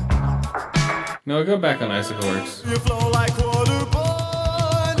 No, go back on Icicle Works. You flow like water, boy.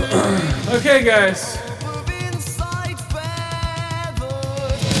 Okay, guys. Look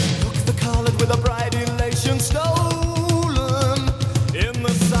the colored with a bright elation stolen in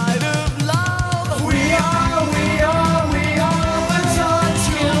the sight of love. We are the taught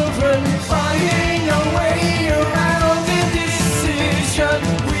children finding a way around indecision.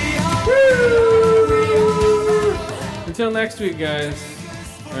 Until next week, guys.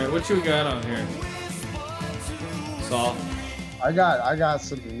 All right, what you got on here? Saul. I got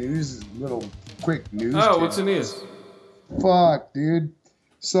some news, little quick news. Oh, what's the news? Fuck, dude.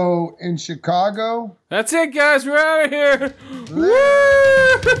 So in Chicago. That's it, guys. We're out of here.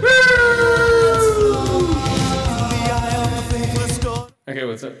 Okay,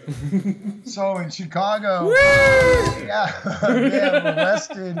 what's up? So in Chicago, they have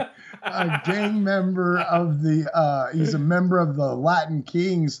arrested a gang member of the. He's a member of the Latin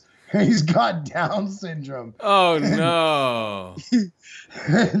Kings. And he's got Down syndrome. Oh no!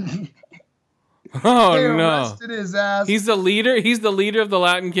 And Oh they no! arrested his ass. He's the leader. He's the leader of the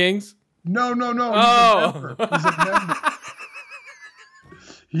Latin Kings. No. Oh.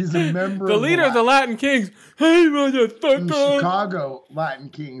 He's a member. The leader of the Latin Kings. Hey, in motherfucker! Chicago Latin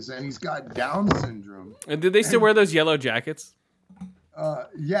Kings, and he's got Down syndrome. And did they still wear those yellow jackets?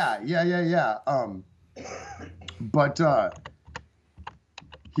 Yeah. But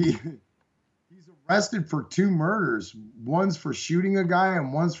he's arrested for 2 murders. One's for shooting a guy,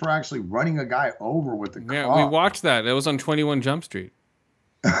 and one's for actually running a guy over with a car. Yeah, we watched that. It was on 21 Jump Street.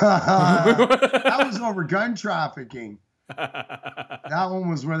 That was over gun trafficking. That one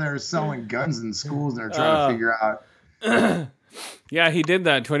was where they were selling guns in schools. They're trying to figure out. Yeah, he did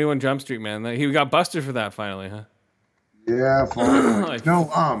that. 21 Jump Street, man. He got busted for that finally, huh? Yeah, Like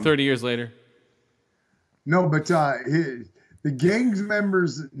no. 30 years later. No, but the gang's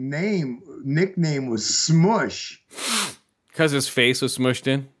member's nickname was Smush. Because his face was smushed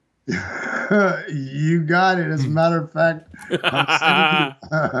in. You got it. As a matter of fact,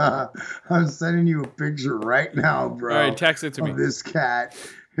 I'm sending you a picture right now, bro. All right, text it to me. Of this cat,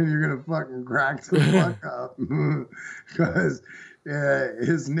 and you're gonna fucking crack the fuck up because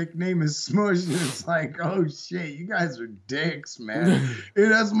his nickname is Smush. And it's like, oh shit, you guys are dicks, man. Hey,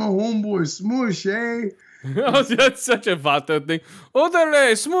 that's my homeboy Smush, eh? Oh, that's such a Vato thing.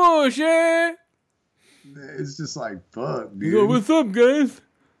 Odale, smush, eh? It's just like, fuck, dude. You go, what's up, guys?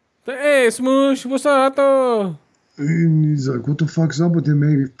 Hey, Smoosh, what's up, Vato? And he's like, what the fuck's up with him,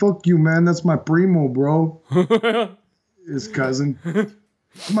 maybe? Fuck you, man. That's my primo, bro. His cousin.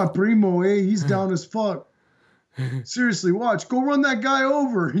 My primo, eh? He's down as fuck. Seriously, watch. Go run that guy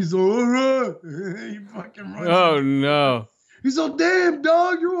over. He's like, all right. He fucking runs. Oh, no. He's like, damn,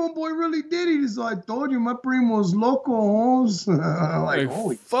 dog, your homeboy really did it. He's like, I told you, my primo's loco, Holmes. Like,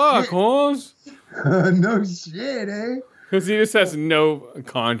 holy fuck, shit. Holmes. No shit, eh? Because he just has no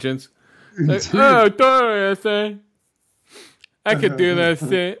conscience. Like, oh, sorry, I say. I could do that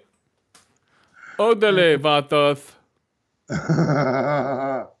shit. Odale, Vatos.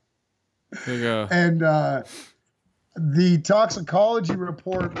 There you go. And the toxicology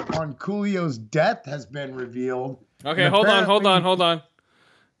report on Coolio's death has been revealed. Okay, And hold on. apparently- Hold on.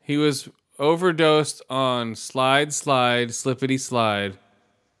 He was overdosed on slide, slippity slide.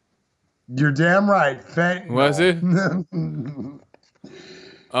 You're damn right. Fentanyl. Was it?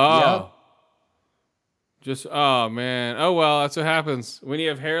 Oh. Yep. Just, oh, man. Oh, well, that's what happens. When you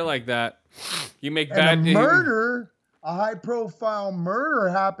have hair like that, you make bad... And a high-profile murder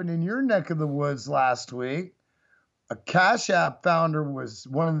happened in your neck of the woods last week. A Cash App founder was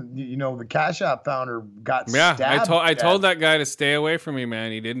the Cash App founder got stabbed. I told that guy to stay away from me,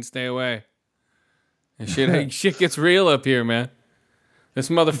 man. He didn't stay away. And shit gets real up here, man. This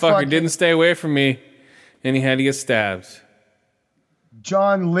motherfucker didn't stay away from me, and he had to get stabbed.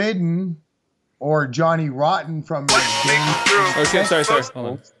 John Lydon, or Johnny Rotten from... Okay, sorry. Hold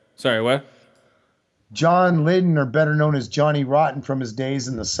on. Sorry, what? John Lydon, or better known as Johnny Rotten from his days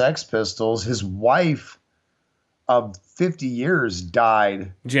in the Sex Pistols, his wife of 50 years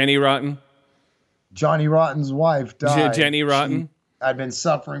died. Jenny Rotten? Johnny Rotten's wife died. Jenny Rotten? She had been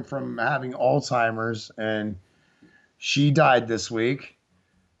suffering from having Alzheimer's, and she died this week.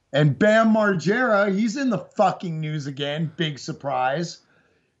 And Bam Margera, he's in the fucking news again. Big surprise.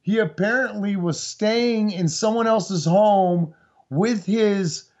 He apparently was staying in someone else's home with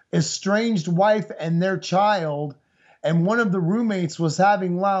his estranged wife and their child, and one of the roommates was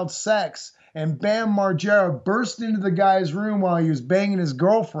having loud sex, and Bam Margera burst into the guy's room while he was banging his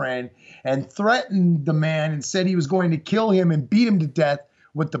girlfriend and threatened the man and said he was going to kill him and beat him to death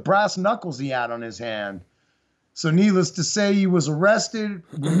with the brass knuckles he had on his hand. So needless to say, he was arrested,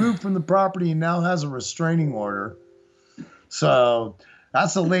 removed from the property, and now has a restraining order. So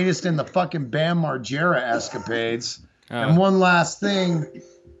that's the latest in the fucking Bam Margera escapades. And one last thing,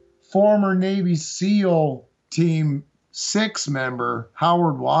 former Navy SEAL Team 6 member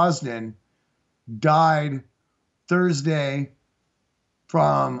Howard Wasden died Thursday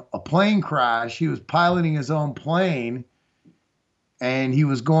from a plane crash. He was piloting his own plane, and he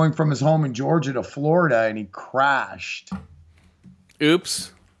was going from his home in Georgia to Florida, and he crashed.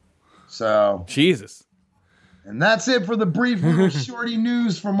 Oops. So. Jesus. And that's it for the brief little shorty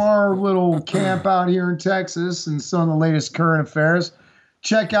news from our little camp out here in Texas and some of the latest current affairs.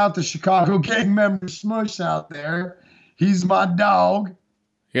 Check out the Chicago gang member Smush out there. He's my dog.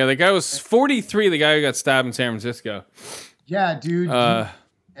 Yeah, the guy was 43, the guy who got stabbed in San Francisco. Yeah, dude.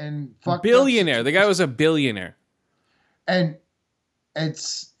 And billionaire. The guy was a billionaire. And they're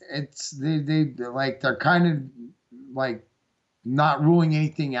kind of like not ruling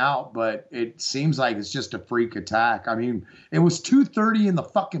anything out, but it seems like it's just a freak attack. I mean, it was 2:30 in the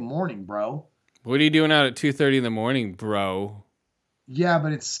fucking morning, bro. What are you doing out at 2:30 in the morning, bro? Yeah,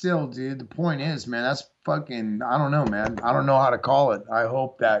 but it's still, dude. The point is, man, that's fucking, I don't know, man. I don't know how to call it. I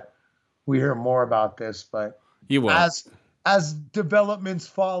hope that we hear more about this, but you won't. As developments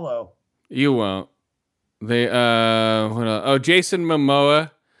follow. You won't. They what else? Oh, Jason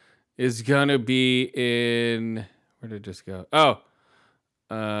Momoa is gonna be in, where did it just go? Oh.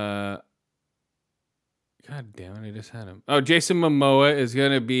 God damn it, I just had him. Oh, Jason Momoa is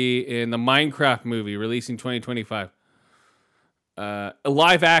gonna be in the Minecraft movie releasing 2025. A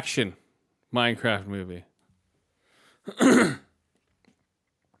live action Minecraft movie.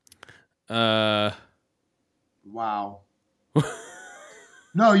 Wow.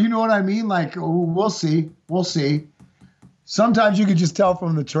 No, you know what I mean? Like, we'll see. We'll see. Sometimes you can just tell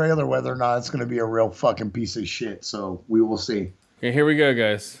from the trailer whether or not it's going to be a real fucking piece of shit. So we will see. Okay, here we go,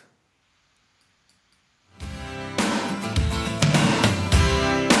 guys.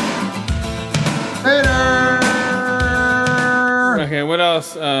 Later. Okay, what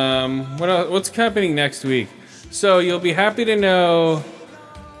else? What's happening next week? So you'll be happy to know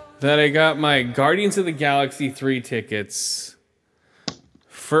that I got my Guardians of the Galaxy 3 tickets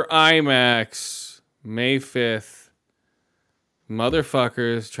for IMAX May 5th.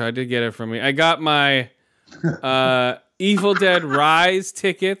 Motherfuckers tried to get it from me. I got my Evil Dead Rise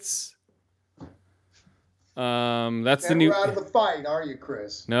tickets. That's the new. We're out of the fight, are you,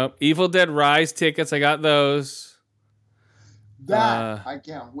 Chris? Nope. Evil Dead Rise tickets. I got those. That I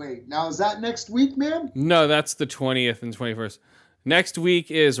can't wait. Now, is that next week, man? No, that's the 20th and 21st. Next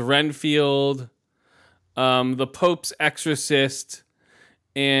week is Renfield, The Pope's Exorcist,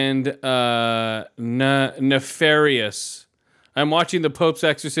 and Nefarious. I'm watching The Pope's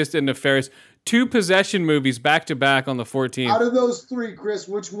Exorcist and Nefarious. 2 possession movies back to back on the 14th. Out of those 3, Chris,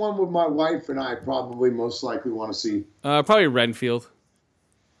 which one would my wife and I probably most likely want to see? Probably Renfield.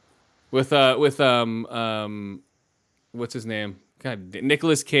 With what's his name? God,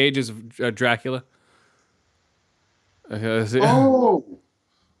 Nicolas Cage is Dracula. Oh.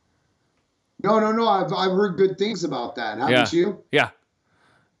 No. I've heard good things about that. Haven't you? Yeah.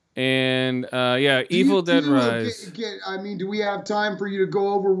 And Evil Dead Rise. I mean, do we have time for you to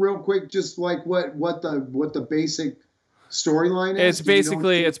go over real quick, just like what the basic storyline is?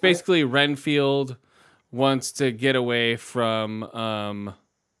 It's basically Renfield wants to get away from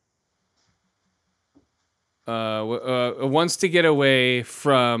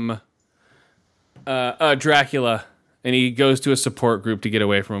Dracula, and he goes to a support group to get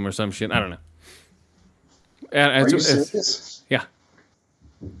away from him or some shit. I don't know. And Are you serious? Yeah.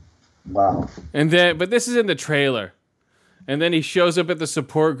 Wow. But this is in the trailer. And then he shows up at the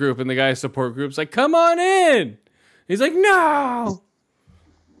support group, and the guy's support group's like, "Come on in." He's like, "No."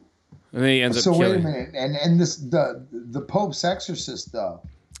 And then he ends up killing. So wait a minute, and this the Pope's Exorcist though.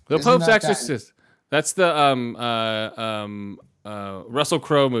 The Pope's Exorcist. That's the Russell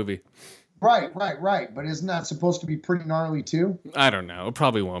Crowe movie. Right. But isn't that supposed to be pretty gnarly too? I don't know. It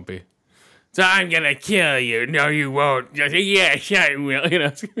probably won't be. So I'm gonna kill you. No, you won't. Yes, I will. You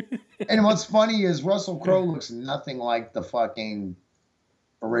know. And what's funny is Russell Crowe looks nothing like the fucking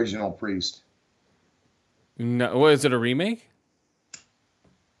original priest. No, what is it? A remake?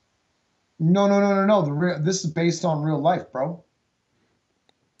 No. This is based on real life, bro.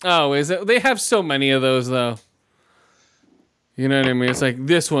 Oh, is it? They have so many of those, though. You know what I mean? It's like,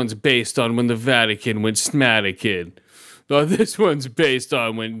 this one's based on when the Vatican went Smaticid. Oh, this one's based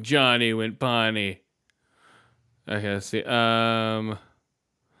on when Johnny went Bonnie. Okay, let's see. I've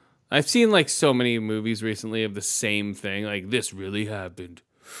seen, like, so many movies recently of the same thing. Like, this really happened.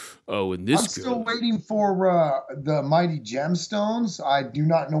 Oh, and this I'm still waiting for the Mighty Gemstones. I do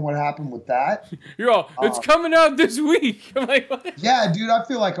not know what happened with that. You're all, it's coming out this week. I'm like, what? Yeah, dude, I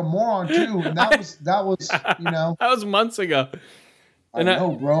feel like a moron too. And that was you know. That was months ago. And I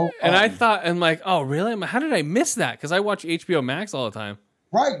know, bro. And I thought, and like, oh, really? How did I miss that? Because I watch HBO Max all the time.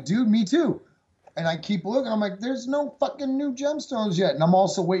 Right, dude, me too. And I keep looking. I'm like, there's no fucking new Gemstones yet. And I'm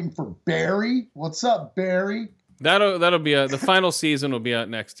also waiting for Barry. What's up, Barry? That'll be the final season will be out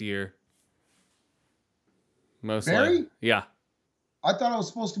next year. Most likely. Yeah. I thought it was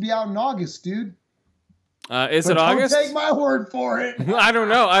supposed to be out in August, dude. Is it August? Don't take my word for it. I don't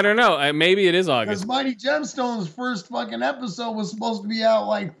know. Maybe it is August. Because Mighty Gemstones' first fucking episode was supposed to be out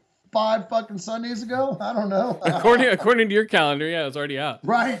like 5 fucking Sundays ago. I don't know. According to your calendar, yeah, it's already out.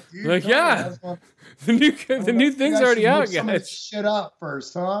 Right, dude. Like, yeah. The new thing's already out, guys. Some of this shit up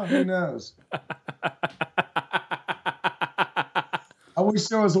first, huh? Who knows? I wish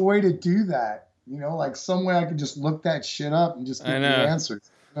there was a way to do that. You know, like some way I could just look that shit up and just get the answers.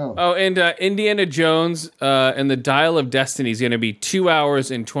 No. Oh, and Indiana Jones and the Dial of Destiny is going to be 2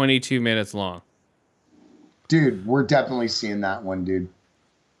 hours and 22 minutes long. Dude, we're definitely seeing that one, dude.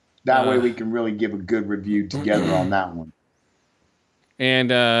 That way we can really give a good review together on that one. And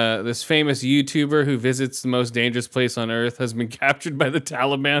this famous YouTuber who visits the most dangerous place on Earth has been captured by the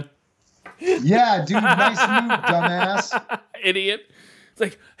Taliban. Yeah, dude, nice move, dumbass. Idiot. It's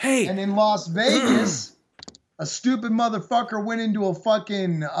like, hey. And in Las Vegas, a stupid motherfucker went into a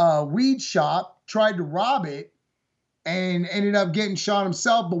fucking weed shop, tried to rob it, and ended up getting shot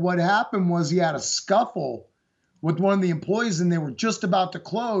himself. But what happened was he had a scuffle with one of the employees, and they were just about to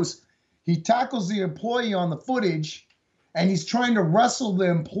close. He tackles the employee on the footage, and he's trying to wrestle the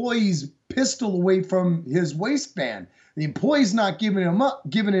employee's pistol away from his waistband. The employee's not giving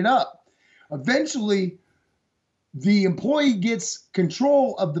it up. Eventually, the employee gets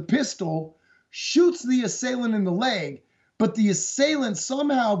control of the pistol, shoots the assailant in the leg, but the assailant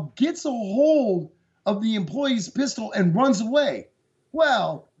somehow gets a hold of the employee's pistol and runs away.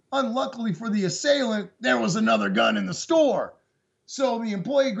 Well, unluckily for the assailant, there was another gun in the store. So the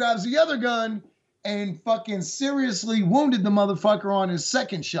employee grabs the other gun and fucking seriously wounded the motherfucker on his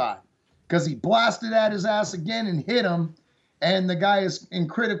second shot because he blasted at his ass again and hit him. And the guy is in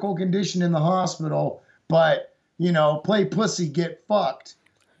critical condition in the hospital. But, you know, play pussy, get fucked.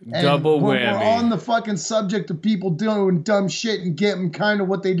 And double whammy. We're on the fucking subject of people doing dumb shit and getting kind of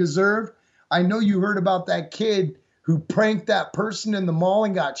what they deserve. I know you heard about that kid who pranked that person in the mall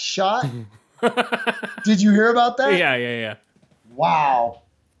and got shot. Did you hear about that? Yeah. Wow.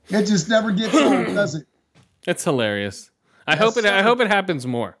 It just never gets old, does it? It's hilarious. I hope it happens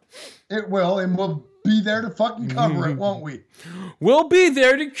more. It will, and we'll be there to fucking cover it, won't we? We'll be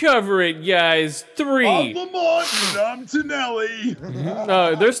there to cover it, guys. 3. I'm Lamont, and I'm Tonelli.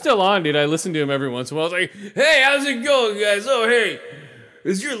 No, they're still on, dude. I listen to them every once in a while. It's like, hey, how's it going, guys? Oh, hey,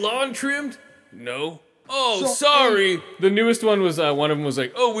 is your lawn trimmed? No. Oh, sorry. The newest one was, one of them was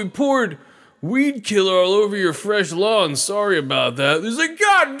like, oh, we poured weed killer all over your fresh lawn. Sorry about that. He's like,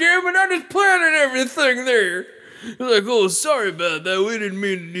 God damn it, I just planted everything there. Like, oh, sorry about that. We didn't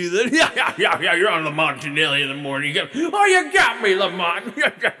mean to do that. Yeah. You're on Lamont Janelli in the morning. You got me, Lamont.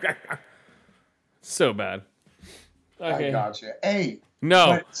 So bad. Okay. I got you. Hey.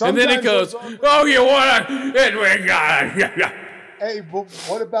 No. And then it goes, oh, you want to? And we got it. Hey, but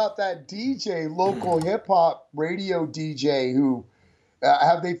what about that DJ, local hip-hop radio DJ who,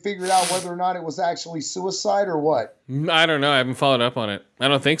 have they figured out whether or not it was actually suicide or what? I don't know. I haven't followed up on it. I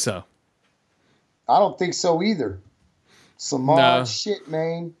don't think so. I don't think so either. Some odd shit,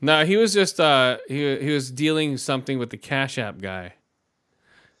 man. No, he was just, he was dealing something with the Cash App guy.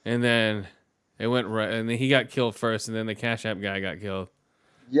 And then it went right, and then he got killed first, and then the Cash App guy got killed.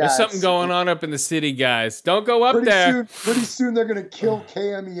 Yeah, there's something going on up in the city, guys. Don't go up there. Pretty soon they're going to kill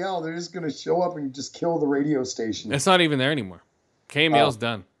KMEL. They're just going to show up and just kill the radio station. It's not even there anymore. KMEL's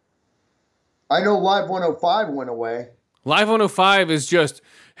done. I know Live 105 went away. Live 105 is just,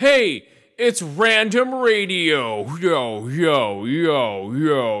 hey, it's random radio. Yo.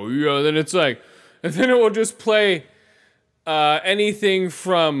 Then it's like, and then it will just play anything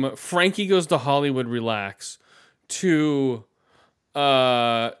from Frankie Goes to Hollywood Relax to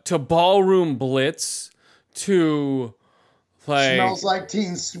Ballroom Blitz to like Smells Like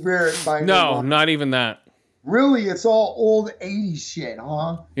Teen Spirit by No, not even that. Really? It's all old 80s shit,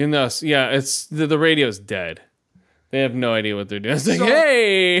 huh? It's the radio's dead. They have no idea what they're doing. It's like,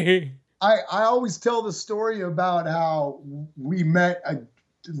 hey. I always tell the story about how we met a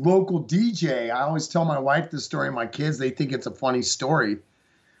local DJ. I always tell my wife this story and my kids, they think it's a funny story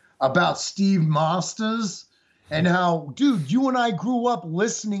about Steve Masters and how, dude, you and I grew up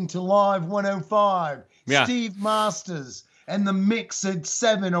listening to Live 105. Yeah. Steve Masters and the mix at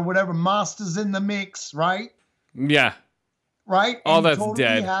 7 or whatever, Masters in the Mix, right? Yeah. Right? All and that's totally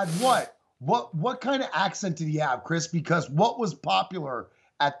dead. Had what? What kind of accent did he have, Chris? Because what was popular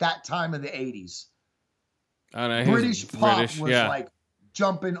at that time of the 80s? I don't know. British pop was like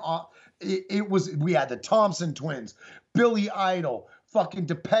jumping off. We had the Thompson Twins, Billy Idol, fucking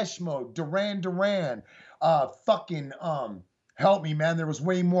Depeche Mode, Duran Duran, help me, man. There was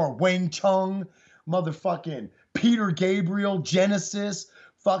way more. Wang Chung, motherfucking Peter Gabriel, Genesis,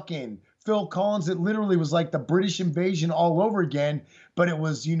 fucking Phil Collins. It literally was like the British invasion all over again, but it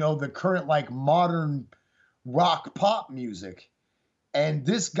was, the current like modern rock pop music. And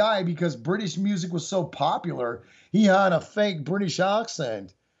this guy, because British music was so popular, he had a fake British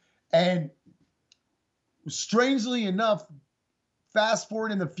accent. And strangely enough, fast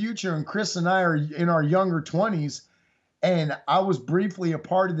forward in the future, and Chris and I are in our younger 20s, and I was briefly a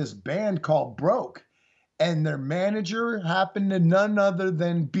part of this band called Broke. And their manager happened to none other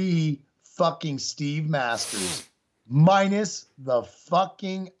than be fucking Steve Masters, minus the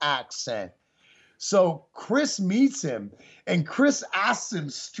fucking accent. So Chris meets him, and Chris asks him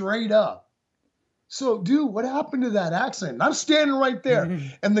straight up, so, dude, what happened to that accent? And I'm standing right there,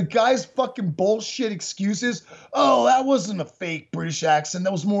 and the guy's fucking bullshit excuses. Oh, that wasn't a fake British accent.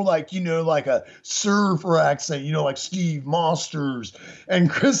 That was more like, like a surfer accent, like Steve Masters. And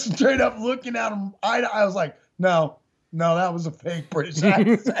Chris straight up looking at him, I was like, no, that was a fake British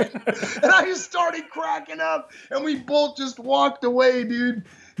accent. And I just started cracking up, and we both just walked away, dude.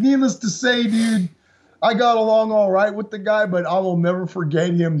 Needless to say, dude, I got along all right with the guy, but I will never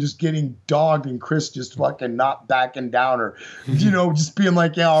forget him just getting dogged and Chris just fucking not backing down or, just being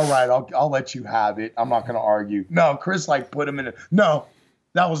like, yeah, all right, I'll let you have it. I'm not going to argue. No, Chris put him in no,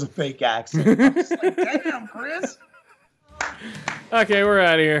 that was a fake accent. I was like, damn, Chris. Okay, we're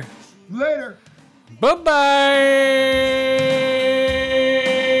out of here. Later. Bye-bye.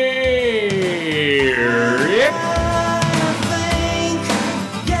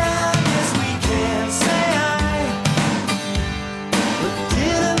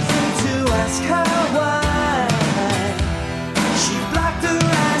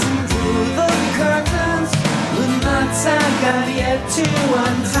 Got yet to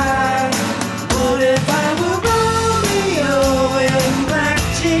untie. What if I were Romeo in black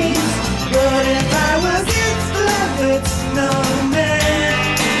jeans? What if I was its velvet snow?